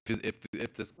 well, if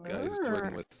this guy who's Ah.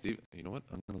 working with Steve, you know what?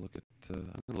 I'm gonna look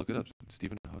it up.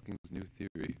 Stephen Hawking's new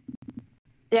theory.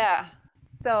 Yeah.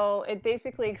 So it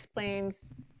basically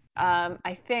explains,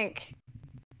 I think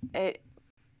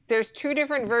there's two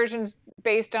different versions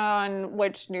based on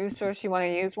which news source you want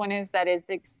to use. One is that it's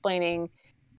explaining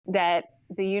that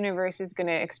the universe is going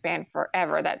to expand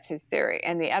forever. That's his theory.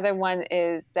 And the other one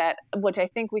is that, which I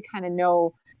think we kind of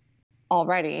know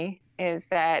already, is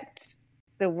that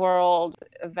the world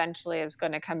eventually is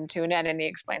going to come to an end. And he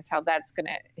explains how that's going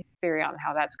to, his theory on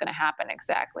how that's going to happen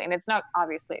exactly. And it's not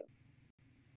obviously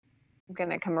going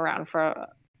to come around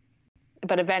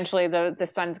but eventually the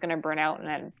sun's going to burn out and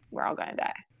then we're all going to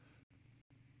die.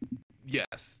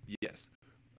 Yes.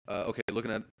 Okay,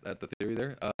 looking at the theory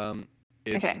there.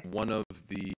 It's Okay. one of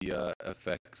the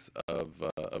effects of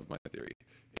my theory.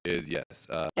 Is yes.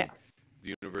 Yeah.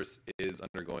 The universe is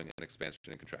undergoing an expansion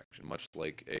and contraction, much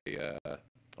like a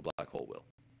black hole will,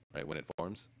 right? When it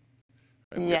forms.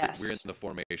 Right? Yes. We're in the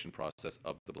formation process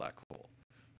of the black hole,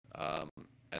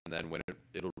 and then when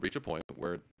it'll reach a point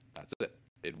where that's it.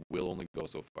 It will only go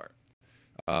so far.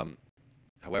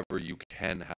 However, you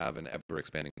can have an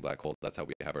ever-expanding black hole. That's how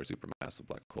we have our supermassive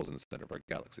black holes in the center of our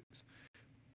galaxies.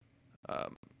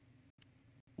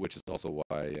 Which is also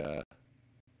why,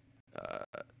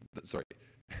 sorry,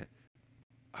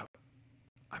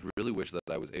 I really wish that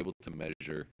I was able to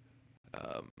measure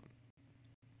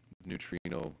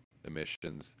neutrino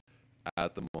emissions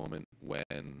at the moment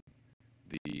when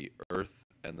the Earth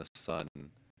and the Sun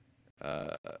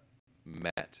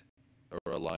met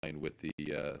or aligned with the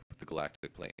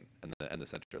galactic plane and the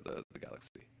center of the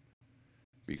galaxy.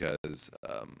 Because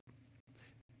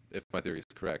if my theory is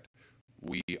correct,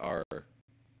 we are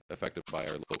affected by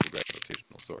our local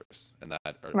gravitational source, and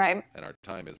Right. and our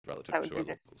time is relative That would to be our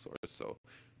just- local source. So,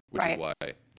 which Right. is why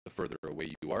the further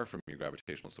away you are from your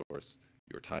gravitational source,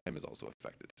 your time is also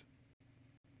affected.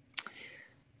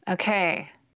 Okay.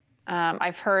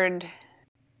 I've heard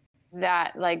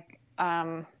that, like,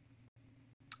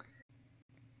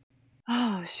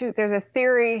 oh shoot, there's a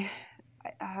theory.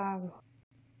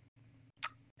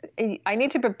 I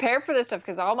need to prepare for this stuff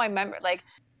because all my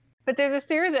but there's a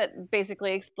theory that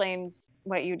basically explains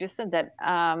what you just said, that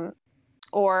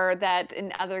or that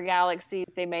in other galaxies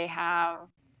they may have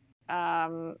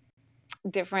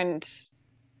different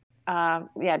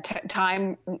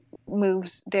time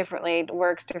moves differently,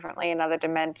 works differently in other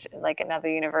dimensions, like in other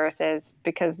universes,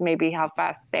 because maybe how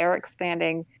fast they're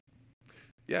expanding.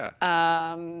 Yeah.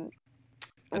 And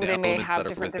the they may elements have that are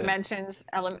different within. dimensions.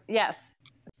 Yes.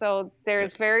 So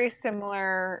there's Yes. very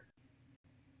similar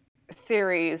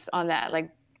theories on that, like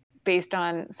based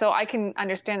on. So I can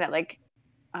understand that, like,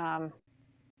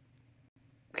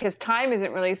 because time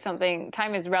isn't really something.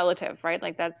 Time is relative, right?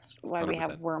 Like that's why we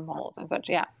have 100%. wormholes and such.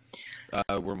 Yeah.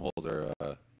 Wormholes are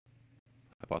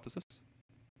hypothesis.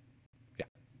 Yeah,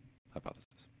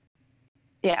 hypothesis.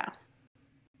 Yeah.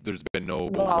 There's been no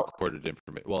Well, recorded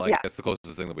information. Well, I yeah. guess the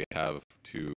closest thing that we have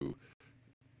to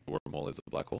a wormhole is a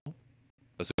black hole,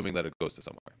 assuming that it goes to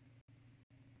somewhere,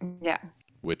 Yeah.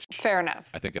 which Fair enough.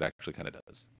 I think it actually kind of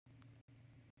does.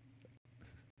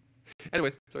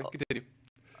 Anyways, sorry, continue.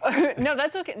 No,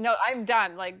 that's okay. No, I'm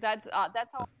done. Like that's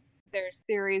all. There's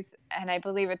theories, and I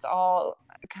believe it's all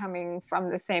coming from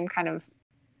the same kind of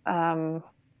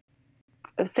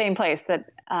same place,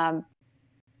 that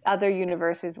other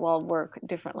universes will work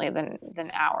differently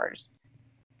than ours.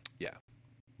 Yeah.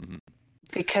 Mm-hmm.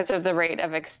 Because of the rate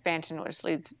of expansion, which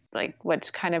leads, like,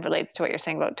 which kind of relates to what you're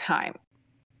saying about time.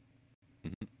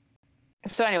 Mm-hmm.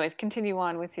 So, anyways, continue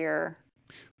on with your.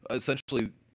 Essentially,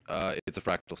 it's a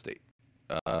fractal state.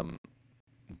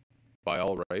 By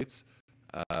all rights,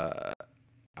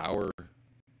 our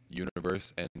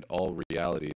universe and all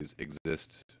realities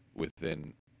exist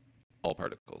within all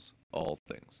particles, all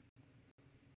things.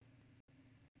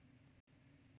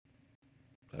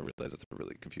 I realize it's a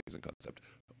really confusing concept.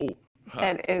 Oh,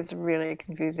 That is really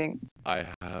confusing. I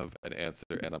have an answer,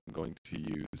 and I'm going to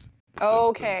use The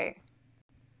Okay.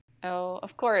 Oh,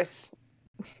 of course.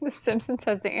 The Simpsons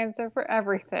has the answer for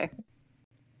everything.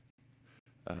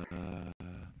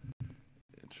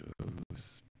 Intro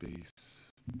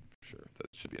space Sure, that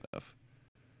should be enough.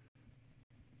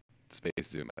 Space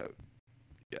zoom out.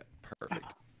 Yeah,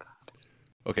 perfect.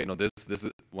 Okay, no, this is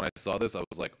when I saw this, I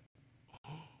was like,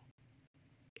 oh,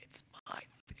 it's my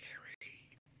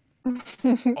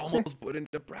theory. Almost put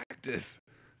into practice.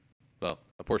 Well,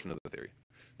 a portion of the theory.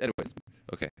 Anyways,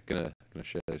 okay, gonna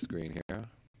share the screen here.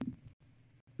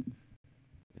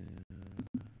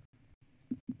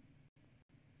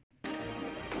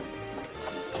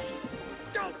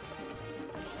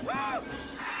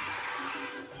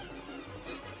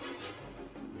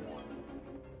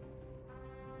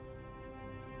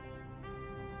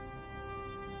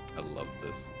 I love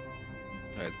this.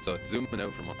 All right, so it's zooming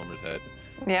out from Homer's head,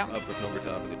 Yeah. up and over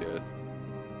top of the Earth,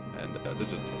 and this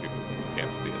is just for people who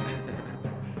can't see it.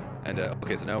 And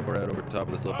okay, so now we're out over top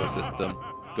of the solar system,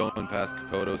 going past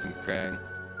Kokodos and Krang,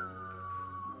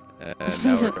 and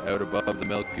now we're out above the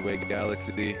Milky Way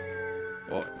galaxy.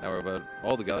 Well, now we're above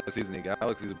all the galaxies, and the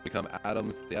galaxies have become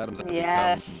atoms. The atoms have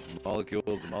Yes. become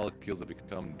molecules. The molecules have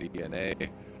become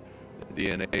DNA. The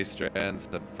DNA strands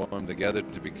have formed together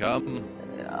to become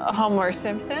Homer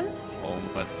Simpson.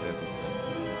 Homer Simpson.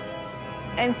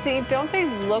 And see, don't they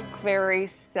look very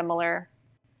similar?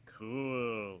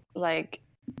 Cool. Like,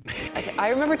 I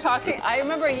remember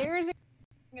years ago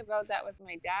talking about that with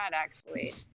my dad,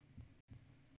 actually.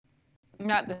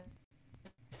 Not the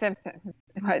Simpsons,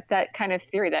 but that kind of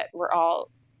theory that we're all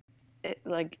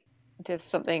like just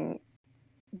something,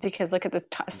 because look at this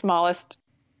smallest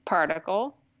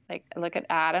particle, like look at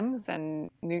atoms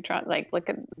and neutrons, like look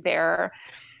at their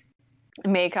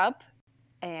makeup,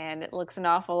 and it looks an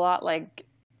awful lot like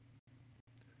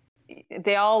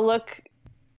they all look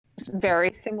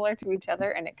very similar to each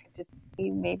other, and it could just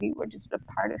be maybe we're just a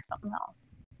part of something else.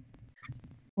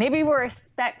 Maybe we're a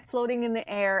speck floating in the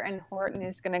air, and Horton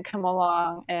is going to come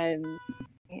along, and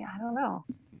yeah, I don't know.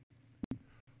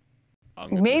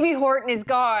 Maybe Horton is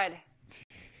God.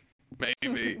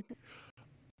 Maybe.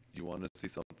 You want to see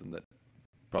something that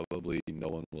probably no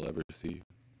one will ever see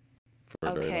for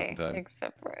a very long time?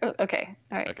 Except for okay,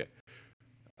 all right. Okay.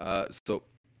 So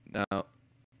now,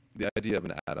 the idea of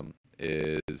an atom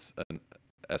is an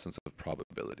essence of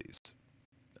probabilities.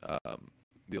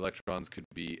 The electrons could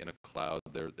be in a cloud.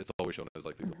 It's always shown as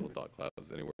like these little dot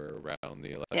clouds anywhere around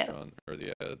the electron or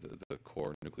the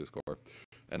core, nucleus core,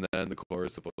 and then the core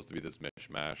is supposed to be this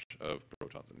mishmash of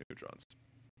protons and neutrons.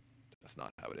 That's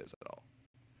not how it is at all.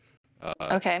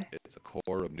 Okay. It's a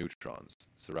core of neutrons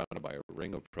surrounded by a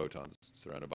ring of protons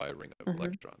surrounded by a ring of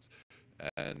electrons,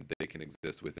 and they can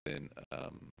exist within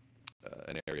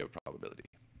an area of probability.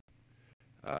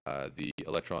 The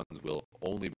electrons will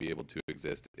only be able to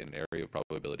exist in an area of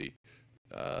probability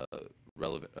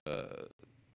relevant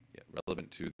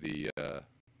to the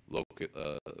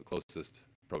closest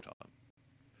proton.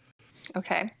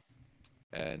 Okay.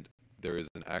 And there is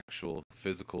an actual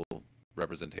physical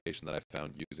representation that I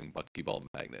found using buckyball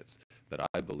magnets that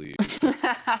I believe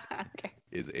Okay.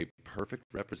 is a perfect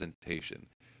representation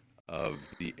of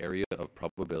the area of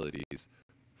probabilities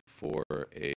for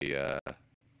a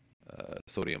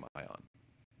sodium ion,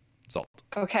 salt.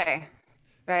 Okay.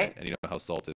 Right. And you know how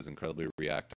salt is incredibly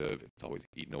reactive. It's always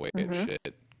eating away at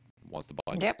shit. Wants to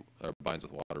bind or binds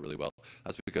with water really well.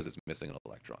 That's because it's missing an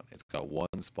electron. It's got one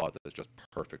spot that's just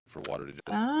perfect for water to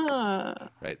just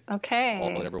right. Okay. All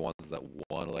it ever wants is that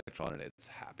one electron, and it's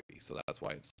happy. So that's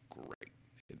why it's great.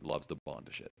 It loves to bond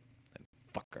to shit and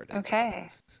fuck our days. Okay.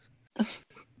 All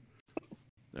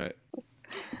right.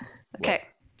 Okay.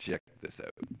 Well, check this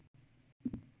out.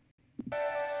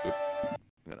 Oop,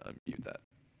 I'm gonna unmute that.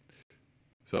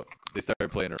 So they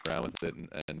started playing around with it,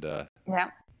 and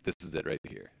this is it right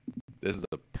here. This is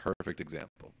a perfect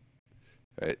example,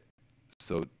 right?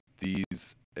 So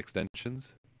these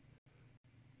extensions,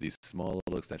 these small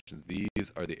little extensions,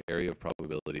 these are the area of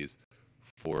probabilities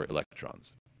for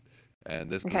electrons.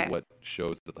 And this is what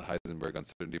shows that the Heisenberg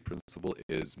uncertainty principle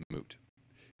is moot.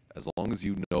 As long as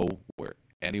you know where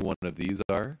any one of these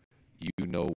are, you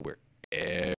know where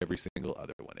every single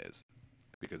other one is,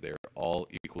 because they're all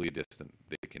equally distant.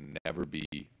 They can never be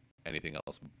anything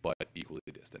else but equally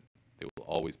distant. They will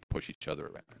always push each other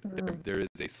around. There is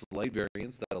a slight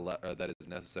variance that is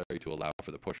necessary to allow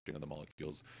for the pushing of the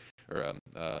molecules or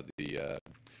the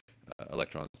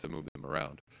electrons to move them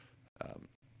around.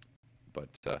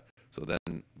 So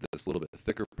then this little bit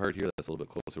thicker part here, that's a little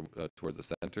bit closer towards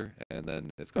the center, and then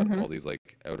it's got all these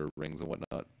like outer rings and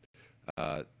whatnot.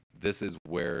 This is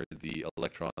where the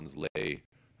electrons lay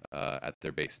at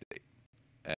their base state.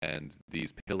 And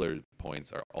these pillar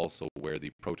points are also where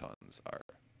the protons are.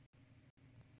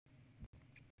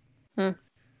 Are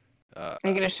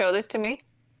you going to show this to me?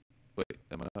 Wait,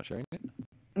 am I not sharing it?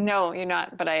 No, you're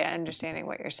not, but I understanding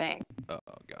what you're saying. Oh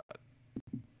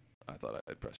God, I thought I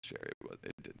had pressed share, but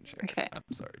it didn't share. Okay. I'm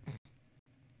sorry.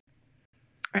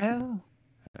 Oh,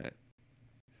 Right.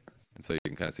 And so you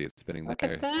can kind of see it spinning look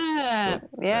there. at that. So, right,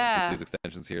 so Yeah. these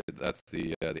extensions here, that's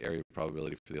the area of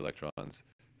probability for the electrons.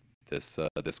 This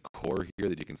this core here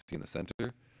that you can see in the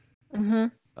center, Mm-hmm.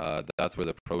 that's where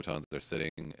the protons are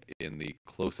sitting in the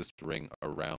closest ring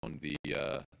around the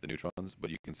neutrons. But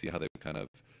you can see how they've kind of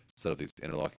set up these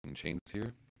interlocking chains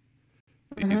here.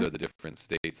 These are the different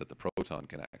states that the proton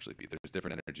can actually be. There's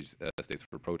different energy states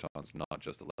for protons, not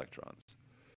just electrons.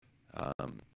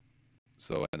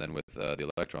 So, and then with the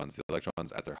electrons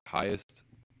at their highest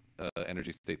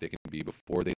energy state they can be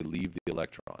before they leave the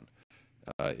electron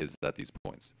is at these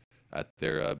points. At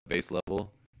their base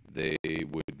level, they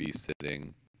would be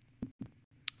sitting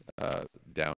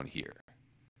down here.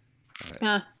 Right?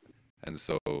 Yeah. And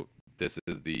so this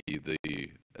is the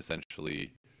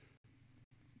essentially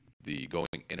the going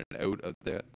in and out of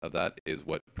that is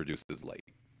what produces light,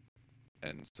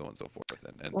 and so on and so forth,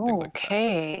 and things like that.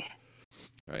 Okay.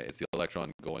 Right, it's the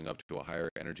electron going up to a higher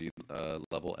energy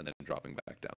level and then dropping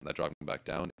back down. That dropping back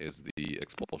down is the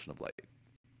expulsion of light.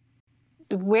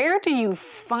 Where do you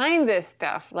find this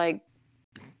stuff? Like,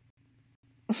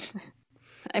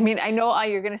 I mean, I know all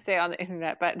you're gonna say on the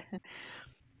internet, but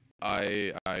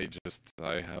I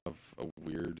have a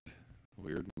weird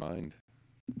mind.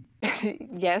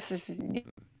 yes,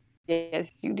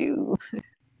 yes, you do.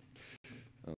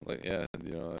 Like, yeah,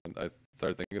 you know, I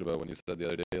started thinking about when you said the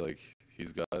other day, like,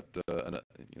 he's got,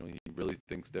 you know, he really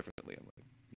thinks differently. I'm like,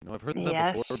 you know, I've heard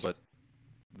that before, but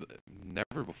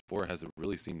never before has it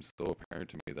really seemed so apparent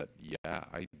to me that, yeah,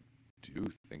 I do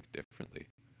think differently.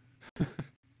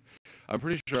 I'm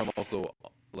pretty sure I'm also,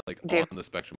 like, on the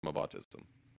spectrum of autism.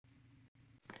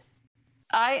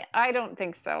 I don't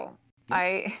think so.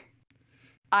 Yeah.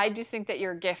 I just think that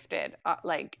you're gifted.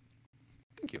 Like,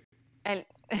 Thank you. and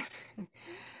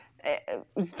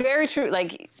it's very true.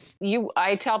 Like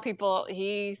I tell people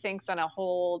he thinks on a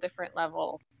whole different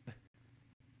level.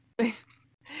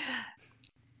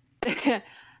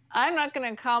 I'm not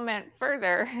going to comment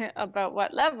further about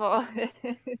what level.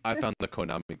 I found the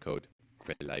Konami code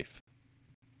for life.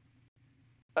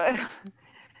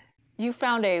 You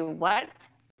found a what?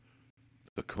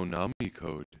 The Konami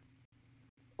code.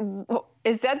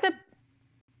 Is that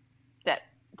that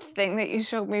thing that you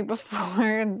showed me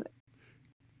before?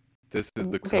 This is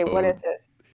the code. Okay, what is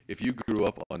this? If you grew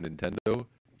up on Nintendo,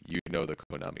 you know the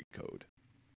Konami code.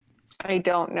 I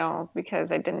don't know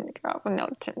because I didn't grow up with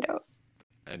Nintendo.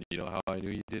 And you know how I knew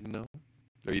you didn't know?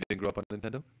 Or you didn't grow up on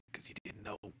Nintendo? Because you didn't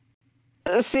know.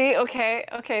 See, okay,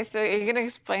 so you're gonna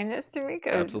explain this to me?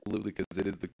 Absolutely, because it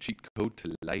is the cheat code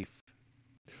to life.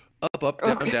 Up,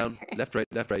 down, down, left, right,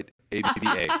 A, B, D,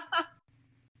 A.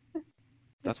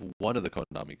 That's one of the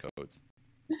Konami codes.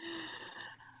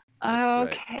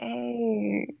 That's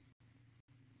okay.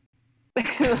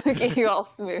 Right. Look at you all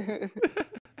smooth.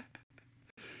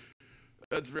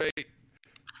 That's right.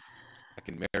 I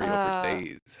can marry you for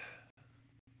days.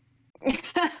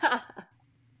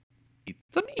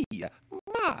 It's me,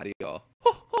 Mario.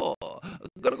 Ho ho!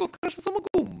 Gonna go crush some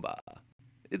Goomba.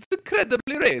 It's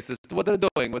incredibly racist what they're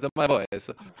doing with my voice.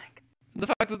 Oh my God. The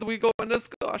fact that we go and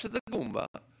squash the Goomba.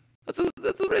 That's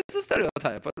a racist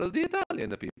stereotype for the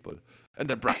Italian people. And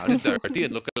they're brown and dirty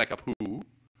and look like a poo.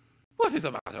 What is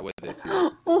the matter with this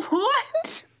here?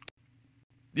 What?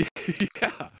 Yeah.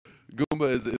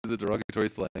 Goomba is a derogatory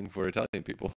slang for Italian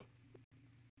people.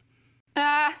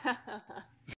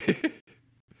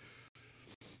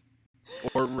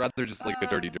 Or rather just like a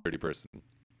dirty person.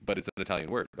 But it's an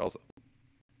Italian word also.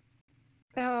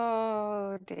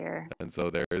 Oh dear. And so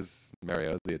there's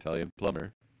Mario, the Italian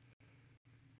plumber,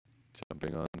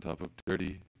 jumping on top of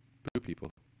dirty poo people.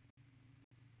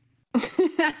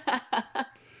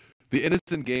 The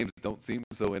innocent games don't seem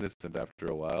so innocent after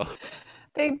a while.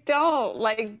 They don't.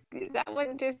 Like, that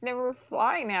would just never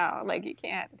fly now. Like, you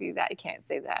can't do that. You can't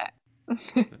say that.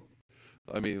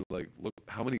 I mean, like, look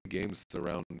how many games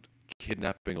surround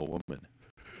kidnapping a woman.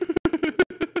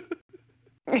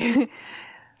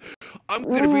 I'm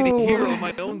gonna be the hero of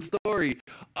my own story.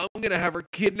 I'm gonna have her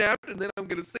kidnapped and then I'm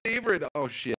gonna save her. And oh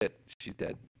shit, she's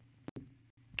dead.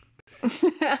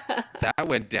 That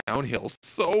went downhill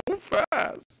so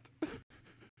fast.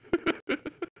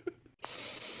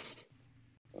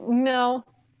 No.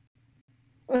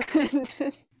 It's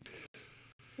a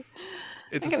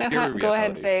I'm scary gonna reality. go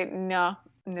ahead and say no.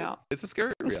 It's a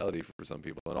scary reality for some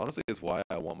people, and honestly, it's why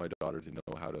I want my daughter to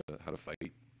know how to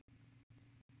fight,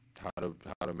 how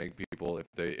to make people if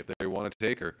they want to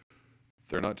take her,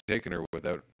 they're not taking her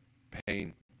without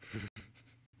pain.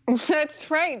 That's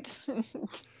right.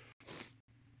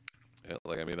 Yeah,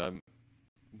 like, I mean,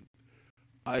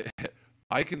 I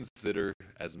I consider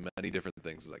as many different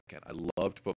things as I can. I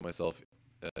love to put myself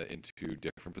into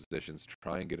different positions,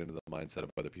 try and get into the mindset of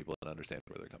other people and understand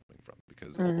where they're coming from.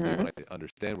 Because only when I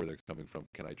understand where they're coming from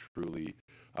can I truly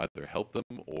either help them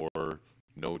or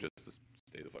know just to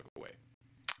stay the fuck away.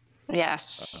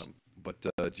 Yes. But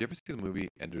did you ever see the movie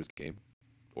Ender's Game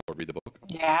or read the book?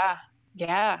 Yeah.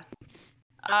 Yeah.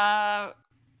 I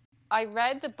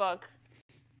read the book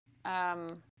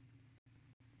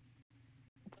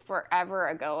forever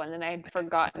ago, and then I'd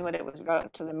forgotten what it was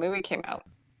about till the movie came out.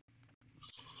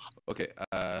 Okay,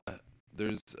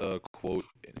 there's a quote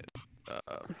in it.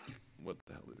 What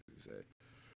the hell does he say?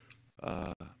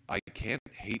 I can't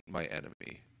hate my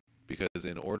enemy because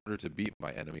in order to beat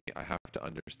my enemy, I have to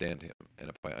understand him. And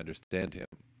if I understand him,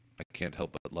 I can't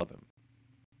help but love him.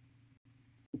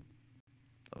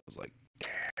 I was like,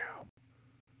 damn.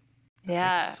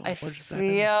 Yeah, so I much sense.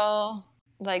 feel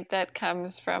like that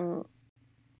comes from,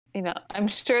 I'm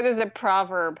sure there's a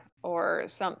proverb or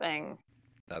something,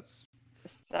 That's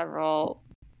several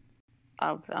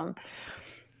of them.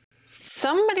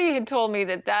 Somebody had told me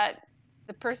that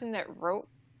the person that wrote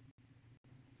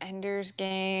Ender's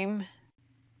Game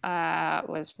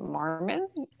was Mormon,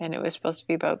 and it was supposed to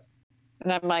be about,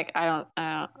 and I'm like, I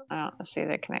don't see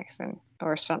the connection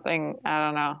or something. I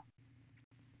don't know.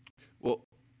 well,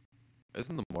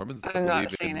 isn't the Mormons that I'm not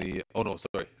believe seeing in it. the? Oh no,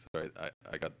 sorry.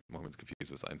 I got Mormons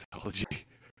confused with Scientology.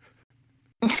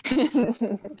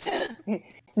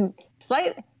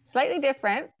 Slightly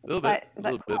different, A little bit,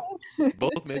 but a little bit.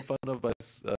 Both made fun of by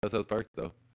South Park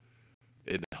though,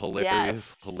 in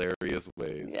hilarious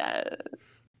ways. Yeah.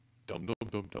 Dum dum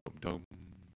dum dum dum.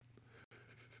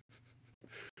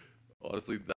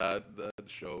 Honestly, that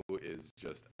show is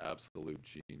just absolute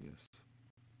genius.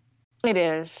 It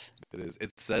is. It is.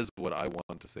 It says what I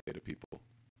want to say to people,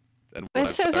 and It I've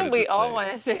says what started we to all say.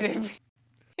 want to say to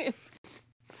people.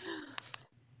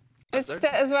 It started-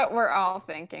 says what we're all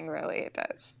thinking, really. It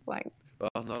does. Like,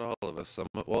 Well, not all of us. Some.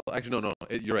 Well, actually, no.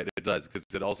 You're right. It does because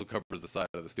it also covers the side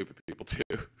of the stupid people too.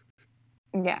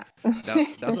 yeah. Now,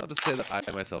 that's not to say that I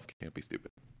myself can't be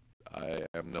stupid. I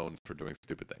am known for doing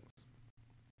stupid things.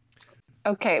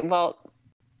 Okay, well,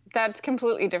 that's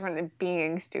completely different than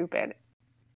being stupid.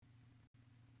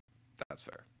 That's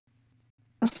fair.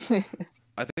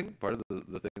 I think part of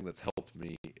the thing that's helped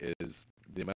me is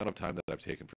the amount of time that I've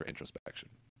taken for introspection.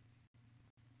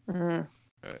 Mhm.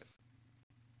 Right.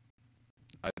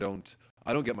 I don't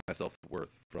get my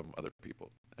self-worth from other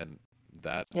people, and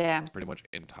that Yeah. pretty much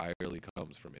entirely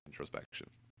comes from introspection.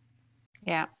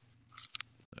 Yeah.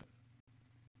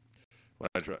 When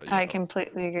I try, I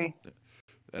completely agree.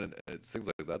 and it's things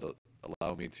like that that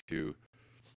allow me to,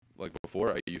 like,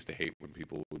 before I used to hate when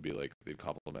people would be like, they'd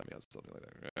compliment me on something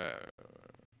like that.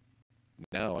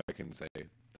 Now I can say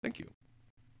thank you.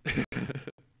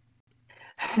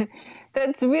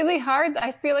 That's really hard.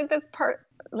 I feel like that's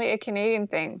partly a Canadian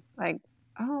thing. Like,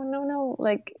 oh, no.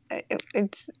 Like,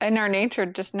 it's in our nature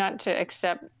just not to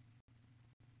accept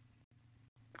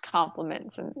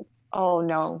compliments and, oh,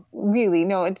 no, really,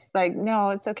 no. It's like, no,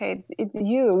 it's okay. It's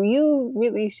you. You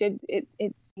really should.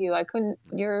 It's you. I couldn't.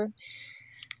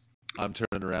 I'm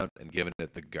turning around and giving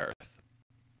it the Garth.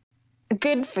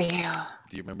 Good for you.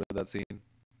 Do you remember that scene?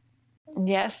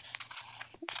 Yes.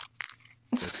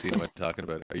 What scene am I talking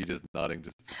about? Are you just nodding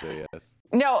just to say yes?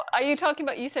 No, are you talking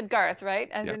about, you said Garth, right?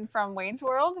 As Yeah. in from Wayne's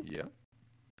World? Yeah.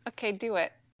 Okay, do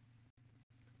it.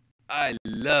 I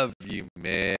love you,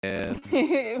 man.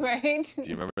 Right? Do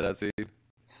you remember that scene? And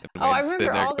Oh, I Wayne's sitting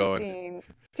remember there all the going, scenes.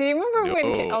 Do you remember no,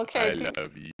 when? Okay. I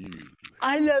love you.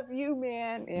 I love you,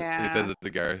 man. Yeah. He says it to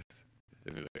Garth.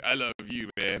 And he's like, I love you,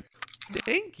 man.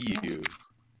 Thank you.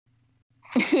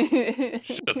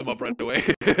 Shuts him up right away.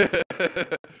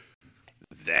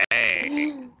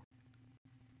 Zang.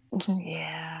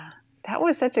 Yeah, that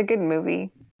was such a good movie.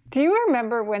 Do you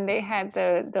remember when they had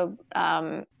the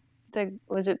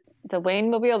was it the Wayne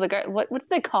Mobile? What did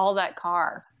they call that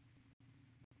car?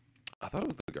 I thought it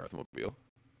was the Garth Mobile.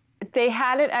 They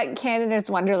had it at Canada's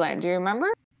Wonderland. Do you remember?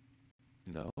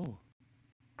 No. Oh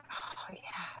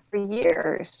yeah, for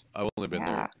years. I've only been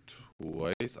Yeah. there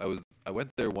twice. I went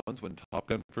there once when Top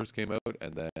Gun first came out,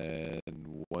 and then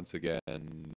once again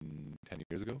 10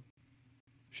 years ago.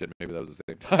 Shit, maybe that was the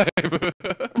same time.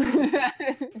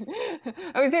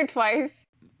 I was there twice.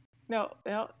 No,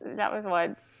 that was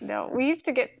once. No, we used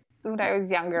to get, when I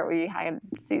was younger, we had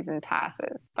season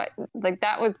passes, but like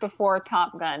that was before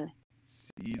Top Gun.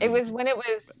 It was when it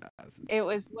was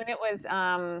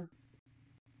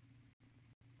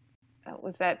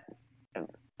that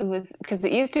it was because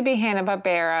it used to be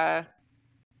Hanna-Barbera,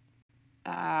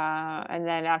 and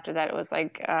then after that it was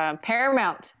like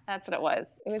Paramount. That's what it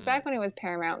was. It was back when it was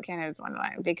Paramount Canada's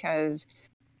Wonderland, because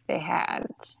they had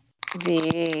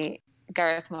the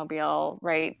Garth Mobile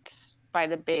right by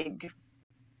the big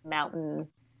mountain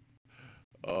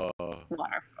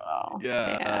waterfall.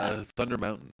 Yeah, Thunder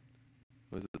Mountain.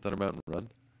 Was it Thunder Mountain Run?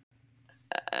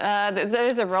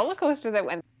 There's a roller coaster that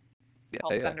went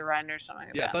called Yeah. Thunder Run or something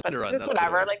like Yeah, that. Thunder But Run, just that's what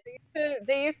it whatever. was. Like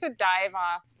they used to dive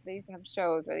off. They used to have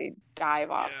shows where they dive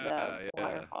off Yeah, the yeah.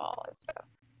 waterfall and stuff.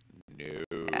 No.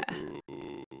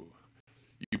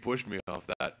 You pushed me off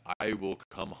that. I will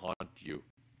come haunt you.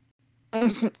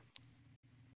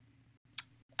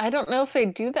 I don't know if they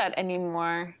do that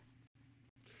anymore.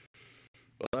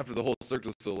 Well, after the whole Cirque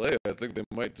du Soleil, I think they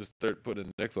might just start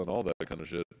putting nicks on all that kind of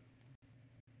shit.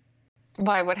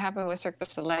 Why? What happened with Cirque du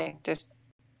Soleil?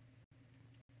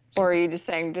 Or are you just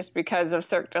saying just because of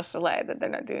Cirque du Soleil that they're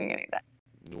not doing any of that?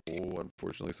 No,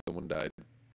 unfortunately, someone died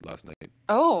last night.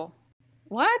 Oh,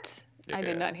 what? I Yeah.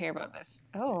 did not hear about this.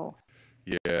 Oh.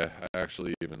 Yeah, I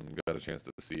actually even got a chance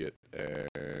to see it,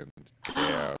 and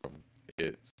damn,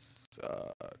 it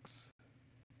sucks.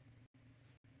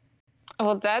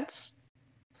 Well, that's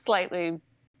slightly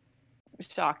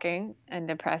shocking and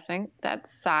depressing.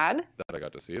 That's sad. That I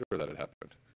got to see it, or that it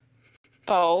happened.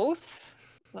 Both.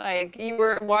 Like you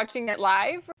were watching it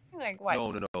live? Like what?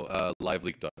 No.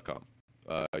 Liveleak.com.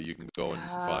 You can go and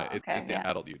find okay, it's the yeah.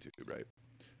 adult YouTube, right?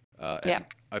 And Yeah.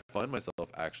 I find myself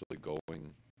actually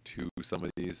going to some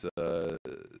of these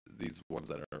ones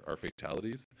that are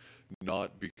fatalities,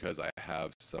 not because I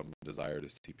have some desire to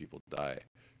see people die,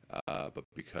 but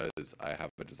because I have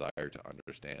a desire to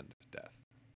understand death.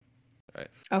 Right?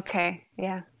 Okay.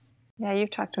 Yeah. Yeah,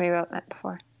 you've talked to me about that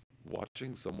before.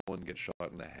 Watching someone get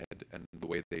shot in the head and the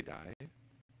way they die,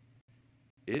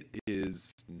 it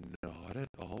is not at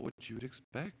all what you would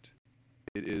expect.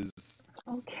 It is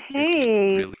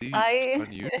Okay. really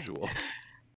unusual.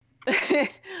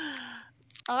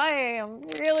 I am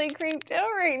really creeped out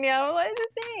right now. What do you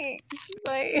think?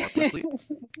 Like Honestly,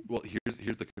 well,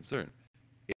 here's the concern.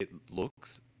 It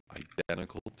looks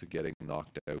identical to getting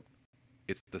knocked out.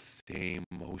 It's the same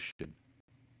motion.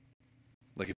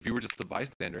 Like if you were just a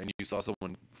bystander and you saw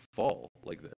someone fall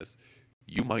like this,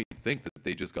 you might think that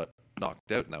they just got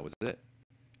knocked out and that was it.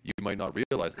 You might not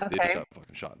realize that they just Okay. got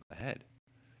fucking shot in the head.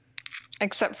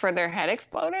 except for their head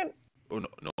exploded? Oh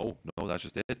no, that's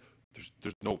just it.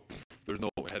 There's no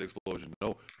head explosion.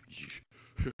 No,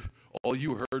 all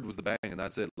you heard was the bang and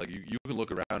that's it. Like you can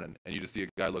look around and you just see a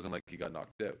guy looking like he got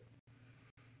knocked out.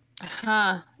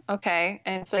 Huh. Okay.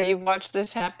 And so you watched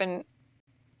this happen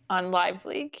on Live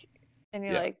Leak and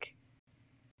you're Yeah. like,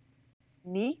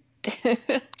 neat?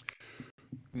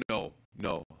 No.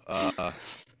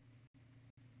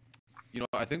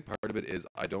 I think part of it is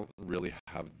I don't really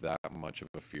have that much of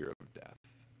a fear of death.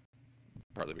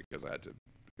 Partly because I had to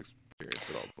experience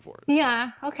it all before.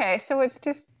 Yeah. Okay. So it's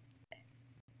just,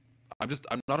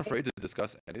 I'm not afraid to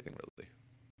discuss anything really.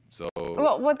 So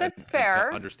well, that's fair.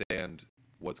 to understand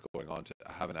what's going on, to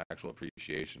have an actual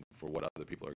appreciation for what other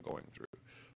people are going through.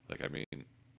 Like, I mean,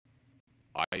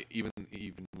 I even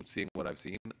seeing what I've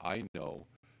seen, I know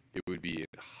it would be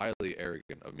highly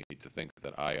arrogant of me to think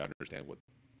that I understand what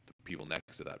the people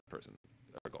next to that person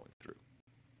are going through,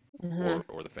 Mhm.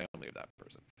 or the family of that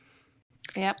person.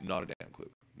 Yep. Not a damn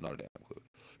clue.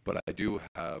 But I do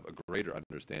have a greater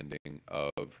understanding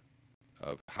of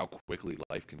how quickly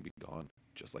life can be gone,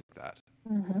 just like that,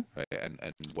 Mhm. right? And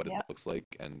what it Yep. looks like,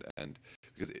 and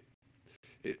because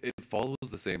it follows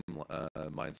the same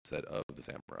mindset of the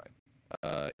samurai,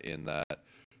 in that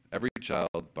every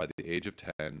child by the age of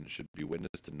 10 should be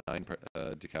witness to 9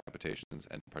 decapitations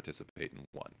and participate in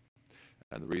 1.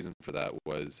 And the reason for that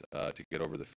was to get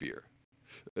over the fear.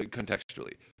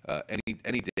 Contextually,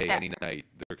 any day, Yeah. any night,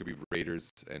 there could be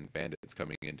raiders and bandits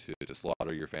coming in to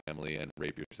slaughter your family and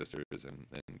rape your sisters and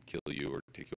kill you or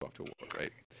take you off to war,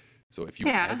 right? So if you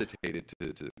Yeah. hesitated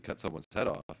to cut someone's head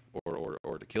off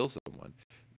or to kill someone,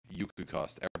 you could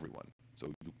cost everyone.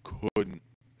 So you couldn't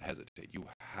hesitate. You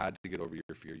had to get over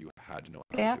your fear. You had to know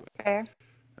how Yeah. to do it. Fair.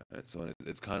 So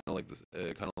it's kind of like this.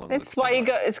 Kind of along It's the why same you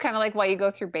go. lines. It's kind of like why you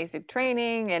go through basic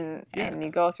training and Yeah. you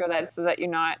go through that so that you're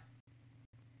not.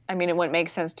 I mean, it wouldn't make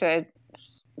sense to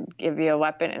give you a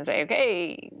weapon and say,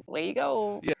 "Okay, away you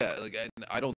go." Yeah, like and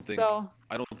I don't think So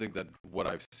that what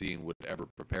I've seen would ever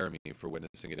prepare me for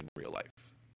witnessing it in real life.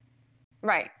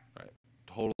 right.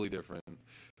 Totally different.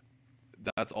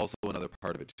 That's also another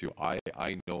part of it too. I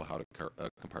know how to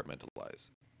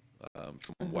compartmentalize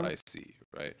from what I see.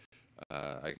 Right.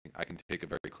 I can take a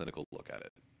very clinical look at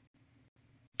it.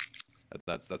 And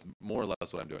that's more or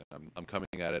less what I'm doing. I'm coming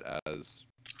at it as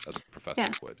a professor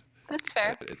Yeah. would. That's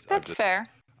fair. It's That's fair.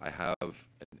 I have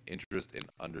an interest in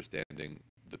understanding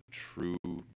the true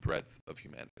breadth of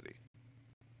humanity,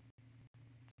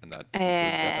 and that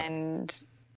includes death.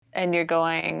 And you're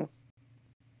going,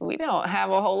 we don't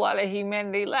have a whole lot of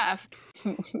humanity left.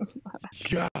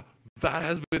 Yeah, that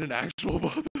has been an actual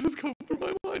thought that has come through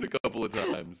my mind a couple of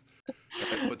times.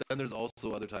 But then there's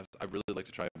also other times I really like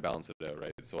to try and balance it out,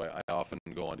 right? So I often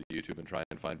go onto YouTube and try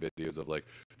and find videos of like,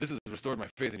 this has restored my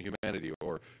faith in humanity,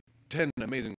 or 10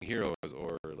 amazing heroes,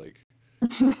 or like.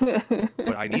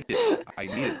 But I need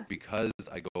it because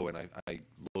I go and I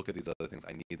look at these other things.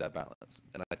 I need that balance,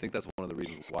 and I think that's one of the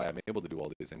reasons why I'm able to do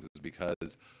all these things is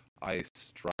because I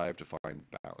strive to find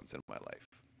balance in my life,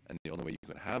 and the only way you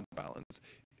can have balance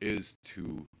is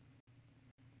to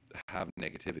have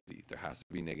negativity. There has to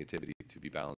be negativity to be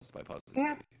balanced by positivity.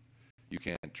 Yeah. You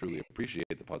can't truly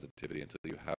appreciate the positivity until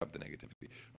you have the negativity.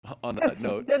 On that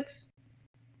note,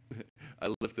 I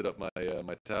lifted up my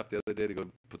my tap the other day to go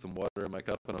put some water in my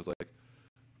cup, and I was like,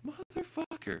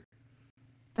 motherfucker.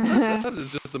 That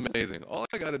is just amazing. All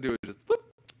I got to do is just whoop,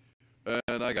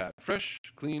 and I got fresh,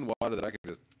 clean water that I can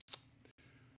just.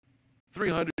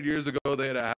 300 years ago, they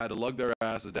had to lug their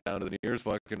asses down to the nearest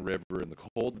fucking river in the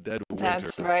cold, dead winter.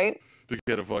 That's right. To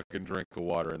get a fucking drink of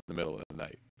water in the middle of the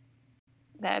night.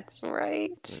 That's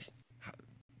right.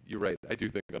 You're right. I do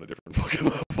think on a different fucking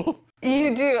level.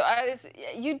 You do.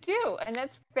 You do, and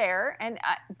that's fair. And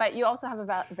but you also have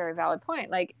a very valid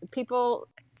point. Like people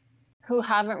who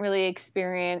haven't really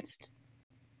experienced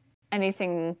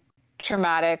anything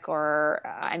traumatic or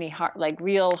any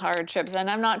real hardships, and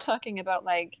I'm not talking about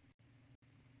like.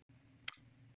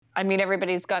 I mean,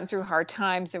 everybody's gone through hard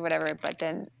times or whatever, but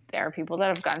then there are people that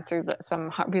have gone through some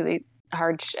really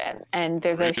hard shit, and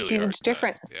there's a huge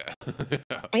difference. Yeah.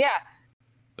 Yeah.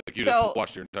 Like you just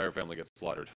watched your entire family get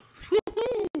slaughtered.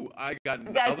 I got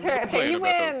nothing That's right. Okay, you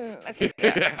win. Okay,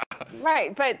 yeah.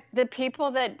 Right, but the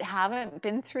people that haven't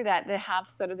been through that have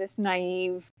sort of this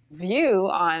naive view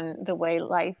on the way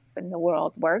life and the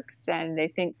world works, and they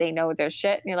think they know their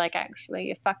shit, and you're like, actually,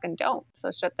 you fucking don't.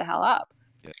 So shut the hell up.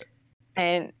 Yeah.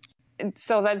 And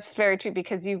so that's very true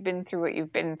because you've been through what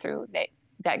you've been through.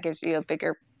 That gives you a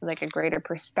greater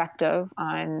perspective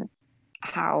on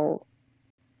how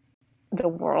the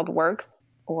world works,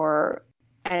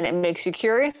 and it makes you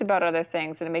curious about other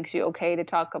things, and it makes you okay to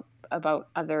talk about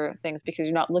other things because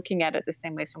you're not looking at it the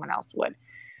same way someone else would.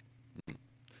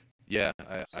 Yeah,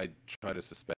 I try to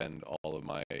suspend all of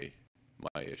my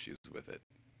issues with it,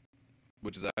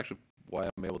 which is actually why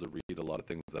I'm able to read a lot of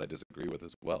things that I disagree with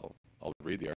as well. I'll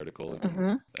read the article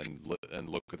and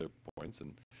look at their points,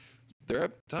 and there are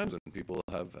times when people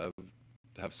have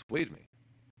swayed me,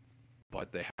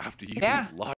 but they have to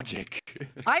use logic.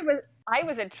 I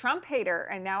was a Trump hater,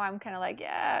 and now I'm kind of like,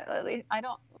 yeah, at least I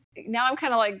don't. Now I'm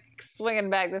kind of like swinging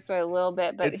back this way a little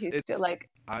bit, but he's still like.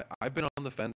 I've been on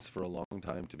the fence for a long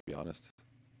time, to be honest.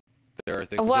 There are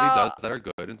things that he does that are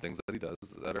good, and things that he does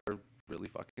that are really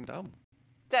fucking dumb.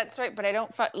 That's right, but I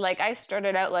don't I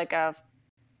started out like a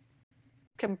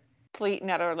complete and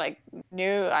utter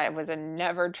I was a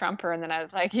never Trumper, and then I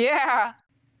was like, yeah,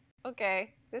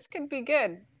 okay, this could be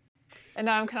good, and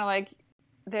now I'm kind of like,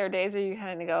 there are days where you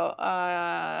kind of go,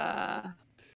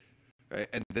 right,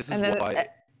 and this is why.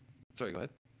 Sorry, go ahead.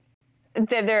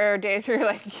 Then there are days where you're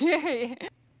like, yeah.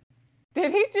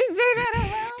 Did he just say that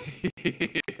out loud?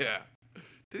 Yeah.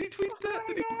 Did he tweet that?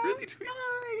 Did he really tweet? Oh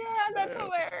my god, that's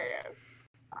hilarious.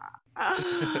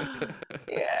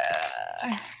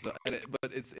 Yeah. So,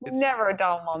 but it's never a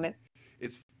dull moment.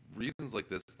 It's reasons like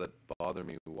this that bother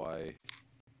me. Why,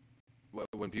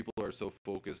 when people are so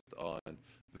focused on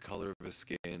the color of his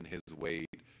skin, his weight,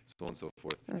 so on and so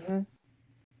forth,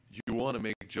 you want to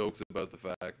make jokes about the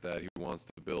fact that he wants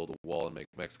to build a wall and make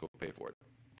Mexico pay for it.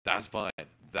 That's fine.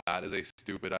 That is a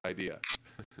stupid idea.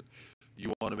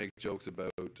 You want to make jokes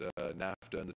about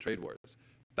NAFTA and the trade wars.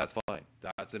 That's fine.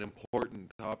 That's an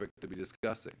important topic to be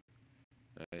discussing.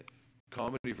 Right?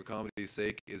 Comedy for comedy's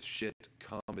sake is shit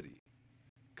comedy.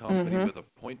 Comedy with a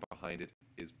point behind it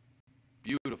is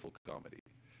beautiful comedy.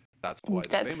 That's why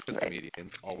the famous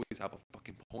comedians always have a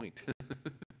fucking point.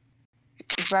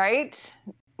 Right?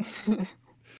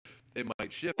 It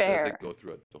might shift as they go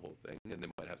through the whole thing, and they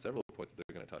might have several points that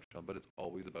they're going to touch on, but it's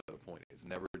always about a point. It's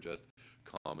never just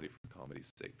comedy for comedy's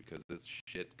sake, because it's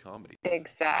shit comedy.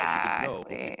 Exactly. I should know,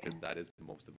 because that is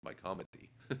most of my comedy.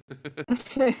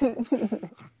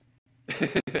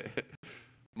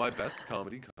 My best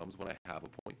comedy comes when I have a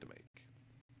point to make.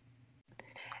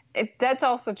 That's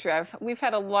also true. We've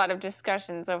had a lot of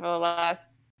discussions over the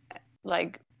last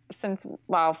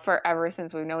forever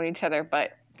since we've known each other,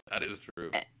 but That is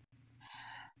true.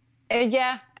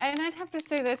 yeah, and I'd have to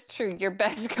say that's true. Your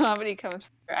best comedy comes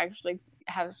from actually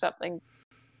have something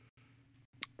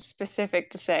specific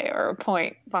to say or a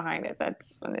point behind it.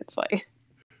 That's when it's like,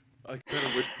 I kind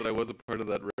of wish that I was a part of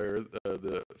that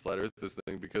the flat earthers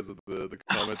thing because of the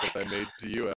comment that I made to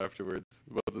you afterwards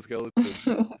about the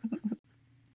skeleton.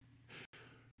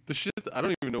 The shit, I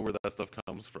don't even know where that stuff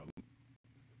comes from.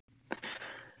 The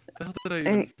hell did I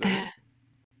even say?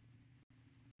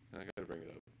 I gotta bring it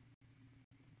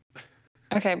up.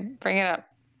 okay, bring it up.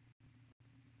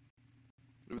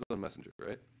 It was on Messenger,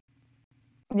 right?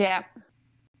 Yeah.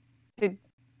 Did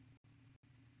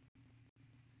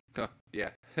Huh, yeah.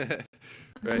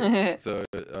 Right. So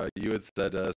you had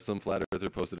said some flat earther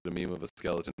posted a meme of a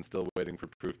skeleton still waiting for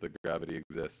proof that gravity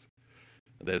exists.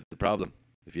 There's the problem.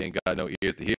 If you ain't got no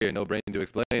ears to hear, no brain to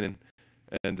explain,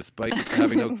 and despite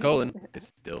having no colon, it's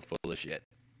still full of shit.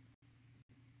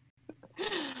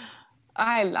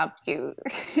 I love you.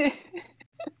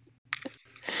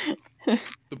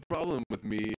 The problem with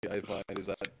me, I find, is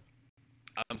that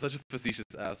I'm such a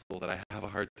facetious asshole that I have a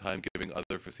hard time giving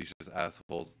other facetious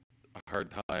assholes a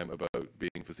hard time about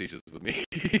being facetious with me.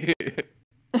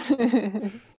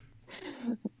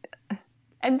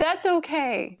 And that's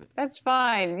okay. That's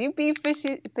fine. You be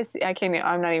fishy. I can't.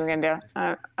 I'm not even gonna do.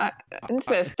 I'm just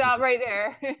gonna stop right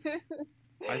there.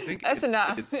 I think that's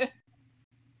enough. It's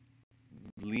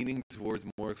leaning towards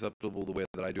more acceptable the way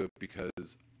that I do it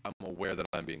because I'm aware that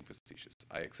I'm being facetious.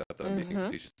 I accept that I'm being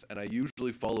facetious, and I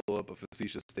usually follow up a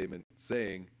facetious statement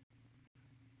saying,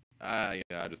 I'm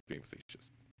just being facetious.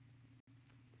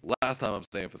 Last time I'm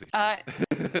saying facetious.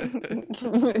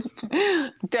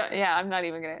 Yeah, I'm not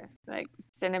even gonna like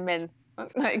cinnamon.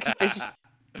 Like,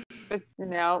 but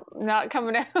no, not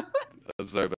coming out. I'm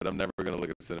sorry, but I'm never gonna look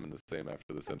at cinnamon the same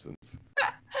after The Simpsons.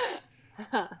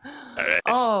 All right.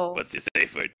 Oh, What's your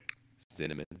safe word?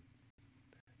 Cinnamon.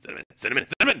 Cinnamon. Cinnamon.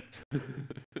 Cinnamon.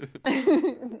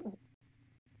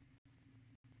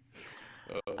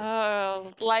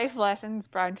 life lessons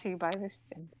brought to you by The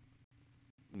Sims.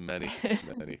 Many.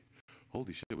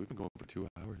 Holy shit, we've been going for 2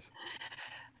 hours.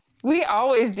 We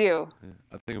always do. Yeah,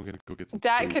 I think I'm gonna go get some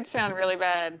That food. could sound really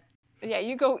bad. Yeah,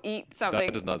 you go eat something.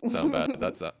 That does not sound bad.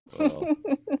 That's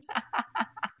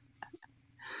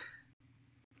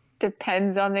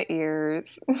Depends on the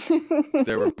ears.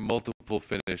 There were multiple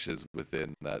finishes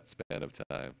within that span of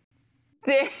time.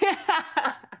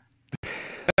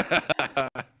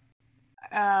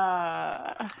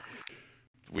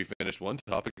 We finished one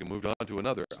topic and moved on to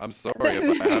another. I'm sorry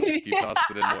if I have to keep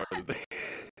tossing it in more.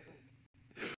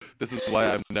 This is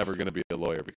why I'm never going to be a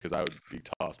lawyer, because I would be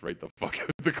tossed right the fuck out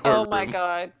of the courtroom. Oh my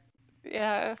god.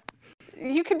 Yeah.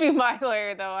 You could be my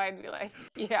lawyer, though. I'd be like,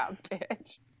 yeah,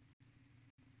 bitch.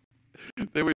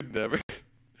 They would never.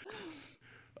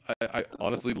 I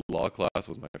honestly, law class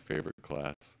was my favorite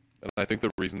class. And I think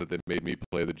the reason that they made me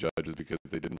play the judge is because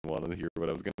they didn't want to hear what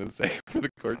I was going to say for the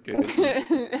court case.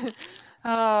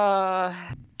 I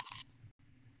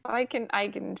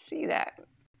can see that.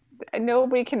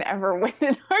 Nobody can ever win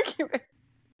an argument.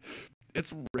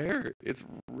 It's rare. It's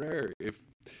rare.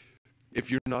 If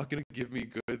you're not going to give me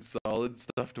good, solid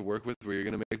stuff to work with where you're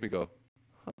going to make me go,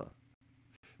 huh,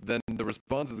 then the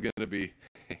response is going to be,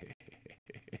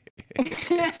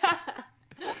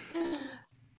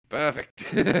 perfect.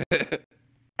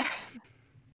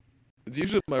 It's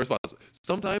usually my response.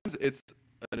 Sometimes it's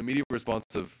an immediate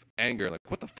response of anger, like,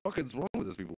 what the fuck is wrong with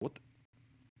these people? What the...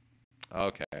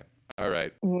 Okay. All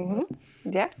right. Mm-hmm.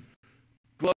 Yeah.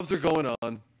 Gloves are going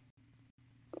on.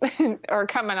 Or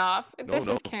coming off. No, This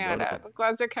no, is Canada. no.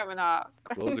 Gloves are coming off.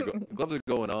 Gloves are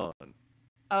going on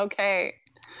Okay.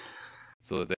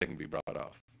 so that they can be brought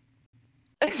off.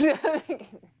 I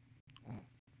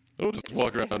don't just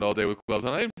walk around all day with gloves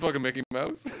on. I ain't fucking Mickey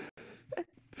Mouse.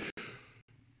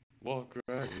 Walk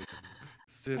around,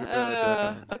 sit around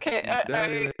down. Okay.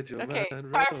 Daddy, let your Okay.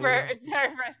 mind Time roll. for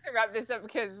us to wrap this up,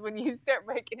 because when you start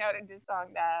breaking out into song,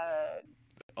 that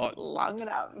long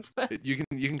enough. You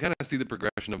can kind of see the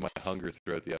progression of my hunger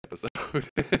throughout the episode.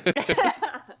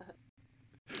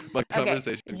 My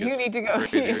conversation you gets need to go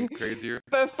crazier and crazier.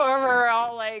 Before we're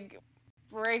all like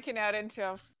breaking out into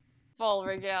a full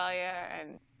regalia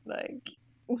and like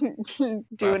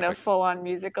doing a Perfect. full-on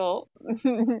musical.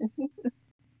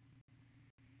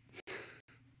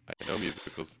 I know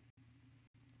musicals.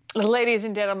 Ladies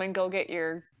and gentlemen, go get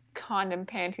your condom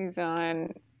panties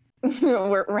on.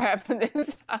 We're wrapping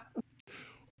this up.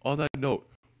 On that note,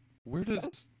 where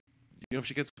does, if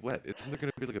she gets wet, isn't there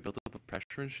going to be like a buildup of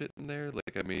pressure and shit in there?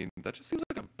 Like, I mean, that just seems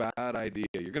like a bad idea.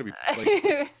 You're going to be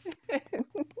like,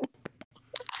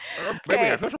 Maybe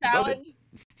Okay, I feel something bubbling.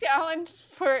 challenge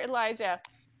for Elijah.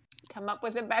 Come up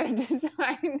with a better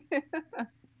design.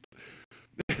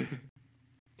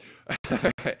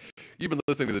 You've been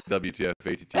listening to the WTF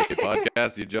ATTA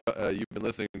podcast. You've been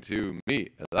listening to me,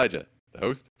 Elijah, the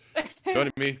host.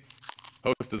 Joining me,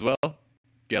 host as well,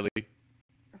 Gelly.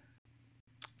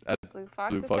 At Blue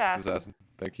Fox Blue Fox Assassin. Assassin.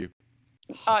 Thank you.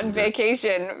 On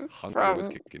vacation Hunger was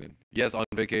from kicking in. Yes, on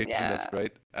vacation. Yeah. That's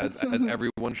right. As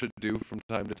everyone should do from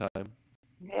time to time.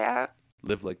 yeah,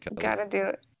 Live like Kelly. gotta do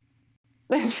it.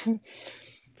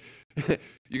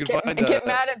 You can find get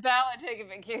mad at Belle and take a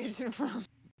vacation from.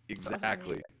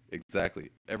 exactly.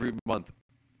 Every month,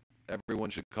 everyone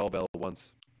should call Belle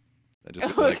once and just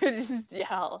be We like, could just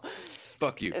yell.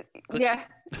 "Fuck you." Yeah.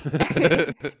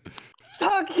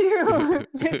 Fuck you.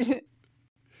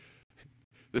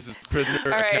 This is prisoner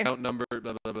All right. account number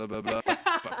blah blah blah blah blah.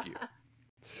 Fuck you.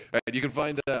 All right, you can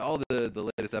find all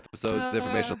the latest episodes,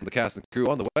 information on the cast and crew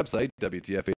on the website,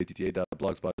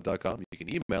 wtfatta.blogspot.com. You can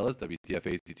email us,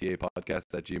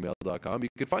 wtfattapodcast@gmail.com. You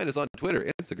can find us on Twitter,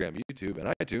 Instagram, YouTube,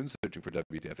 and iTunes, searching for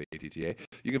WTFATTA.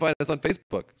 You can find us on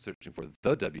Facebook, searching for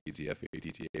the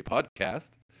WTFATTA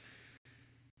podcast.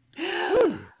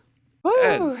 Woo.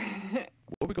 And-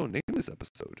 What are we going to name this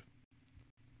episode?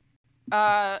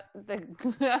 I'm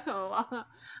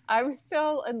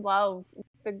still in love with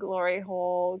the Glory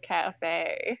Hole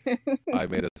Cafe. I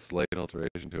made a slight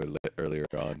alteration to it earlier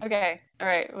on. Okay, all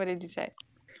right. What did you say?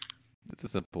 It's a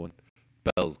simple one.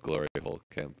 Bell's Glory Hole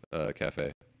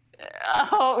Cafe.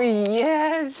 Oh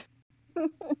yes.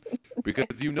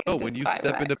 Because you know, when you Just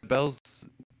step into climax. Bell's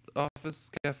office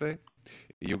cafe,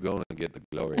 you're going to get the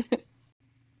glory.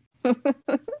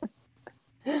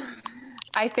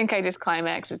 I think I just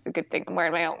climaxed. It's a good thing I'm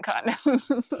wearing my own condom.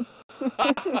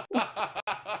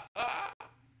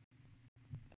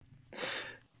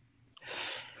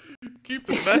 Keep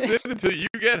the mess in until you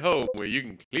get home, where you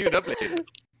can clean it up later.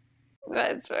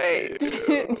 That's right.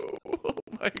 Ew. Oh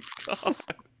my god.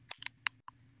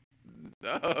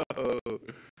 No.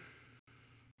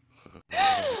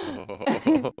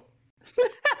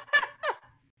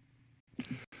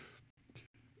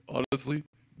 Honestly,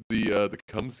 the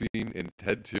cum scene in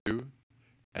Ted 2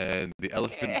 and the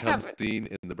elephant cum haven't- scene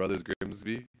in The Brothers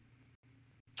Grimsby.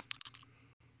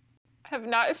 Have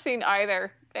not seen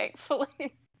either,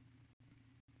 thankfully.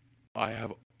 I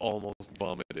have almost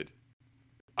vomited.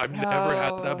 I've never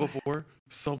had that No. before.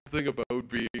 Something about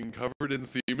being covered in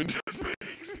semen just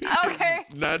makes me Okay.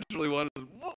 naturally want to.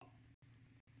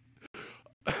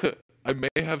 I may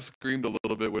have screamed a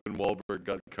little bit when Wahlberg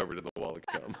got covered in the wall of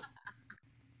cum.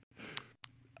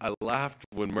 I laughed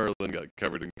when Merlin got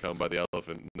covered in cum by the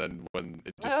elephant, and then when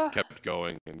it just Ugh. kept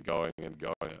going and going and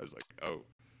going, I was like, oh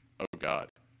God.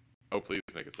 Oh, please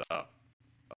make it stop.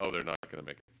 Oh, they're not going to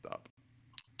make it stop.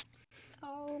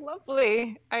 Oh,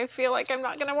 lovely. I feel like I'm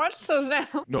not going to watch those now.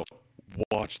 No,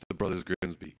 watch The Brothers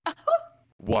Grimsby.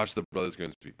 Watch The Brothers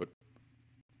Grimsby, but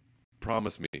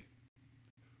promise me,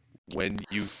 when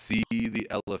you see the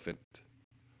elephant,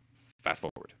 fast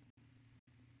forward.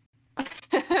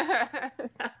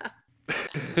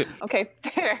 Okay,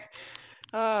 fair.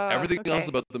 Everything okay. else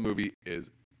about the movie is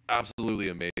absolutely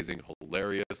amazing,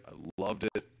 hilarious. I loved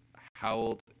it. I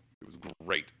howled. It was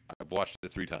great. I've watched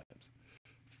it 3 times.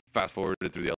 Fast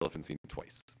forwarded through the elephant scene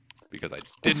twice because I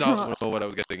did not know what I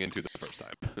was getting into the first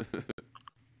time.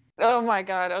 Oh my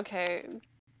god, okay.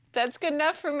 That's good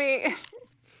enough for me.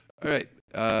 All right.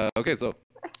 Okay, so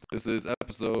this is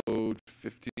episode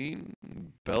 15,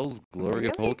 Bell's Glory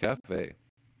Really? Hole Cafe.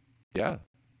 Yeah,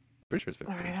 pretty sure it's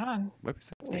 15. Right on. Might be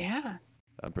 16. Yeah.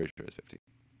 I'm pretty sure it's 15.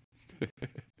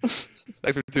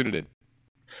 Thanks for tuning in.